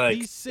chose Facts.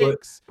 these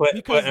 6. Put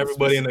because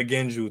everybody in the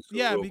Genjutsu.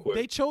 yeah, real quick.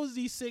 they chose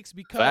these 6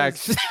 because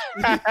Facts.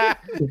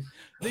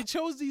 they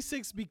chose these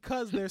 6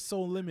 because they're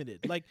so limited.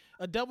 Like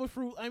a Devil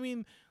Fruit, I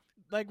mean,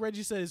 like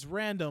Reggie said, it's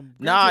random.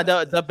 Nah,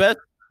 Granted,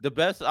 the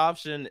best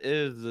option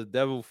is the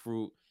Devil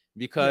Fruit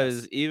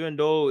because Yes. even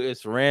though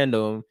it's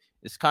random,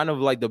 it's kind of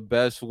like the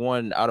best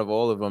one out of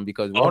all of them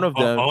because one of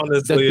them,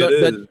 honestly, the-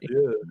 it the- is.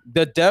 Yeah.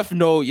 the Death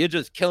Note, you're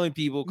just killing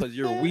people because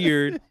you're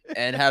weird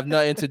and have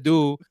nothing to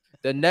do.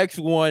 The next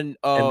one,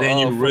 And then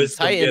you from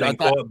risk of Titan, getting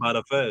caught by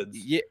the feds.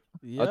 yeah,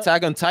 Yep.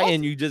 Attack on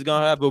Titan, you just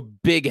gonna have a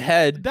big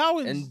head That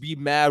one's and be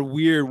mad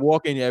weird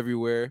walking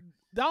everywhere.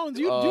 that one's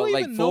you. Uh, Do you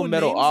like even Full know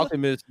Metal names?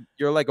 Alchemist,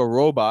 you're like a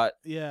robot.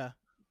 Yeah.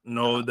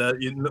 No, that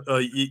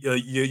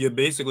you're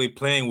basically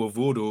playing with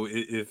voodoo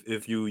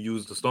if you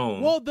use the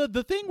stone. Well,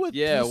 the thing with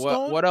Yeah. the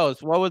stone, What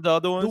else? What was the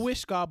other the one?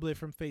 Wish Goblet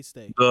from Fate's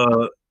Day.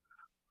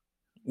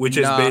 which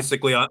is Nah.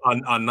 basically a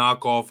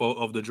knockoff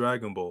of the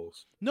Dragon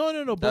Balls. No.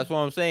 But That's what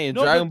I'm saying.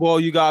 No, Dragon but- Ball,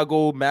 you gotta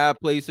go mad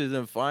places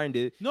and find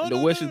it. No, and the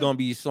no, wish no, is no. gonna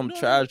be some No,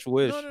 trash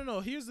wish. No.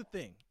 Here's the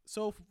thing.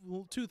 So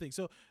two things.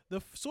 So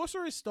the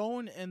Sorcerer's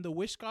Stone and the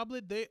Wish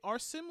Goblet, they are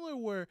similar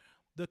where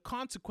the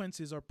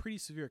consequences are pretty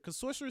severe. Because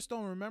Sorcerer's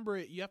Stone, remember,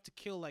 you have to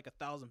kill like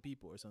 1,000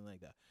 people or something like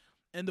that.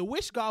 And the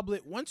Wish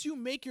Goblet, once you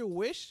make your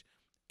wish,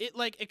 it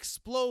like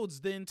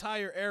explodes the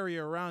entire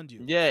area around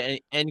you. Yeah,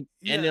 and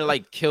Yeah. it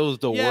like kills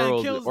the Yeah, it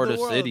world kills or the the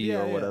world. city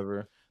Yeah, or yeah.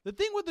 whatever. The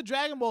thing with the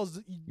Dragon Balls,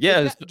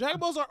 Yes. Dragon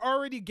Balls are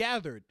already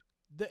gathered.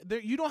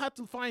 You don't have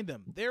to find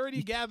them. They're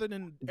already gathered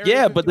in Area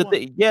Yeah, but the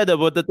 51.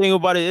 but the thing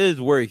about it is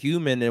we're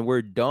human and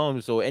we're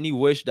dumb. So any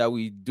wish that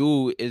we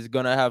do is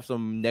gonna have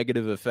some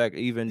negative effect,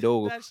 even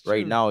though That's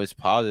right true. now it's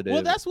positive.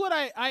 Well, that's what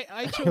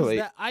I chose. Like-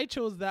 that I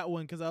chose that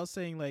one because I was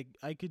saying like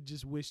I could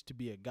just wish to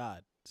be a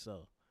god.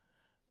 So,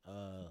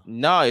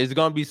 Nah, it's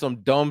gonna be some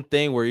dumb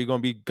thing where you're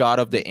gonna be god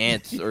of the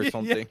ants or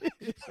something.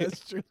 That's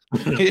true.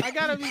 I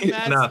gotta be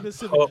mad Nah.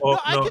 specific. Oh, no,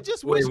 I could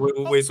just wish.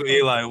 Wait, so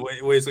Eli,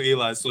 wait, so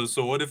Eli,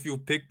 so what if you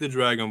pick the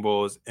Dragon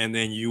Balls and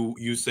then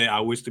you say I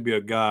wish to be a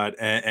god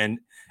and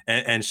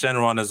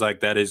Shenron is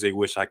like that is a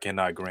wish I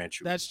cannot grant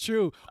you. That's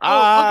true.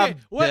 Ah, okay.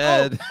 What?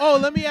 bad.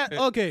 Let me add.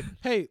 Okay.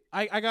 Hey,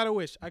 I got a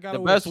wish. I got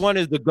The a best wish. one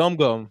is the gum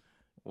gum.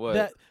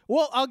 What?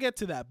 Well, I'll get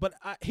to that. But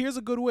here's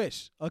a good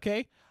wish.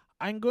 Okay,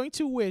 I'm going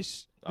to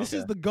wish. This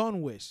is Okay. the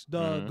gun wish. The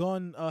Mhm.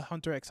 gun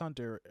Hunter x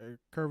Hunter.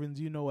 Kervins,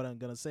 you know what I'm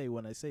gonna say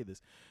when I say this.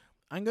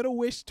 I'm gonna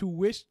wish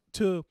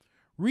to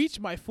reach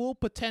my full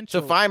potential.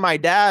 To find my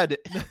dad.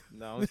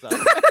 No, I'm sorry.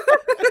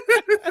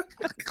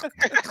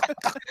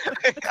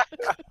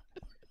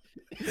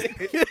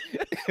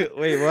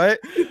 Wait, what?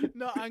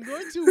 No, I'm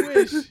going to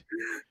wish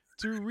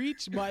to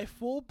reach my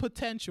full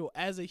potential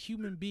as a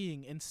human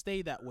being and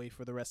stay that way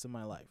for the rest of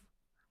my life.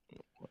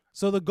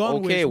 So the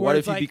gun wish. Okay, where what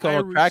it's if you like, become I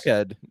a reach-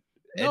 crackhead?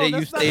 No, And then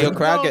you that's stay not- a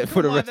crackhead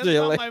for the come on, rest of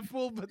your that's life. not my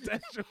full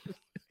potential.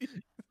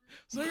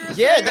 So you're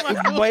Yeah, saying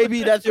my full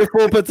maybe that's your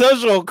full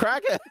potential,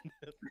 crackhead.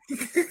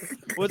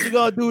 What you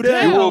gonna do then?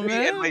 Damn, You will be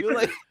man. in like You're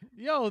like,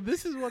 Yo,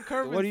 this is what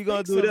Kervin What are you gonna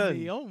thinks do of then?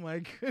 me. Oh my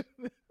goodness.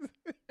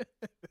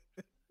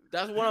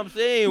 that's what I'm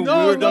saying. No,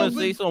 we were no, gonna but-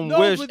 say some no,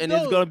 wish, but and no.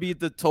 it's gonna be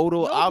the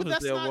total No, but opposite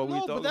that's of not, what we no,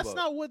 talking but that's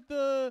about. not what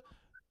the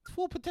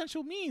full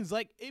potential means.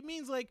 Like it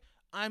means like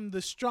I'm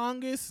the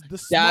strongest, the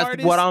That's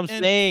smartest. what I'm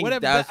and saying.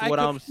 whatever That's that I what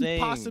could I'm saying.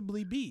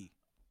 Possibly be.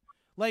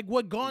 Like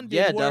what Gon did,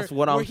 Yeah, where, that's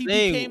what I'm where he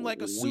saying. became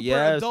like a super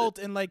Yes. adult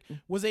and like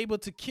was able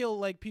to kill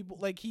like people.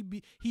 Like he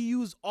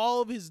used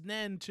all of his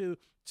nen to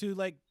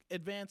like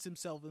advance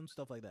himself and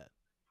stuff like that.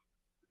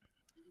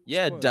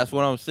 Yeah, Spoiler. that's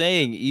what I'm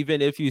saying.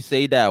 Even if you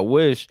say that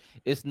wish,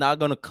 it's not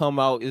gonna come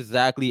out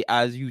exactly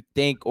as you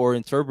think or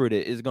interpret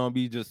it. It's gonna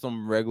be just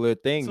some regular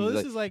thing. So this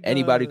Like, is like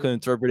anybody could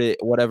interpret it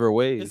whatever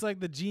way. It's like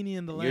the genie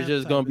in the lamp. You're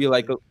just type gonna of be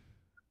like, thing.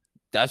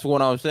 that's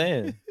what I'm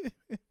saying.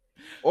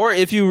 Or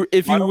if you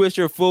wish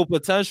your full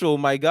potential,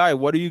 my guy,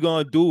 what are you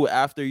gonna do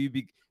after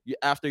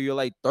after you're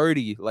like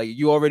 30? Like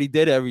you already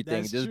did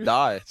everything. That's Just true.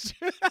 die.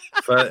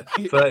 But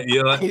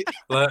yeah,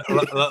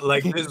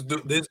 like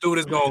this dude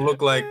is gonna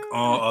look like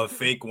a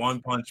fake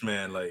One Punch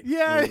Man. Like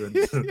Yeah.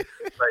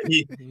 like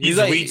he's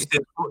like- reached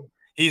his.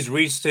 He's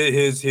reached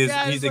his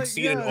Yeah, he's it's like,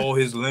 exceeded yeah. all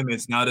his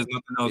limits. Now there's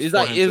nothing else It's for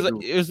like him to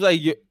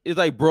do. it's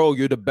like bro,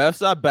 you're the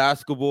best at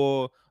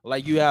basketball.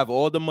 Like you have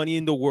all the money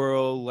in the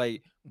world.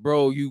 Like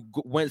bro, you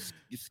went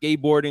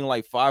skateboarding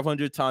like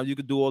 500 times. You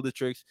could do all the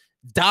tricks.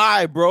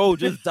 Die, bro.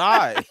 Just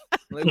die.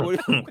 Like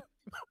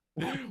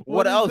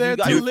what is else? there You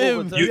got to your full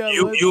live? potential.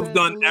 Yeah, what's You've there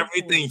done to live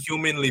everything for?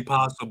 humanly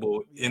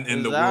possible in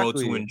the world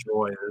to Exactly.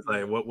 enjoy. It's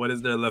like what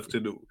is there left to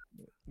do?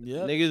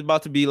 Yep. Niggas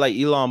about to be like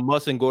Elon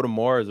Musk and go to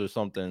Mars or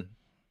something.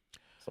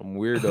 Some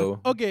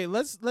weirdo. Okay,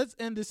 let's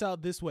end this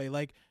out this way.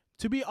 Like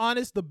to be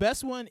honest, the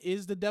best one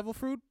is the Devil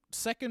Fruit.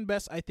 Second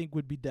best, I think,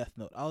 would be Death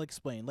Note. I'll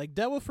explain. Like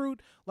Devil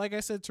Fruit, like I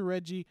said to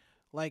Reggie,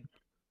 like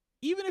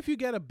even if you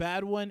get a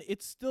bad one,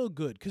 it's still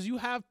good because you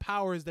have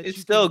powers that It's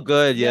you still can,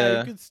 good, you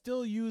yeah. could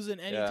still use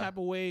in any Yeah. type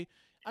of way.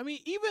 I mean,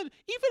 even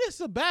if it's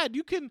a bad,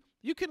 you can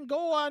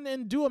go on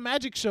and do a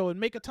magic show and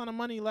make a ton of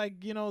money. Like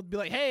be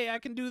like, hey, I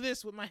can do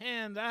this with my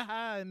hand,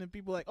 aha, and then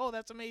people are like, oh,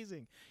 that's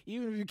amazing.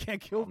 Even if you can't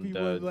kill I'm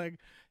people, dead. it's like,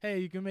 hey,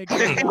 you can make.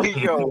 money.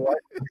 Yo, what?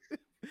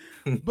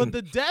 But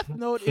the Death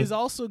Note is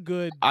also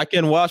good. I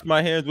can wash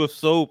my hands with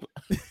soap.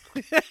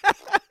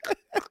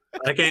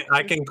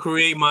 I can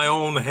create my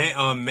own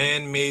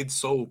man-made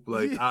soap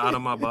like out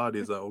of my body.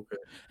 It's like okay.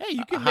 Hey,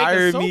 you can make a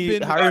Hire soap me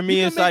bin- hire you me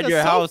can inside make a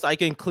your soap- house. I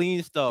can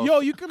clean stuff. Yo,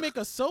 you can make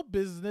a soap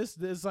business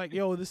that's like,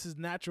 yo, this is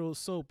natural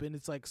soap and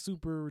it's like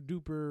super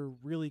duper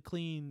really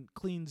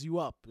cleans you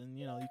up, and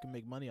you can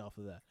make money off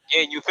of that.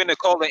 Yeah, you finna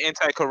call it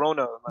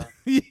anti-corona.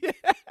 Like,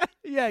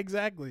 Yeah,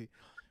 exactly.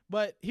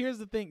 But here's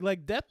the thing,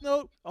 like Death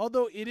Note,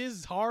 although it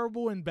is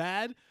horrible and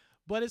bad,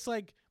 but it's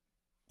like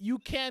you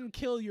can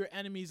kill your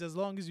enemies as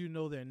long as you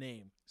know their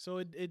name. So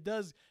it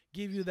does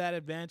give you that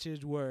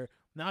advantage where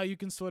now you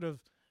can sort of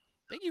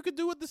think you could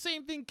do what the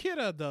same thing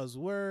Kira does,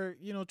 where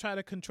try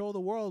to control the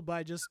world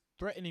by just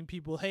threatening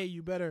people, hey,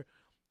 you better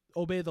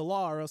obey the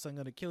law or else I'm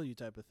gonna kill you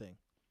type of thing.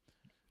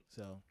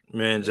 So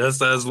Man,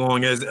 just as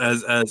long as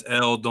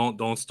L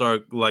don't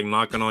start like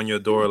knocking on your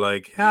door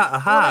like well, that's the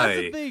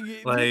hi, thing.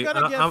 You're like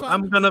gonna get I'm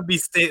found. gonna be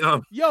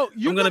Yo,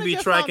 you're I'm gonna gonna be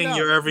get found tracking out,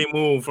 your every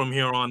move from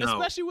here on out.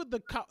 especially with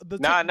the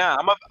Nah, nah.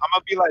 I'm gonna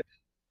be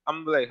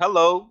like,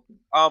 hello.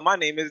 My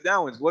name is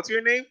Downs. What's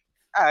your name?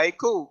 All right,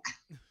 cool.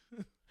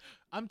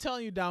 I'm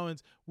telling you,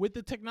 Downs, with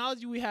the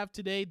technology we have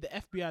today, the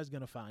FBI is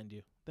gonna find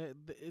you.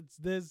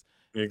 There's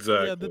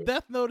Exactly. yeah, the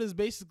death note is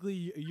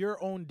basically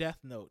your own death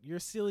note. You're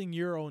sealing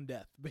your own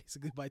death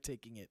basically by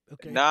taking it.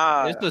 Okay.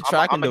 Nah, It's the I'm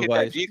tracking gonna hit that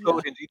device. G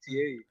code in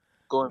GTA.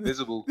 Go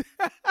invisible.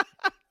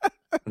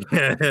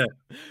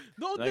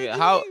 No, Like,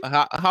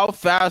 how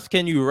fast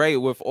can you write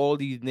with all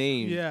these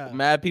names? Yeah.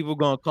 Mad people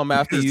gonna come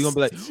after you. You're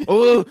gonna be like,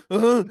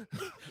 oh,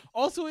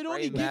 Also, it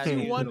only Writing gives mad you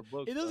names in one. a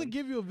book, It doesn't son.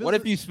 give you a. what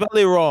if you spell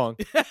it wrong?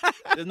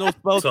 There's no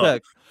spell Tough.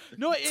 check.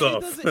 No, it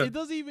Tough. doesn't. It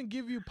doesn't even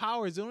give you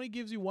powers. It only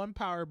gives you one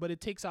power, but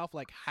it takes off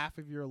like half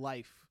of your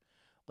life.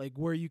 Like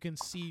where you can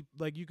see,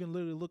 like you can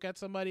literally look at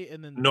somebody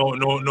and then. No,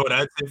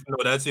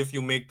 that's if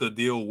you make the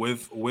deal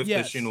with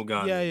Yes. the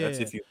Shinigami. Yeah, yeah, That's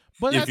yeah. if you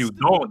But if that's you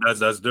don't, that's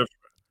different.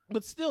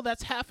 But still,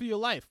 that's half of your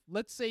life.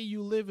 Let's say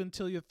you live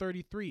until you're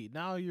 33.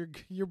 Now you're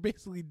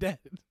basically dead.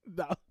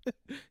 Now,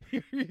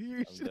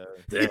 you're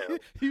Damn.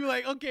 you're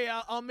like, okay,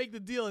 I'll make the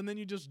deal, and then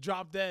you just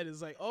drop dead.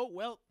 It's like, oh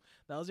well,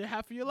 that was your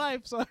half of your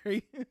life.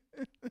 Sorry.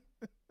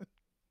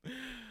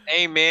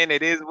 Hey man,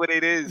 it is what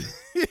it is.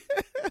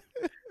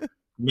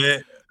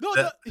 Man, No,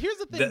 here's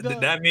the thing.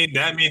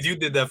 that means you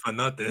did that for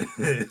nothing.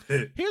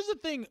 Here's the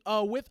thing.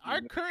 With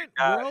our current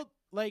God. world,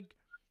 like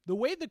the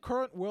way the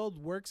current world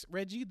works,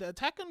 Reggie, the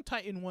Attack on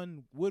Titan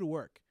one would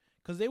work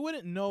because they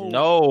wouldn't know.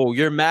 No,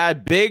 you're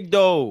mad big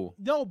though.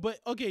 No, but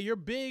okay, you're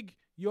big.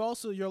 You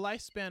also your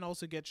lifespan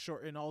also gets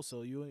shortened.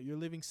 Also, you're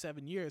living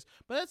 7 years,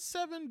 but that's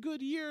 7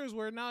 good years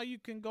where now you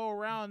can go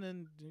around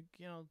and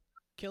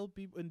kill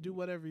people and do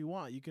whatever you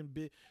want. You can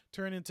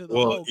turn into the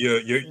Well, Hulk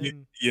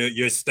and-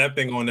 you're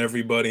stepping on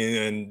everybody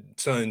and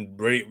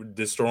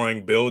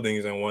destroying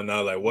buildings and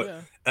whatnot. Like what?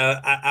 Yeah.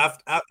 As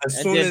And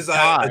soon then as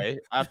die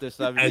after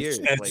 7 years.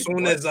 as Like,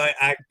 soon what? as I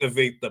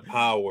activate the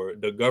power,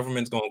 the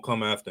government's gonna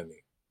come after me.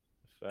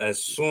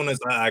 As soon as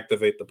I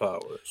activate the power.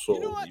 So You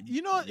know what?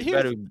 You know what? You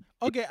Here's better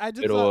okay. I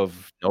just middle thought,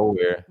 of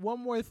nowhere. one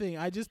more thing.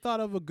 I just thought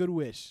of a good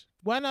wish.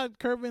 Why not,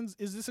 Curvins?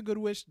 Is this a good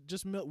wish?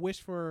 Just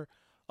wish for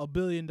 $1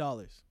 billion.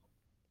 $1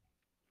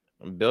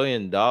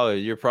 billion,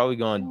 you're probably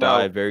gonna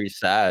die very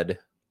sad.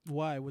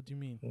 Why? What do you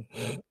mean?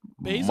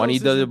 Money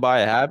doesn't isn't- buy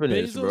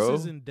happiness, Bezos bro.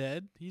 isn't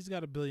dead. He's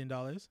got $1 billion.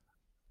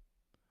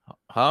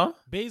 Huh?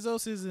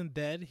 Bezos isn't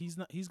dead. He's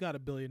not. He's got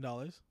 $1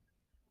 billion.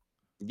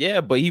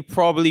 Yeah, but he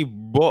probably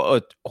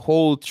bought a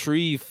whole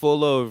tree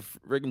full of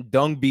freaking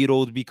dung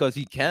beetles because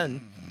he can.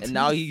 And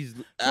now he's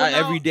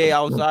every now- day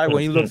outside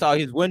when he looks out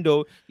his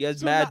window, he has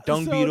So mad now-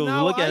 dung so beetles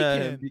now looking I at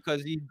can. him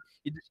because he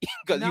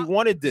Now-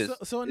 wanted this.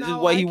 So This is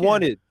now what I he can.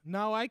 wanted.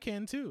 Now I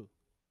can too.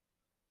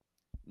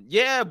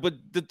 Yeah, but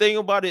the thing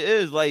about it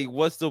is, like,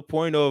 what's the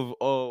point of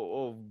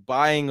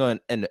buying an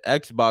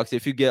Xbox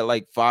if you get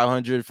like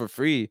 500 for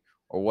free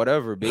or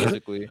whatever?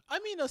 Basically, I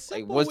mean, a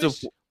simple what's the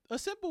wish. A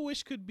simple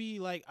wish could be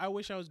like, I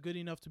wish I was good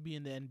enough to be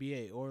in the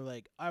NBA, or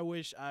like, I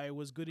wish I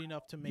was good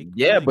enough to make.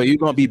 yeah, really but good you're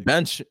gonna be music.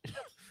 bench,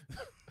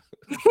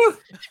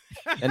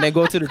 and then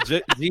go to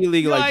the G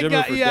League Yo, like I Jimmy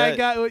got, for yeah, I that,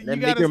 got. You and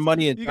make gotta, your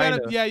money in you China.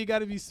 gotta, yeah, you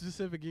gotta be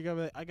specific. You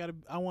gotta,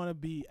 I want to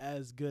be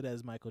as good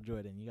as Michael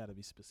Jordan. You gotta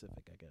be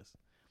specific, I guess.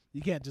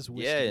 You can't just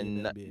wish Yeah, to be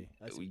in the and NBA.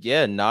 I see.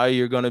 yeah, now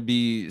you're gonna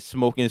be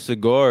smoking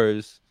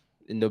cigars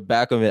in the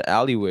back of an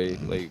alleyway,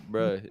 like,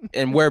 bruh,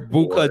 and wear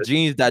bootcut What?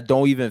 jeans that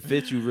don't even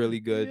fit you really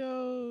good,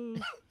 Yo,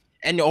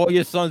 and all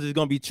your sons is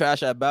gonna be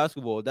trash at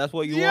basketball. That's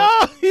what you yo,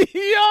 want.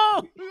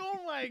 oh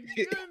my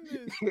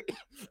goodness.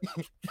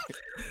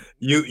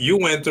 you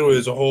went through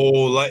his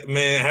whole life,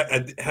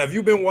 man. Have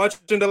you been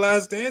watching The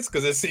Last Dance?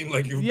 Because it seemed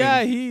like you've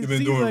Yeah, been, he you've been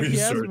seems doing like he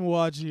has research. been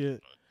watching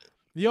it.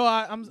 Yo,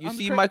 I'm. You I'm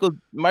see cra-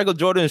 Michael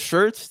Jordan's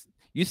shirts?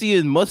 You see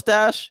his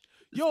mustache?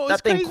 Yo, it's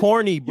That thing crazy.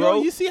 corny, bro.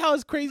 Yo, you see how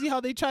it's crazy how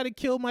they try to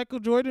kill Michael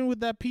Jordan with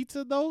that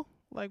pizza though?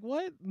 Like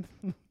what?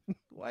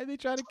 Why they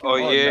try to kill? Oh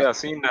him? yeah, I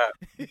seen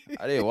that.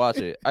 I didn't watch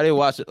it. I didn't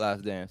watch it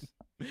Last Dance.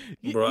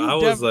 Bro, I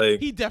was like-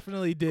 he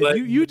definitely did. like,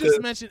 You just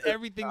because- mentioned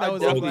everything that I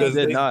was on definitely because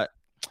Last did they- not.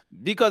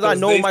 Because I because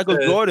know they Michael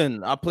said-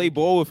 Jordan. I play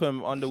ball with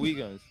him on the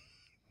weekends.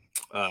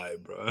 All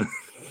right, bro.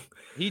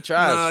 He Nah,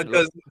 trash.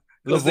 because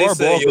they LeVar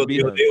said Ball could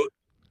beat him.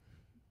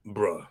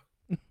 bro.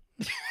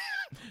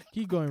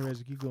 Keep going,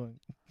 Reggie. Keep going.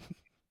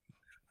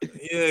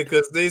 Yeah,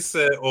 because they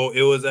said,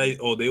 they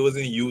was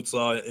in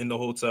Utah in the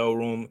hotel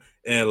room,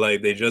 and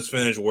like they just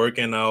finished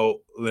working out,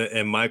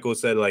 and Michael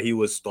said like he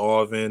was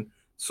starving,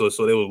 so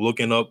they were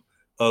looking up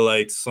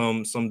like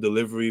some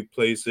delivery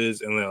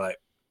places, and then like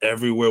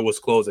everywhere was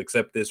closed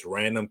except this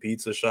random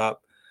pizza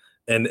shop,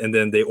 and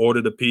then they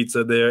ordered a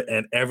pizza there,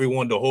 and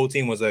the whole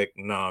team was like,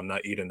 "Nah, I'm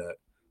not eating that.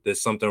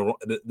 There's something wrong.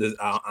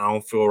 I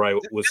don't feel right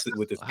with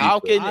this pizza."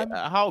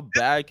 How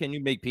bad can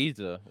you make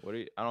pizza?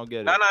 I don't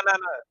get it. No.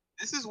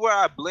 this is where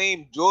I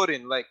blame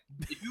Jordan. Like,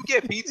 if you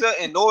get pizza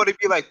and know it to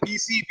be like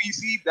PC,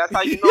 that's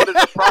how you know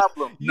there's a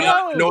problem. And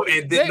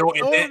then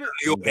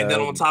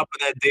on top of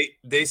that,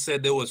 they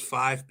said there was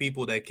 5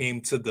 people that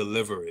came to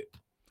deliver it.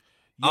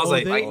 I was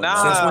like,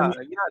 nah.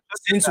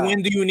 Since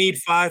when do you need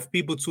 5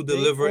 people to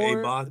deliver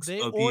a box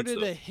they of ordered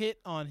pizza? a hit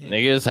on him.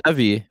 Niggas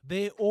heavy.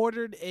 They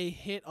ordered a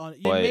hit on.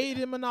 You Wait. made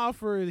him an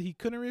offer he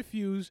couldn't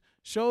refuse.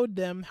 Showed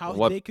them how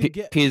What they could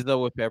get pizza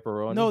with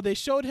pepperoni? No, they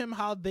showed him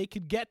how they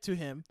could get to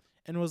him,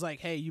 and was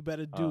like, "Hey, you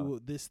better do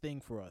this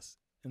thing for us."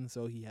 And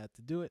so he had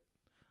to do it.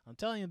 I'm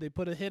telling you, they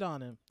put a hit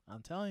on him.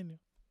 I'm telling you.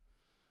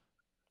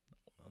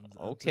 I'm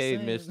Okay,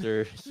 just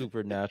saying. Mr.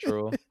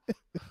 Supernatural.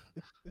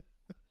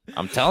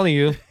 I'm telling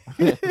you.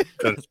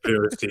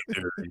 Conspiracy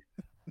theory.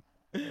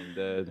 I'm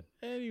dead.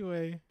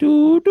 Anyway,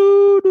 Do.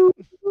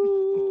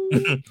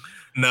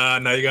 Nah,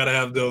 you gotta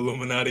have the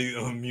Illuminati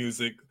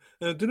music.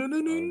 Nah,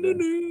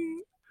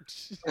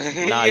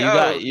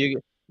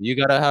 you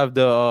gotta have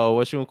the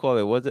what you call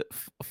it? Was it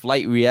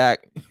Flight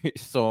React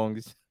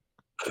songs?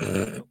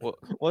 What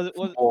was it?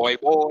 Boy.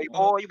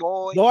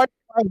 But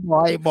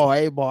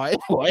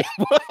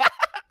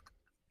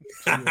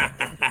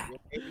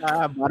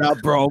I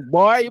broke,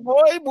 boy.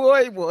 all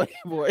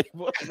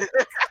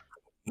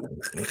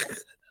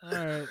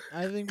right.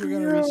 I think we're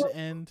gonna reach the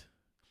end.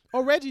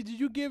 Oh, Reggie, did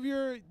you give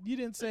your? You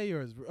didn't say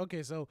yours.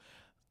 Okay, so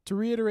to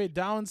reiterate,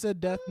 Dowan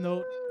said Death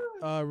Note.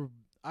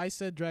 I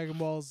said Dragon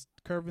Balls.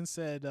 Kervin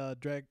said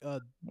Devil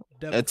Fruit.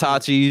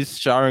 Itachi's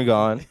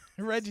Sharingan.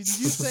 Reggie,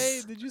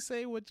 did you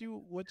say what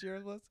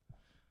yours was?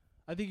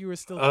 I think you were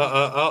still.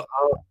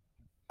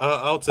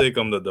 I'll take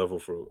the devil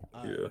fruit.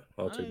 Yeah,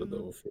 I'll take the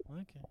devil fruit.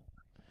 Okay.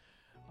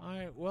 All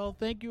right. Well,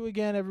 thank you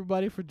again,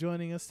 everybody, for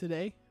joining us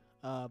today.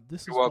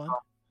 This was welcome.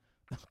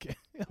 fun. Okay,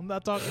 I'm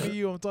not talking to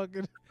you. I'm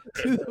talking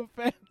to the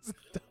fans.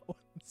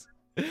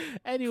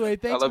 Anyway,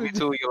 thanks. I love you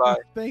too, Eli.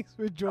 Thanks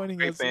for joining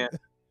Great us fan.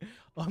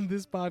 on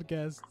this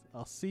podcast.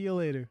 I'll see you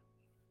later.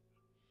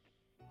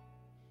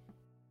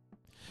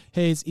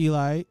 Hey, it's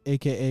Eli,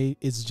 aka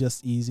It's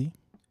Just Easy.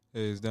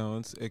 Hey, it's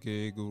Downs,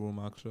 aka Guru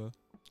Maksha.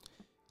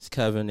 It's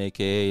Kevin,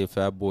 aka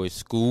Fat Boy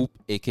Scoop,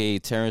 aka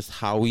Terrence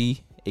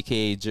Howie,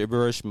 aka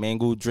Gibberish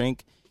Mango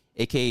Drink,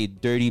 aka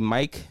Dirty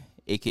Mike,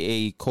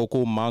 aka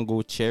Coco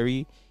Mango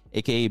Cherry,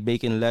 aka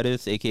Bacon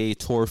Lettuce, aka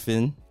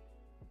Torfin.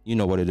 You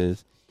know what it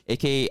is.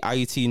 Aka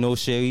IET No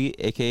Sherry,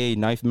 aka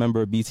Ninth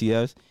Member of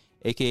BTS,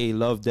 aka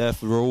Love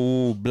Death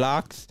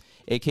Roblox,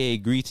 aka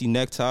Greasy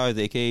Neckties,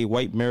 aka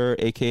White Mirror,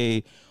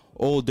 aka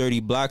Old Dirty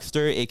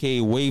Blackster,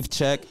 aka Wave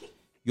Check.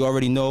 You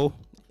already know.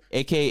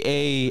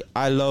 AKA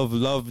I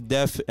love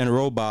death and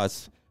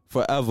robots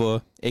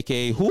forever.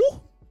 AKA who?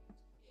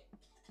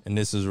 And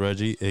this is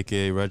Reggie,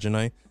 aka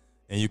Reginite.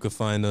 And you can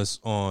find us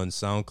on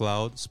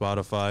SoundCloud,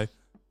 Spotify,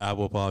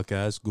 Apple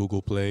Podcasts,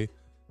 Google Play.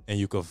 And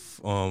you can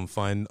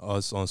find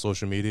us on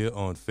social media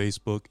on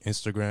Facebook,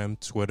 Instagram,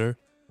 Twitter,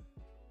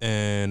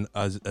 and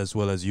as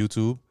well as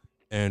YouTube.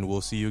 And we'll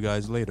see you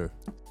guys later.